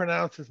not as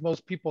pronounced as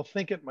most people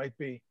think it might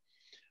be.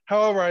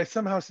 However, I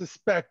somehow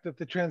suspect that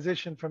the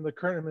transition from the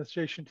current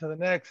administration to the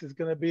next is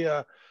going to be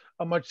a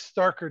much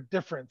starker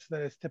difference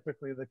than is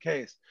typically the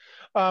case.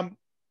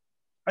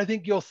 I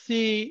think you'll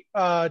see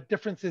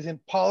differences in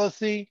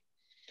policy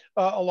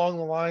along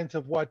the lines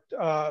of what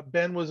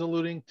Ben was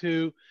alluding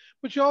to,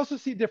 but you also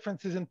see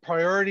differences in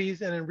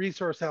priorities and in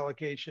resource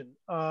allocation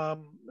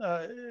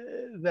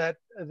that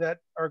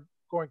are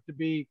going to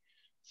be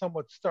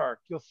somewhat stark.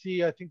 You'll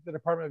see, I think the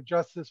Department of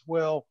Justice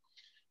will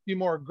be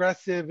more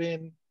aggressive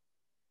in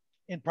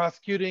in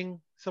prosecuting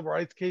civil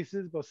rights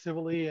cases, both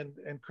civilly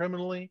and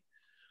criminally.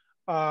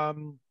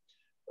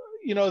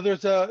 You know,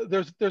 there's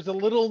a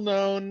little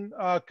known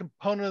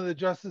component of the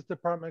Justice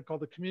Department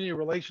called the Community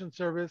Relations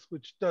Service,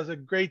 which does a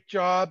great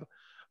job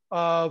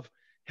of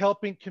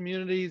helping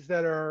communities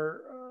that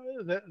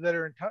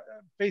are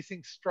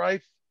facing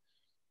strife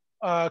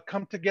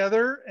come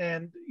together,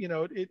 and you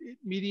know, it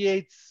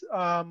mediates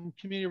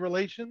community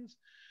relations.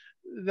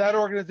 That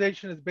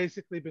organization has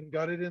basically been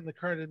gutted in the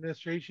current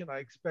administration. I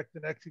expect the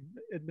next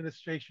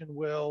administration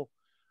will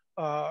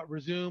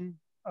resume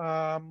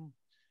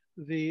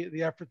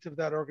the efforts of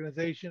that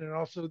organization, and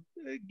also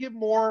give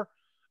more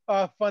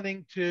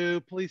funding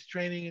to police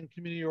training and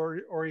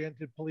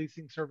community-oriented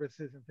policing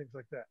services and things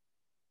like that.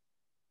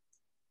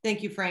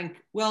 Thank you,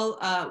 Frank.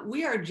 Well,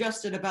 we are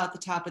just at about the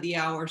top of the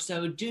hour,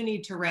 so do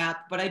need to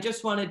wrap, but I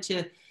just wanted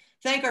to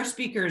thank our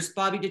speakers,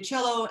 Bobby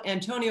DiCello,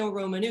 Antonio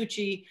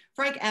Romanucci,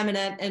 Frank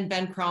Amanat, and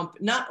Ben Crump,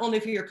 not only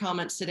for your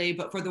comments today,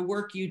 but for the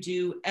work you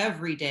do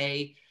every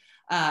day.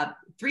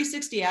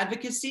 360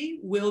 Advocacy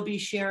will be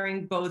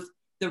sharing both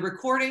the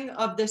recording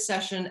of this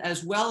session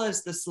as well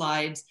as the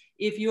slides.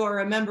 If you are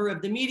a member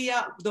of the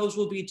media, those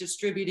will be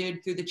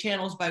distributed through the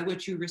channels by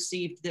which you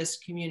received this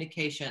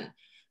communication.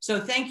 So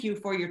thank you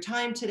for your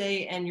time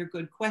today and your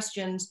good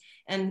questions,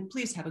 and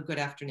please have a good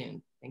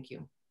afternoon. Thank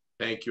you.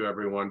 Thank you,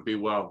 everyone. Be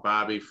well.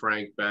 Bobby,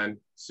 Frank, Ben,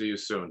 see you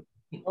soon.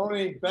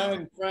 Tony,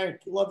 Ben,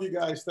 Frank, love you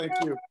guys. Thank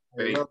you.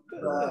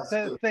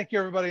 Thank you,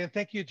 everybody, and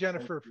thank you,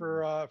 Jennifer,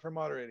 for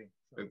moderating.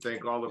 And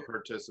thank all the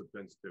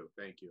participants too.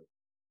 Thank you.